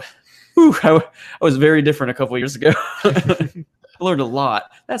 wow, I was very different a couple of years ago. I learned a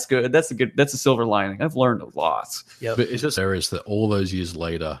lot. That's good. That's a silver lining. I've learned a lot. Yeah, but it's just hilarious that all those years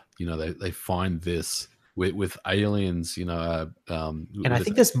later, they find this with aliens. And I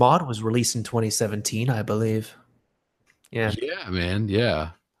think this mod was released in 2017, I believe. Yeah. Yeah, man.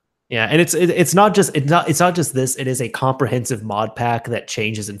 Yeah. Yeah, and it's not just this. It is a comprehensive mod pack that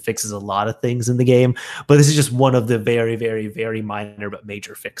changes and fixes a lot of things in the game. But this is just one of the very, very, very minor but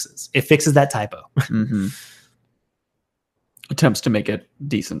major fixes. It fixes that typo. Mm-hmm. Attempts to make it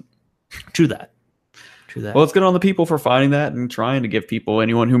decent. True that. Well, it's good on the people for finding that and trying to give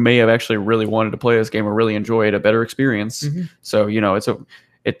anyone who may have actually really wanted to play this game or really enjoy it, a better experience. Mm-hmm. So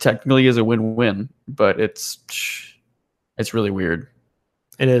it technically is a win-win, but it's really weird.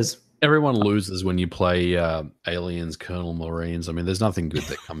 It is. Everyone loses when you play Aliens, Colonel Marines. I mean, there's nothing good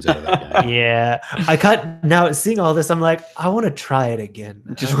that comes out of that game. Yeah. Now seeing all this, I'm like, I want to try it again.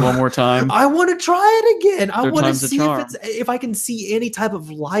 Just one more time. I want to try it again. I want to see if I can see any type of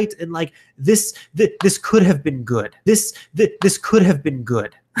light, and like this could have been good. This could have been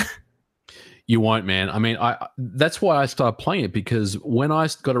good. You won't, man. I mean, that's why I started playing it, because when I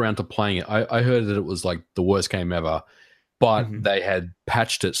got around to playing it, I heard that it was like the worst game ever. But they had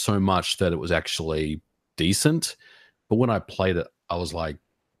patched it so much that it was actually decent. But when I played it, I was like,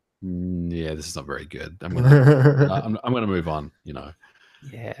 yeah, this is not very good. I'm gonna move on,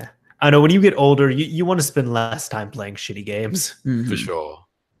 Yeah. I know when you get older, you want to spend less time playing shitty games. Mm-hmm. For sure.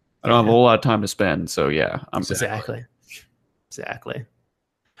 I don't have a whole lot of time to spend, so yeah. Exactly.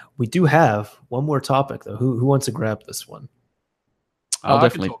 We do have one more topic though. Who wants to grab this one? I'll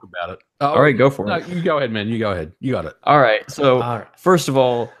definitely talk about it. All right, go for it. You go ahead, man. You go ahead. You got it. All right. So first of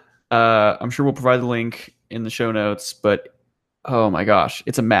all, I'm sure we'll provide the link in the show notes, but oh my gosh,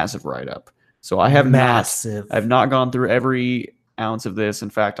 it's a massive write-up. So I have not gone through every ounce of this. In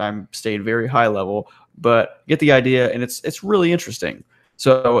fact, I'm stayed very high level, but get the idea, and it's really interesting.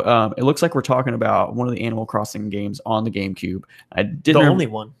 So it looks like we're talking about one of the Animal Crossing games on the GameCube. Only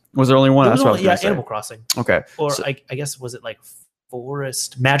one. Was there only one? That's what I was gonna say. Animal Crossing. Okay. Or I guess, was it like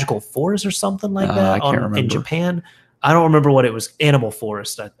Magical Forest or something like that? I can't remember. In Japan. I don't remember what it was. Animal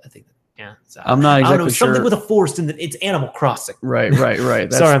Forest, I think. Yeah. I'm not exactly sure. Something with a forest in it's Animal Crossing. Right.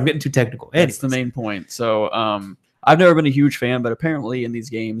 Sorry, I'm getting too technical. That's the main point. So I've never been a huge fan, but apparently in these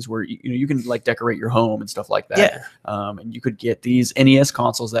games where you can like decorate your home and stuff like that, and you could get these NES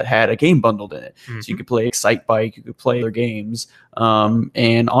consoles that had a game bundled in it, so you could play Excite Bike, you could play other games,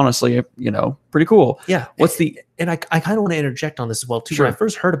 and honestly, pretty cool. Yeah. And I kind of want to interject on this as well too. Sure. When I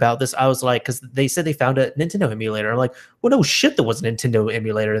first heard about this, I was like, because they said they found a Nintendo emulator. I'm like, well, no shit, there was a Nintendo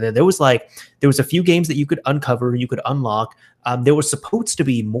emulator there. There was a few games that you could uncover, you could unlock. There was supposed to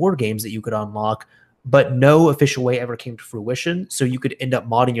be more games that you could unlock, but no official way ever came to fruition. So you could end up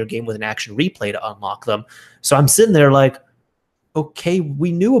modding your game with an action replay to unlock them. So I'm sitting there like, okay,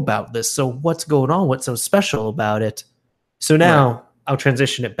 we knew about this. So what's going on? What's so special about it? So now I'll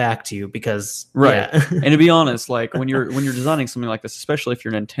transition it back to you because and to be honest, like when you're designing something like this, especially if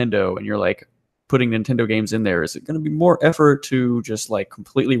you're Nintendo and you're like putting Nintendo games in there, is it going to be more effort to just like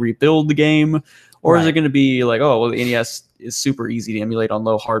completely rebuild the game, or is it going to be like, oh, well, the NES is super easy to emulate on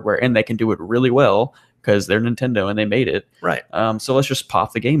low hardware and they can do it really well because they're Nintendo and they made it, right? So let's just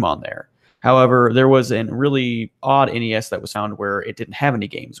pop the game on there. However, there was a really odd NES that was found where it didn't have any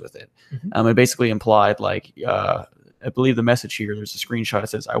games with it. It basically implied like I believe the message here, there's a screenshot that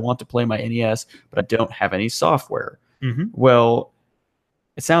says, I want to play my NES, but I don't have any software. Well,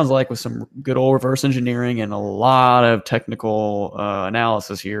 it sounds like with some good old reverse engineering and a lot of technical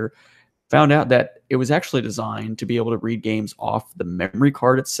analysis here, found out that it was actually designed to be able to read games off the memory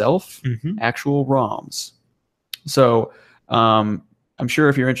card itself, actual ROMs. So I'm sure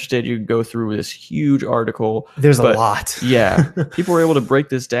if you're interested, you can go through this huge article. There's a lot. People were able to break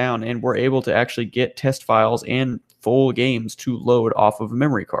this down and were able to actually get test files and full games to load off of a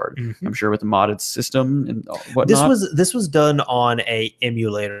memory card. I'm sure with the modded system and whatnot. This was done on a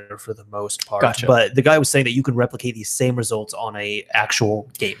emulator for the most part. Gotcha. But the guy was saying that you can replicate these same results on a actual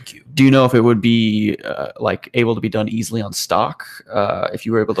GameCube. Do you know if it would be like able to be done easily on stock? If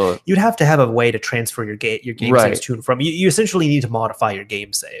you were able to, you'd have to have a way to transfer your game saves to and from. You essentially need to modify your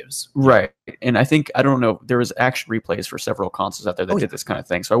game saves. Right. And I don't know, there was action replays for several consoles out there that did this kind of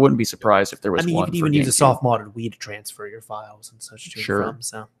thing. So I wouldn't be surprised if there was one. You could even use a soft modded Wii to transfer your files and such to and from.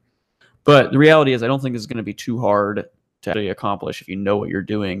 So, but the reality is, I don't think this is going to be too hard to actually accomplish if you know what you're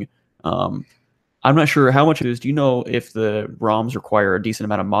doing. I'm not sure how much it is. Do you know if the ROMs require a decent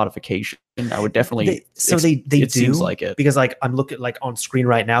amount of modification? I would definitely. They do. Seems like it, because like I'm looking like on screen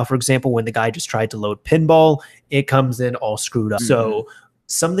right now, for example, when the guy just tried to load Pinball, it comes in all screwed up. So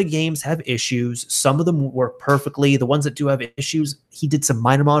some of the games have issues. Some of them work perfectly. The ones that do have issues, he did some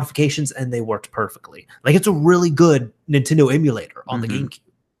minor modifications and they worked perfectly. Like it's a really good Nintendo emulator on the GameCube.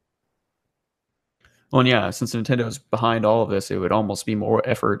 Well, yeah, since Nintendo is behind all of this, it would almost be more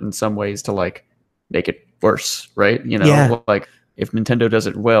effort in some ways to like make it worse, right? Like if Nintendo does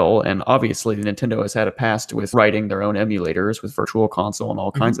it well, and obviously Nintendo has had a past with writing their own emulators with Virtual Console and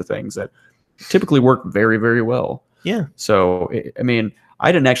all kinds of things that typically work very, very well. Yeah. So, I mean,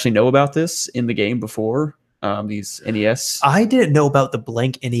 I didn't actually know about this in the game before, these NES. I didn't know about the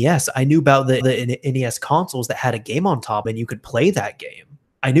blank NES. I knew about the NES consoles that had a game on top and you could play that game.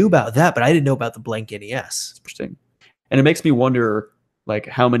 I knew about that, but I didn't know about the blank NES. Interesting. And it makes me wonder, like,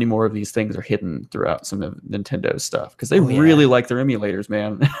 how many more of these things are hidden throughout some of Nintendo's stuff, because they really like their emulators,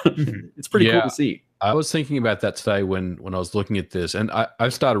 man. It's pretty cool to see. I was thinking about that today when I was looking at this, and I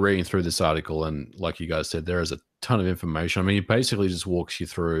started reading through this article, and like you guys said, there is a ton of information. I mean, it basically just walks you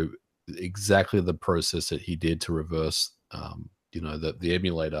through exactly the process that he did to reverse, the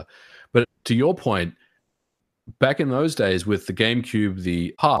emulator. But to your point, back in those days with the GameCube,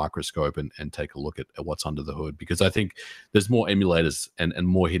 the microscope and take a look at what's under the hood, because I think there's more emulators and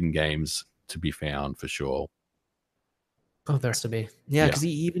more hidden games to be found for sure. Oh, there has to be. Yeah, because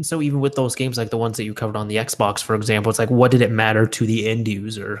even with those games, like the ones that you covered on the Xbox, for example, it's like, what did it matter to the end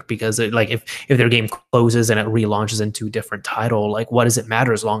user? Because if their game closes and it relaunches into a different title, like what does it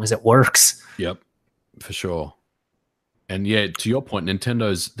matter as long as it works? Yep, for sure. And yeah, to your point,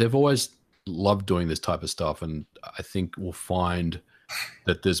 they've always loved doing this type of stuff, and I think we'll find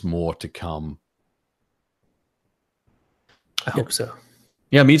that there's more to come. I hope so.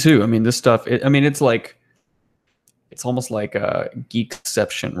 Yeah, me too. I mean, this stuff, it's almost like a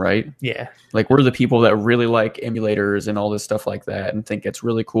geekception, right? Yeah. Like we're the people that really like emulators and all this stuff like that and think it's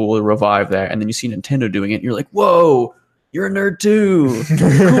really cool to revive that. And then you see Nintendo doing it and you're like, whoa, you're a nerd too.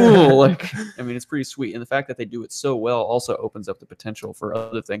 Cool. Like, I mean, it's pretty sweet. And the fact that they do it so well also opens up the potential for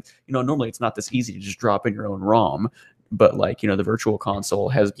other things. Normally it's not this easy to just drop in your own ROM, but like, the Virtual Console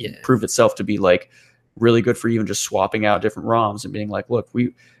has proved itself to be like really good for even just swapping out different ROMs and being like, look,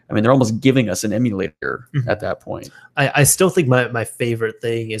 I mean, they're almost giving us an emulator at that point. I still think my favorite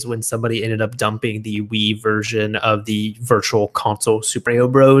thing is when somebody ended up dumping the Wii version of the Virtual Console Super Mario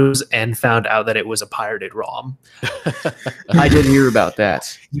Bros. And found out that it was a pirated ROM. I did hear about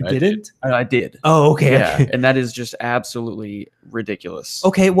that. You didn't? I did. Oh, okay. Yeah, and that is just absolutely ridiculous.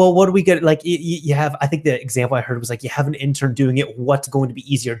 Okay, well, what do we get? Like, you have, I think the example I heard was like, you have an intern doing it. What's going to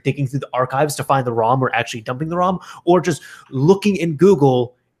be easier, digging through the archives to find the ROM or actually dumping the ROM, or just looking in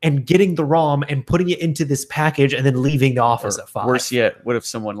Google and getting the ROM and putting it into this package and then leaving the office at 5? Worse yet, what if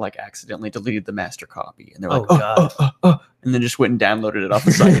someone like accidentally deleted the master copy and they're like, and then just went and downloaded it off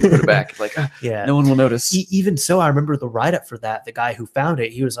the site and put it back? Like, yeah, no one will notice. Even so, I remember the write-up for that. The guy who found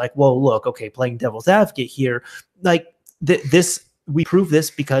it, he was like, well, look, okay, playing devil's advocate here, like this. We prove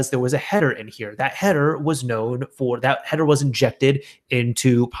this because there was a header in here. That header was injected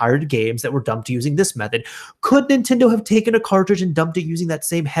into pirated games that were dumped using this method. Could Nintendo have taken a cartridge and dumped it using that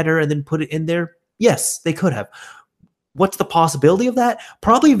same header and then put it in there? Yes, they could have. What's the possibility of that?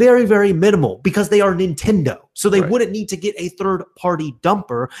 Probably very, very minimal, because they are Nintendo. So they wouldn't need to get a third-party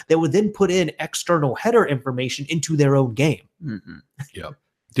dumper that would then put in external header information into their own game. Mm-hmm. Yeah.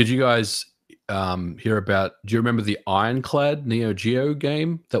 Did you guys hear about, do you remember the Ironclad Neo Geo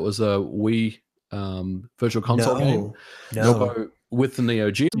game that was a Wii virtual console game? No. With the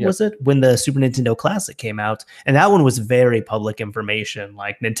Neo Geo. Was it when the Super Nintendo Classic came out? And that one was very public information.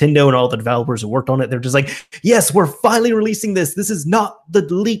 Like, Nintendo and all the developers who worked on it, they're just like, yes, we're finally releasing this. This is not the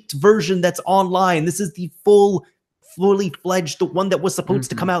leaked version that's online. This is the fully fledged, the one that was supposed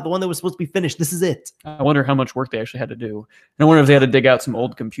to come out, the one that was supposed to be finished. This is it. I wonder how much work they actually had to do. And I wonder if they had to dig out some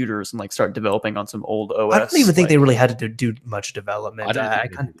old computers and like start developing on some old OS. I don't even think they really had to do much development. I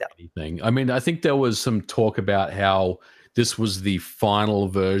kind of doubt anything. I mean, I think there was some talk about how this was the final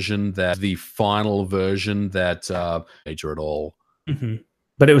version that major at all. Mm-hmm.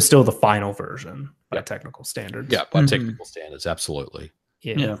 But it was still the final version by technical standards. Yeah, by technical standards, absolutely.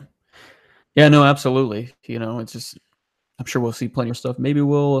 Yeah. Yeah, no, absolutely. You know, it's just, I'm sure we'll see plenty of stuff. Maybe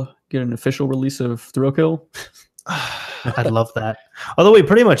we'll get an official release of Thrill Kill. I'd love that. Although we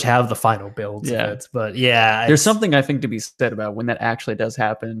pretty much have the final builds of it. But yeah. There's something I think to be said about when that actually does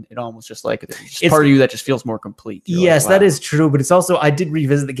happen. It almost just like, it's part of you that just feels more complete. You're yes, like, wow. That is true. But it's also, I did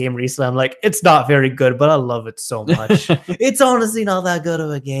revisit the game recently. I'm like, it's not very good, but I love it so much. It's honestly not that good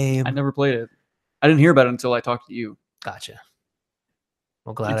of a game. I never played it. I didn't hear about it until I talked to you. Gotcha.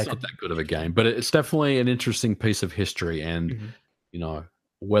 Well, glad it's not that good of a game, but it's definitely an interesting piece of history, and you know,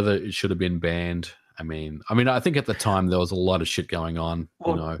 whether it should have been banned. I mean, I think at the time there was a lot of shit going on.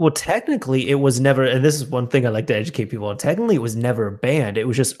 Well, technically, it was never, and this is one thing I like to educate people on. Technically, it was never banned; it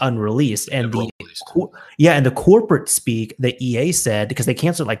was just unreleased. And the corporate speak that EA said, because they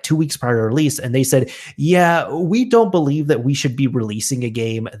canceled like 2 weeks prior to release, and they said, "Yeah, we don't believe that we should be releasing a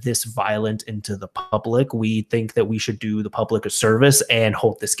game this violent into the public. We think that we should do the public a service and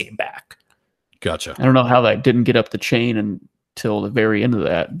hold this game back." Gotcha. I don't know how that didn't get up the chain until the very end of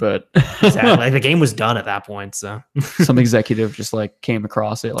that, but exactly. Like, the game was done at that point. So some executive just like came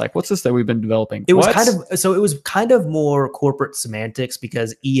across it, like, what's this that we've been developing? It was kind of more corporate semantics,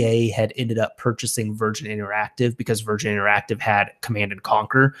 because EA had ended up purchasing Virgin Interactive, because Virgin Interactive had Command and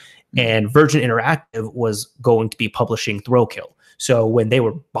Conquer, and Virgin Interactive was going to be publishing Thrill Kill. So when they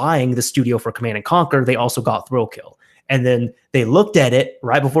were buying the studio for Command and Conquer, they also got Thrill Kill. And then they looked at it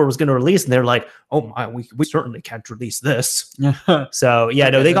right before it was going to release, and they're like, "Oh my, we certainly can't release this." So yeah,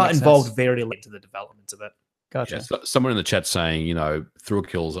 no, they got involved very late to the development of it. Gotcha. Yeah, so someone in the chat saying, you know, Thrill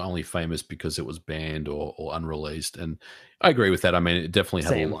Kill's only famous because it was banned or unreleased, and I agree with that. I mean, it definitely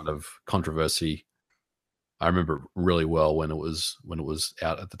had a lot of controversy. I remember really well when it was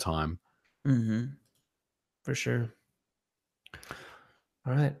out at the time. Mm-hmm. For sure.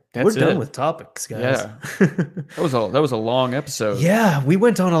 All right, we're done with topics, guys. Yeah, that was a long episode. Yeah, we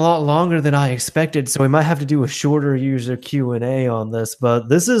went on a lot longer than I expected, so we might have to do a shorter user Q&A on this. But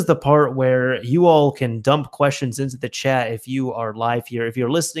this is the part where you all can dump questions into the chat if you are live here. If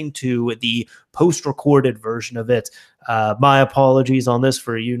you're listening to the post-recorded version of it, my apologies on this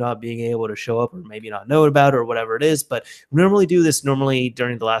for you not being able to show up or maybe not know about it or whatever it is. But we normally do this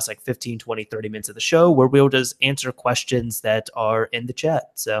during the last like 15, 20, 30 minutes of the show, where we'll just answer questions that are in the chat.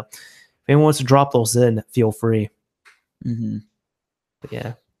 So if anyone wants to drop those in, feel free. Mm-hmm. But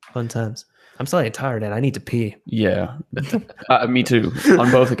yeah, fun times. I'm slightly tired and I need to pee. Yeah, me too, on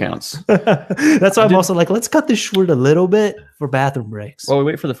both accounts. That's why I'm also like, let's cut this short a little bit for bathroom breaks. While we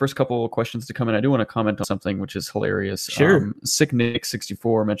wait for the first couple of questions to come in, I do want to comment on something which is hilarious. Sure. Sick Nick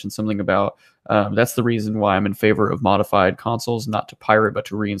 64 mentioned something about that's the reason why I'm in favor of modified consoles, not to pirate, but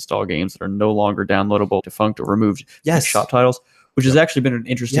to reinstall games that are no longer downloadable, defunct, or removed. Yes. Shop titles. which has actually been an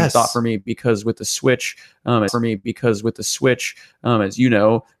interesting thought for me because with the Switch, as you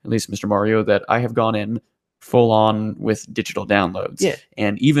know, at least Mr. Mario, that I have gone in full on with digital downloads. Yeah.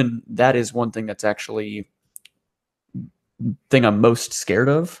 And even that is one thing that's actually thing I'm most scared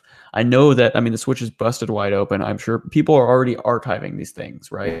of. I know that, the Switch is busted wide open. I'm sure people are already archiving these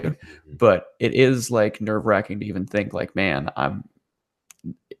things, right? But it is like nerve-wracking to even think like, man,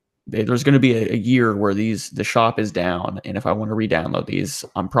 there's going to be a year where the shop is down, and if I want to re-download these,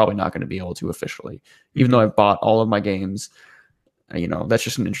 I'm probably not going to be able to officially, even though I've bought all of my games. That's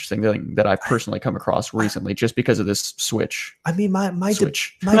just an interesting thing that I've personally come across recently, just because of this Switch. My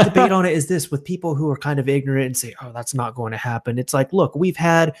debate on it is this: with people who are kind of ignorant and say, "Oh, that's not going to happen." It's like, look, we've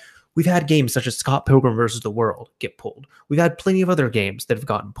had games such as Scott Pilgrim versus the World get pulled. We've had plenty of other games that have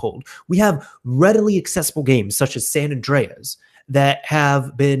gotten pulled. We have readily accessible games such as San Andreas that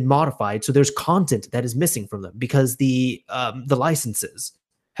have been modified, so there's content that is missing from them because the licenses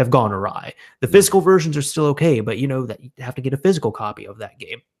have gone awry. The physical versions are still okay, but that you have to get a physical copy of that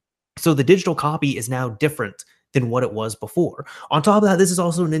game. So the digital copy is now different than what it was before. On top of that, this is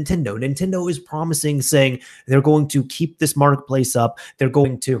also Nintendo. Nintendo is promising, saying they're going to keep this marketplace up. They're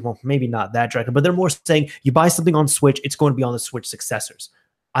going to, well, maybe not that directly, but they're more saying you buy something on Switch, it's going to be on the Switch successors.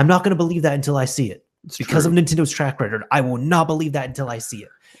 I'm not going to believe that until I see it. Because of Nintendo's track record, I will not believe that until I see it.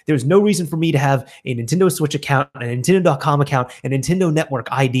 There's no reason for me to have a Nintendo Switch account, a Nintendo.com account, and Nintendo Network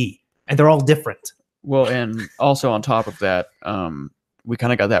ID, and they're all different. Well, and also on top of that, we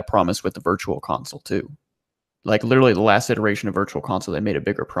kind of got that promise with the Virtual Console too. Like literally the last iteration of Virtual Console, they made a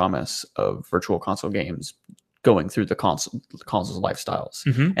bigger promise of Virtual Console games going through the console's lifestyles.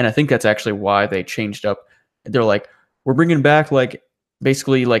 And I think that's actually why they changed up. They're like, we're bringing back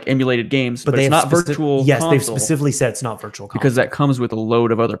basically like emulated games, but it's not virtual. Yes, they've specifically said it's not virtual console. Because that comes with a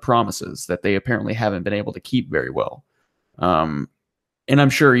load of other promises that they apparently haven't been able to keep very well. And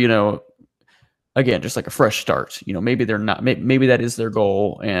I'm sure, again, just like a fresh start. Maybe they're not. Maybe that is their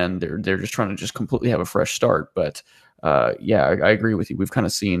goal, and they're just trying to just completely have a fresh start. But yeah, I agree with you. We've kind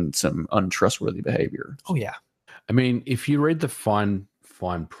of seen some untrustworthy behavior. Oh yeah. If you read the fine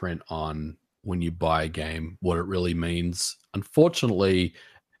print on when you buy a game, what it really means, unfortunately,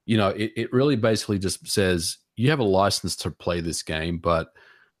 it really basically just says you have a license to play this game, but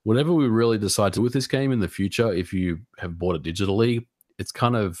whatever we really decide to do with this game in the future, if you have bought it digitally, it's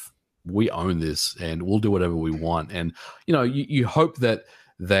kind of, we own this and we'll do whatever we want. And you hope that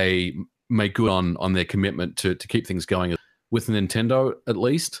they make good on their commitment to keep things going with Nintendo at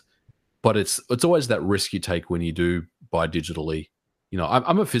least, but it's always that risk you take when you do buy digitally.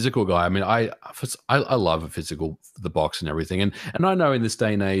 I'm a physical guy. I love a physical, the box and everything. And I know in this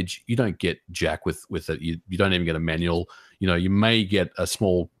day and age, you don't get jack with it. You don't even get a manual. You may get a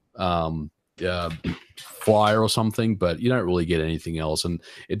small flyer or something, but you don't really get anything else. And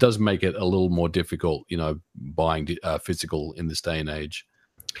it does make it a little more difficult, buying physical in this day and age.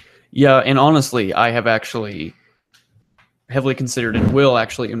 Yeah, and honestly, I have actually heavily considered and will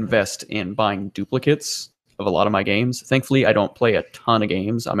actually invest in buying duplicates of a lot of my games. Thankfully, I don't play a ton of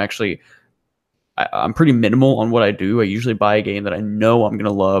games. I'm pretty minimal on what I do. I usually buy a game that I know I'm going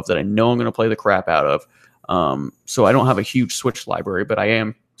to love, that I know I'm going to play the crap out of. So I don't have a huge Switch library, but I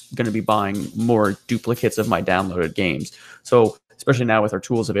am going to be buying more duplicates of my downloaded games. So especially now with our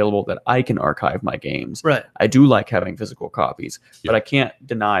tools available that I can archive my games. Right. I do like having physical copies, but I can't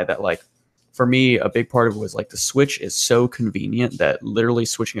deny that for me, a big part of it was the Switch is so convenient that literally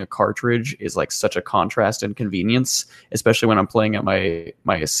switching a cartridge is such a contrast in convenience, especially when I'm playing at my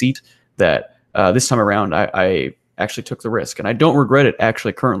seat, that this time around I actually took the risk, and I don't regret it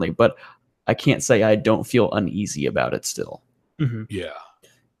actually currently, but I can't say I don't feel uneasy about it still. Mm-hmm.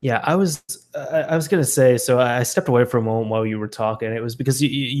 Yeah, I was gonna say, so I stepped away for a moment while you were talking. It was because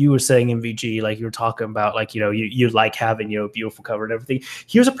you were saying MVG, you were talking about you like having a beautiful cover and everything.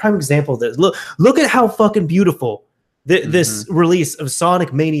 Here's a prime example of this. Look at how fucking beautiful this release of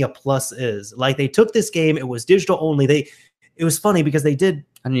Sonic Mania Plus is. They took this game, it was digital only. It was funny because they did.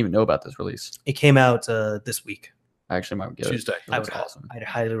 I didn't even know about this release. It came out this week. I actually might get Tuesday. That's awesome. I'd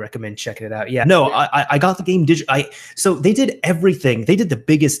highly recommend checking it out. Yeah. No, I got the game digital. So they did everything. They did the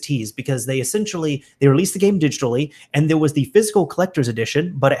biggest tease because they released the game digitally, and there was the physical collector's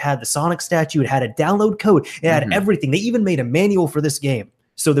edition, but it had the Sonic statue, it had a download code, it had everything. They even made a manual for this game.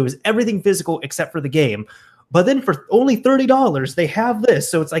 So there was everything physical except for the game. But then for only $30, they have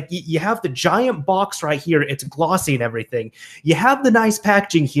this. So it's you have the giant box right here. It's glossy and everything. You have the nice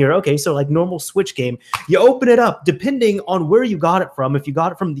packaging here. Okay, so normal Switch game. You open it up, depending on where you got it from. If you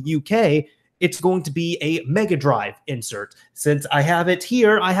got it from the UK, it's going to be a Mega Drive insert. Since I have it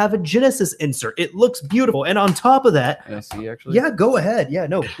here, I have a Genesis insert. It looks beautiful. And on top of that, Can I see actually? yeah, go ahead. Yeah,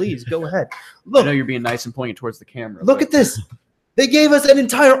 no, please go ahead. Look, I know you're being nice and pointing towards the camera. look at this. They gave us an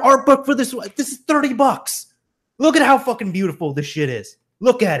entire art book for this. This is $30. Look at how fucking beautiful this shit is.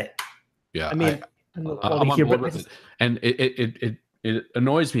 Look at it. Yeah, I mean, I'm on board with it. And it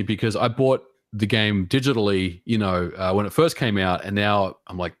annoys me because I bought the game digitally, when it first came out, and now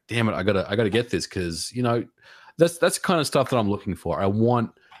I'm like, damn it, I gotta get this because that's the kind of stuff that I'm looking for. I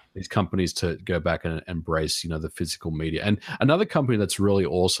want these companies to go back and embrace the physical media. And another company that's really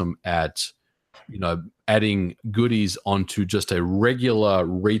awesome at adding goodies onto just a regular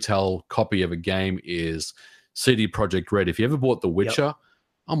retail copy of a game is CD Projekt Red. If you ever bought The Witcher,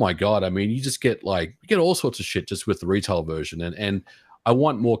 oh my god, I mean, you just get all sorts of shit just with the retail version, and I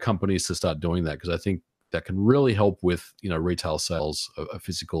want more companies to start doing that because I think that can really help with retail sales of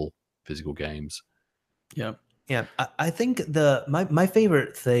physical games. Yeah, I think my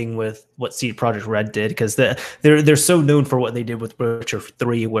favorite thing with what CD Projekt Red did, because they're so known for what they did with Witcher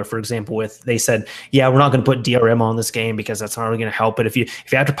 3, where, for example, they said, yeah, we're not going to put DRM on this game because that's not really going to help. But if you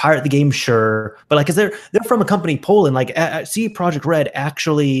have to pirate the game, sure. But because they're from a company Poland, CD Projekt Red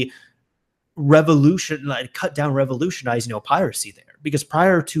actually revolutionized piracy there, because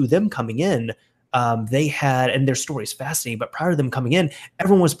prior to them coming in, they had, and their story is fascinating, but prior to them coming in,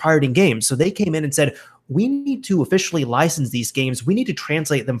 everyone was pirating games. So they came in and said, we need to officially license these games. We need to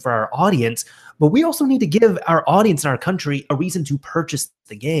translate them for our audience, but we also need to give our audience in our country a reason to purchase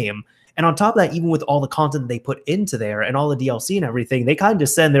the game. And on top of that, even with all the content they put into there and all the DLC and everything, they kind of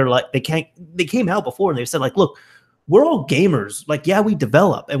just said, they came out before and they said, look, we're all gamers. Yeah, we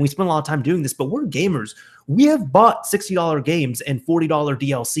develop and we spend a lot of time doing this, but we're gamers. We have bought $60 games and $40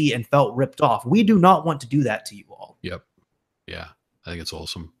 DLC and felt ripped off. We do not want to do that to you all. Yep. Yeah, I think it's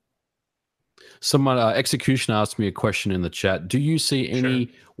awesome. Someone, Execution, asked me a question in the chat. Do you see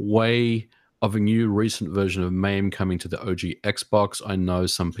any way of a new recent version of MAME coming to the OG Xbox? I know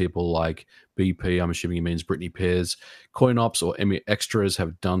some people like BP, I'm assuming he means Brittany Pears, CoinOps, or Emmy Extras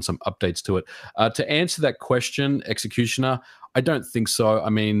have done some updates to it. To answer that question, Executioner, I don't think so. I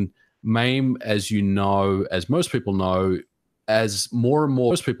mean, MAME, as most people know, as more and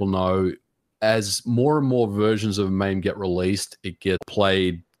more versions of MAME get released, it gets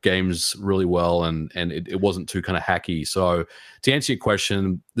played games really well, and it wasn't too kind of hacky. So to answer your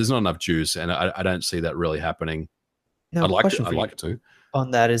question, there's not enough juice, and I don't see that really happening. Now, I'd like it to. On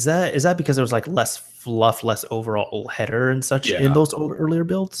that, is that because there was less fluff, less overall header and such in those earlier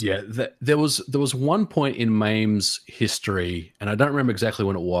builds? Yeah, there was one point in MAME's history, and I don't remember exactly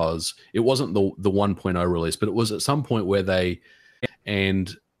when it was. It wasn't the 1.0 release, but it was at some point where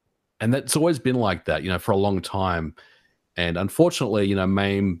and that's always been like that, for a long time. And unfortunately,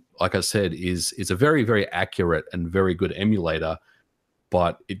 MAME, like I said, is a very, very accurate and very good emulator,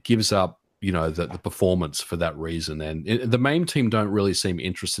 but it gives up, the performance for that reason. And the MAME team don't really seem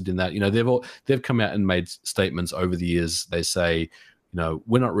interested in that. They've come out and made statements over the years. They say,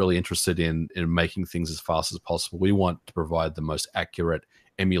 we're not really interested in making things as fast as possible. We want to provide the most accurate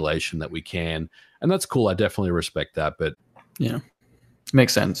emulation that we can, and that's cool. I definitely respect that. But yeah,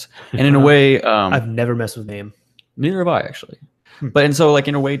 makes sense. And in a way, I've never messed with MAME. Neither have I, actually. But and so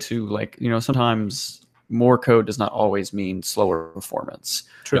in a way too, sometimes more code does not always mean slower performance.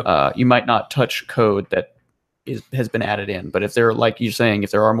 True. You might not touch code that has been added in, but if there, like you're saying,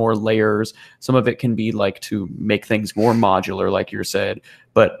 if there are more layers, some of it can be to make things more modular, like you said.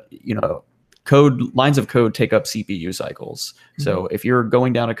 But lines of code take up CPU cycles. Mm-hmm. So if you're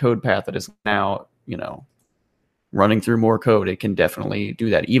going down a code path that is now running through more code, it can definitely do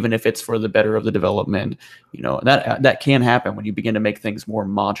that, even if it's for the better of the development. That can happen when you begin to make things more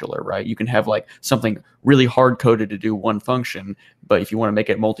modular, right? You can have something really hard coded to do one function, but if you want to make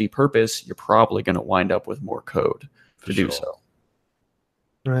it multi-purpose, you're probably going to wind up with more code to do so.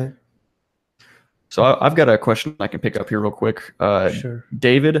 Right. So I've got a question I can pick up here real quick. Sure.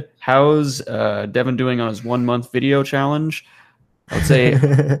 David, how's Devin doing on his 1 month video challenge? I would say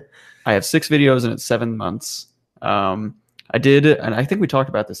I have 6 videos and it's 7 months. I did, and I think we talked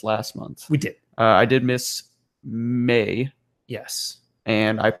about this last month. We did. I did miss May. Yes.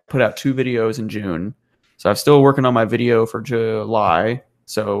 And I put out 2 videos in June. So I'm still working on my video for July.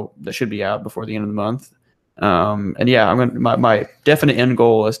 So that should be out before the end of the month. And yeah, my definite end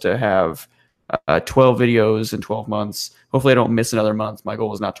goal is to have 12 videos in 12 months. Hopefully I don't miss another month. My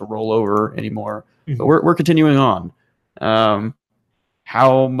goal is not to roll over anymore. Mm-hmm. But we're continuing on.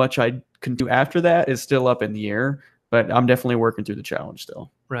 How much I can do after that is still up in the air, but I'm definitely working through the challenge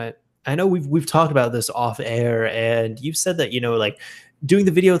still. Right. I know we've talked about this off air, and you've said that doing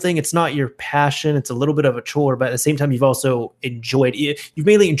the video thing, it's not your passion. It's a little bit of a chore, but at the same time, you've also enjoyed it. You've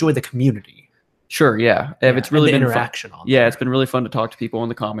mainly enjoyed the community. Sure, yeah. It's really been interaction on there. It's been really fun to talk to people in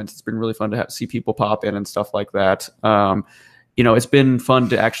the comments. It's been really fun to see people pop in and stuff like that. It's been fun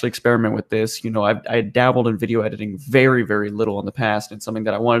to actually experiment with this. I dabbled in video editing very, very little in the past, and something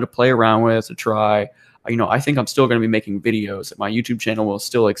that I wanted to play around with, to try. I think I'm still going to be making videos. My YouTube channel will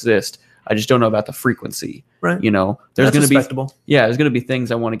still exist. I just don't know about the frequency. Right. There's going to be there's going to be things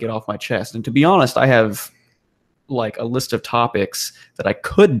I want to get off my chest. And to be honest, I have like a list of topics that I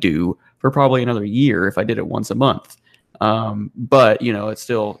could do for probably another year if I did it once a month. But it's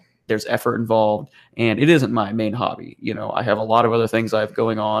still, there's effort involved, and it isn't my main hobby. I have a lot of other things I have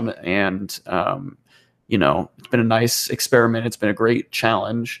going on, and it's been a nice experiment. It's been a great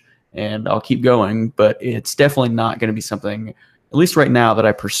challenge, and I'll keep going, but it's definitely not going to be something, at least right now, that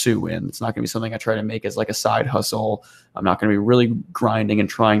I pursue. And it's not going to be something I try to make as like a side hustle. I'm not going to be really grinding and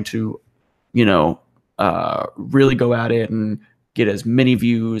trying to, really go at it and get as many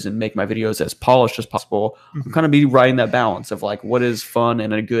views and make my videos as polished as possible. I'm kind of be riding that balance of like, what is fun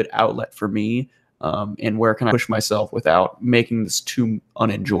and a good outlet for me, and where can I push myself without making this too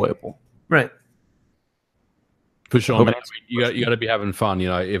unenjoyable. Right. For sure, man. You got to be having fun.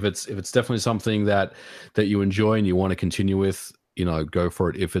 If it's definitely something that you enjoy and you want to continue with, go for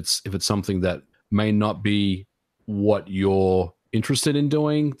it. If it's something that may not be what you're interested in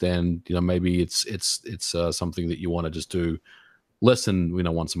doing, then maybe it's something that you want to just do less than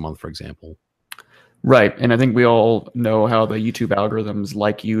once a month, for example. Right. And I think we all know how the YouTube algorithms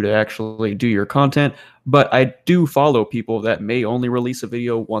like you to actually do your content, but I do follow people that may only release a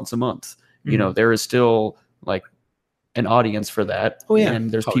video once a month. There is still like an audience for that. Oh, yeah.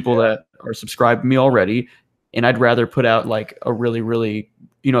 And there's people that are subscribed to me already, and I'd rather put out like a really, really,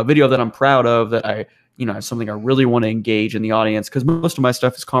 a video that I'm proud of, that I, something I really want to engage in the audience, because most of my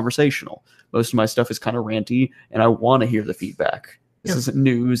stuff is conversational. Most of my stuff is kind of ranty, and I want to hear the feedback. This isn't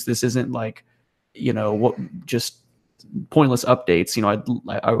news. This isn't like, just pointless updates.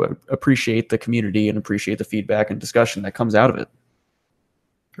 I would appreciate the community and appreciate the feedback and discussion that comes out of it.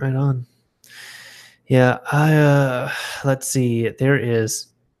 Right on. Yeah, let's see. There is,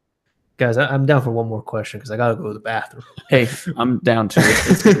 guys, I'm down for one more question because I gotta go to the bathroom. Hey, I'm down too.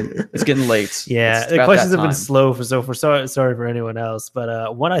 It's getting late. Yeah, the questions have been slow for sorry for anyone else,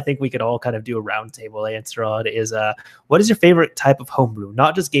 but one I think we could all kind of do a roundtable answer on is what is your favorite type of homebrew?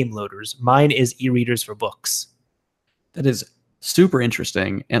 Not just game loaders. Mine is e-readers for books. That is super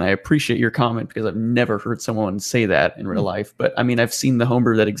interesting, and I appreciate your comment, because I've never heard someone say that in real life. But I mean, I've seen the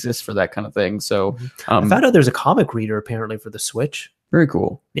homebrew that exists for that kind of thing. So I found out there's a comic reader apparently for the Switch. Very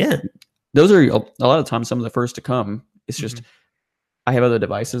cool. Yeah, those are a lot of times some of the first to come. It's just I have other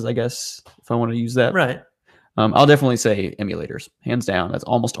devices, I guess, if I want to use that. Right. I'll definitely say emulators, hands down. That's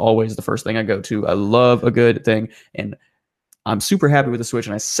almost always the first thing I go to. I love a good thing, and I'm super happy with the Switch.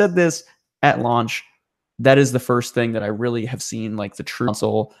 And I said this at launch. That is the first thing that I really have seen, like the true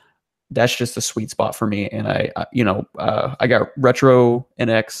console. That's just a sweet spot for me. And I got Retro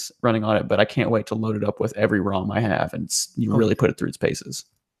NX running on it, but I can't wait to load it up with every ROM I have and really put it through its paces.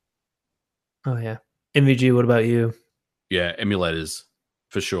 Oh yeah. MVG, what about you? Yeah, emulators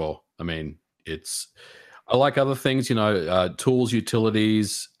for sure. I mean, I like other things, tools,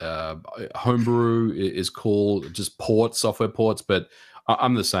 utilities, homebrew is cool, just software ports, but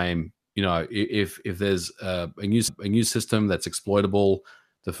I'm the same. If there's a new system that's exploitable,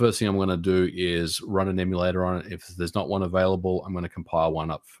 the first thing I'm going to do is run an emulator on it. If there's not one available, I'm going to compile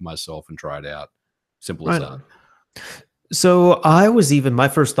one up for myself and try it out. Simple as that. So my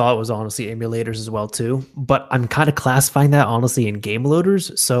first thought was honestly emulators as well too, but I'm kind of classifying that honestly in game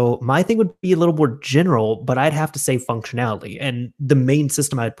loaders. So my thing would be a little more general, but I'd have to say functionality. And the main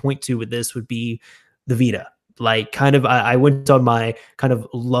system I'd point to with this would be the Vita. Like I went on my kind of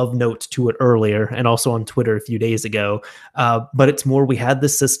love note to it earlier and also on Twitter a few days ago. But it's more, we had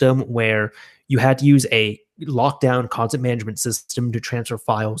this system where you had to use a lockdown content management system to transfer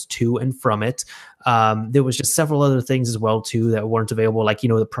files to and from it. There was just several other things as well too that weren't available, like,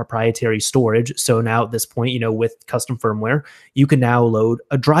 the proprietary storage. So now at this point, with custom firmware, you can now load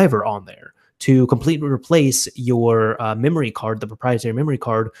a driver on there to completely replace your memory card, the proprietary memory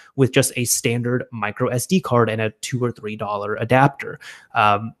card, with just a standard micro SD card and a $2 or $3 adapter.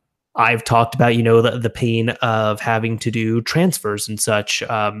 I've talked about, the pain of having to do transfers and such.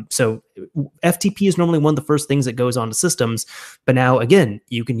 So FTP is normally one of the first things that goes onto systems. But now, again,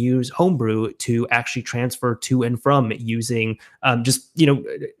 you can use Homebrew to actually transfer to and from using just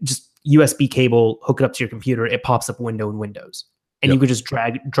USB cable, hook it up to your computer. It pops up window in Windows. and you could just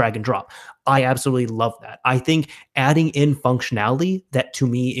drag and drop. I absolutely love that. I think adding in functionality that to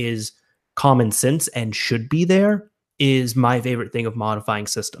me is common sense and should be there is my favorite thing of modifying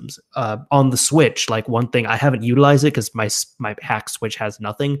systems. On the Switch, like one thing, I haven't utilized it because my hack Switch has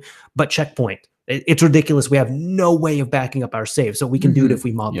nothing, but Checkpoint. It's ridiculous. We have no way of backing up our save, so we can do it if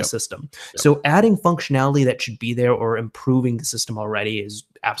we mod the system. So adding functionality that should be there or improving the system already is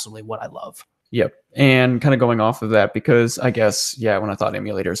absolutely what I love. Yep. And kind of going off of that, because I guess, when I thought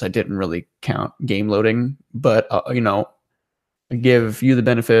emulators, I didn't really count game loading, but, give you the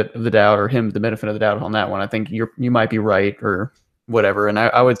benefit of the doubt or him the benefit of the doubt on that one. I think you might be right or whatever. And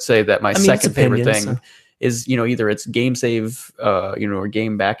I would say that my second favorite thing is, either it's game save, or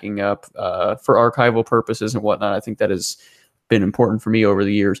game backing up for archival purposes and whatnot. I think that has been important for me over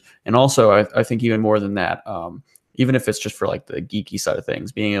the years. And also, I think even more than that, even if it's just for like the geeky side of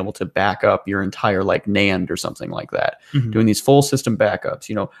things, being able to back up your entire like NAND or something like that, doing these full system backups.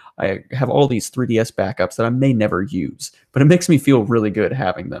 I have all these 3DS backups that I may never use, but it makes me feel really good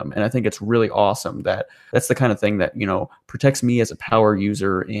having them. And I think it's really awesome that that's the kind of thing that, protects me as a power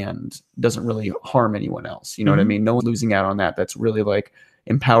user and doesn't really harm anyone else. You know what I mean? No one losing out on that. That's really like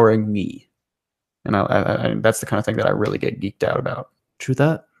empowering me. And I that's the kind of thing that I really get geeked out about. True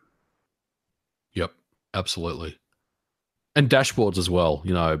that. Yep, absolutely. And dashboards as well.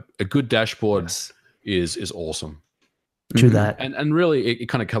 A good dashboard is awesome. True that. And really, it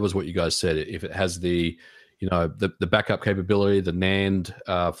kind of covers what you guys said. If it has the backup capability, the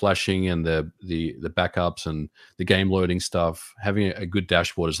NAND flashing, and the backups and the game loading stuff, having a good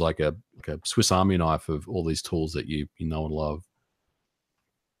dashboard is like a Swiss Army knife of all these tools that you know and love.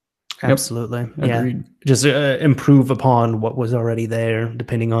 Absolutely. Yep. Yeah. Agreed. Just improve upon what was already there,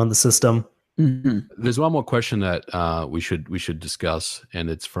 depending on the system. There's one more question that we should discuss, and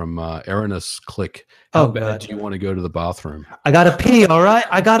it's from Erinus Click. How bad God. do you want to go to the bathroom? I gotta pee. All right,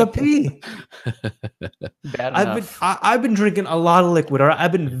 I gotta pee. Bad enough. I've been drinking a lot of liquid. All right,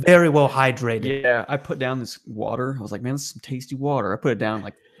 I've been very well hydrated. Yeah, I put down this water. I was like, man, this is some tasty water. I put it down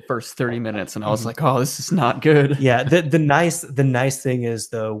like the first 30 minutes, and I was like, oh, this is not good. Yeah, the nice thing is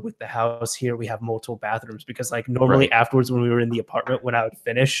though, with the house here, we have multiple bathrooms because like normally afterwards when we were in the apartment, when I would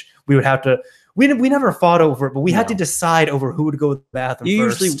finish, we would have to. We never fought over it, but we had to decide over who would go to the bathroom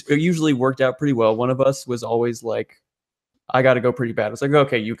first. It usually worked out pretty well. One of us was always like, I got to go pretty bad. I was like,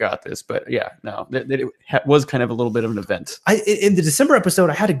 okay, you got this. But yeah, no, it was kind of a little bit of an event. In the December episode,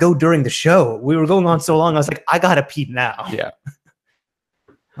 I had to go during the show. We were going on so long. I was like, I got to pee now. Yeah.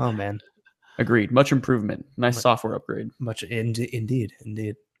 Oh, man. Agreed. Much improvement. Nice software upgrade. Much indeed.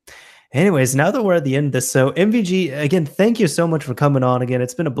 Anyways, now that we're at the end of this, so MVG, again, thank you so much for coming on again.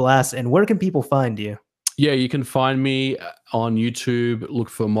 It's been a blast. And where can people find you? Yeah, you can find me on YouTube. Look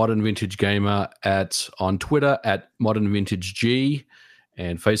for Modern Vintage Gamer on Twitter at Modern Vintage G,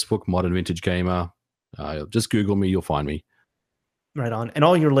 and Facebook Modern Vintage Gamer. Just Google me, you'll find me. Right on. And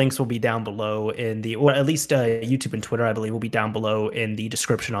all your links will be down below or at least YouTube and Twitter, I believe, will be down below in the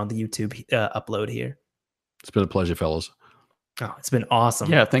description on the YouTube upload here. It's been a pleasure, fellas. Oh, it's been awesome.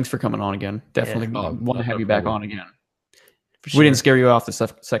 Yeah, thanks for coming on again. Definitely want to have you back on again. Sure. We didn't scare you off the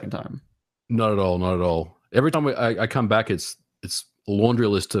second time. Not at all. Every time I come back, it's a laundry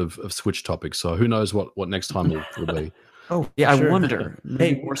list of Switch topics. So who knows what next time will be. Oh, yeah, sure. I wonder.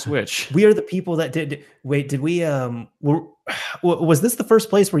 Maybe more Switch. We are the people that did. Wait, did we? Was this the first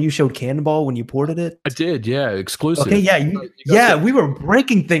place where you showed Cannonball when you ported it? I did, yeah, exclusive. Okay, yeah, we were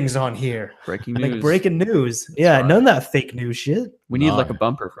breaking things on here. Breaking news. Like breaking news. Yeah, right. None of that fake news shit. We need like a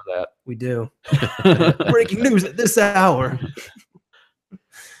bumper for that. We do. Breaking news at this hour.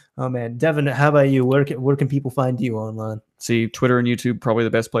 Oh man, Devin, how about you? Where can people find you online? See, Twitter and YouTube probably the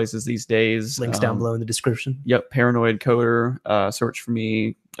best places these days. Links down below in the description. Yep, Paranoid Coder. Search for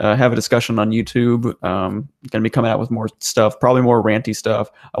me. Have a discussion on YouTube. Going to be coming out with more stuff, probably more ranty stuff.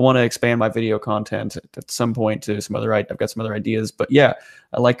 I want to expand my video content at some point to some other. I've got some other ideas, but yeah,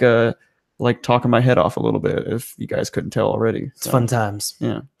 I like talking my head off a little bit, if you guys couldn't tell already. It's fun times.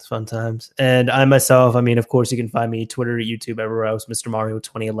 Yeah. It's fun times. And I myself, I mean, of course, you can find me Twitter, YouTube, everywhere else, Mr. Mario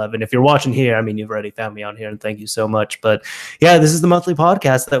 2011. If you're watching here, I mean, you've already found me on here, and thank you so much. But yeah, this is the monthly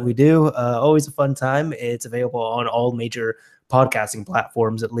podcast that we do. Always a fun time. It's available on all major podcasting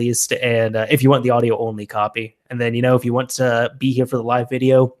platforms, at least. And if you want the audio only copy, and then, if you want to be here for the live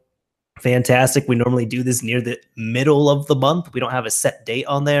video, fantastic. We normally do this near the middle of the month. We don't have a set date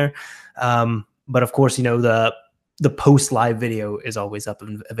on there. But of course, the post live video is always up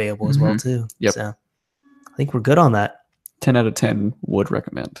and available as well too. Yep. So I think we're good on that. 10 out of 10 would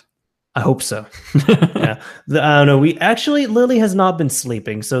recommend. I hope so. Yeah. I don't know. Lily has not been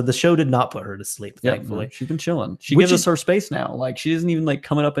sleeping, so the show did not put her to sleep, thankfully. She's been chilling. She gives us her space now. Like, she isn't even like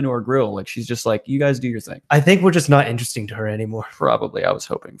coming up into our grill. Like, she's just like, you guys do your thing. I think we're just not interesting to her anymore. Probably. I was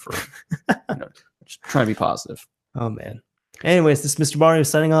hoping for, just trying to be positive. Oh, man. Anyways, this is Mr. Mario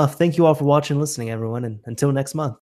signing off. Thank you all for watching and listening, everyone, and until next month.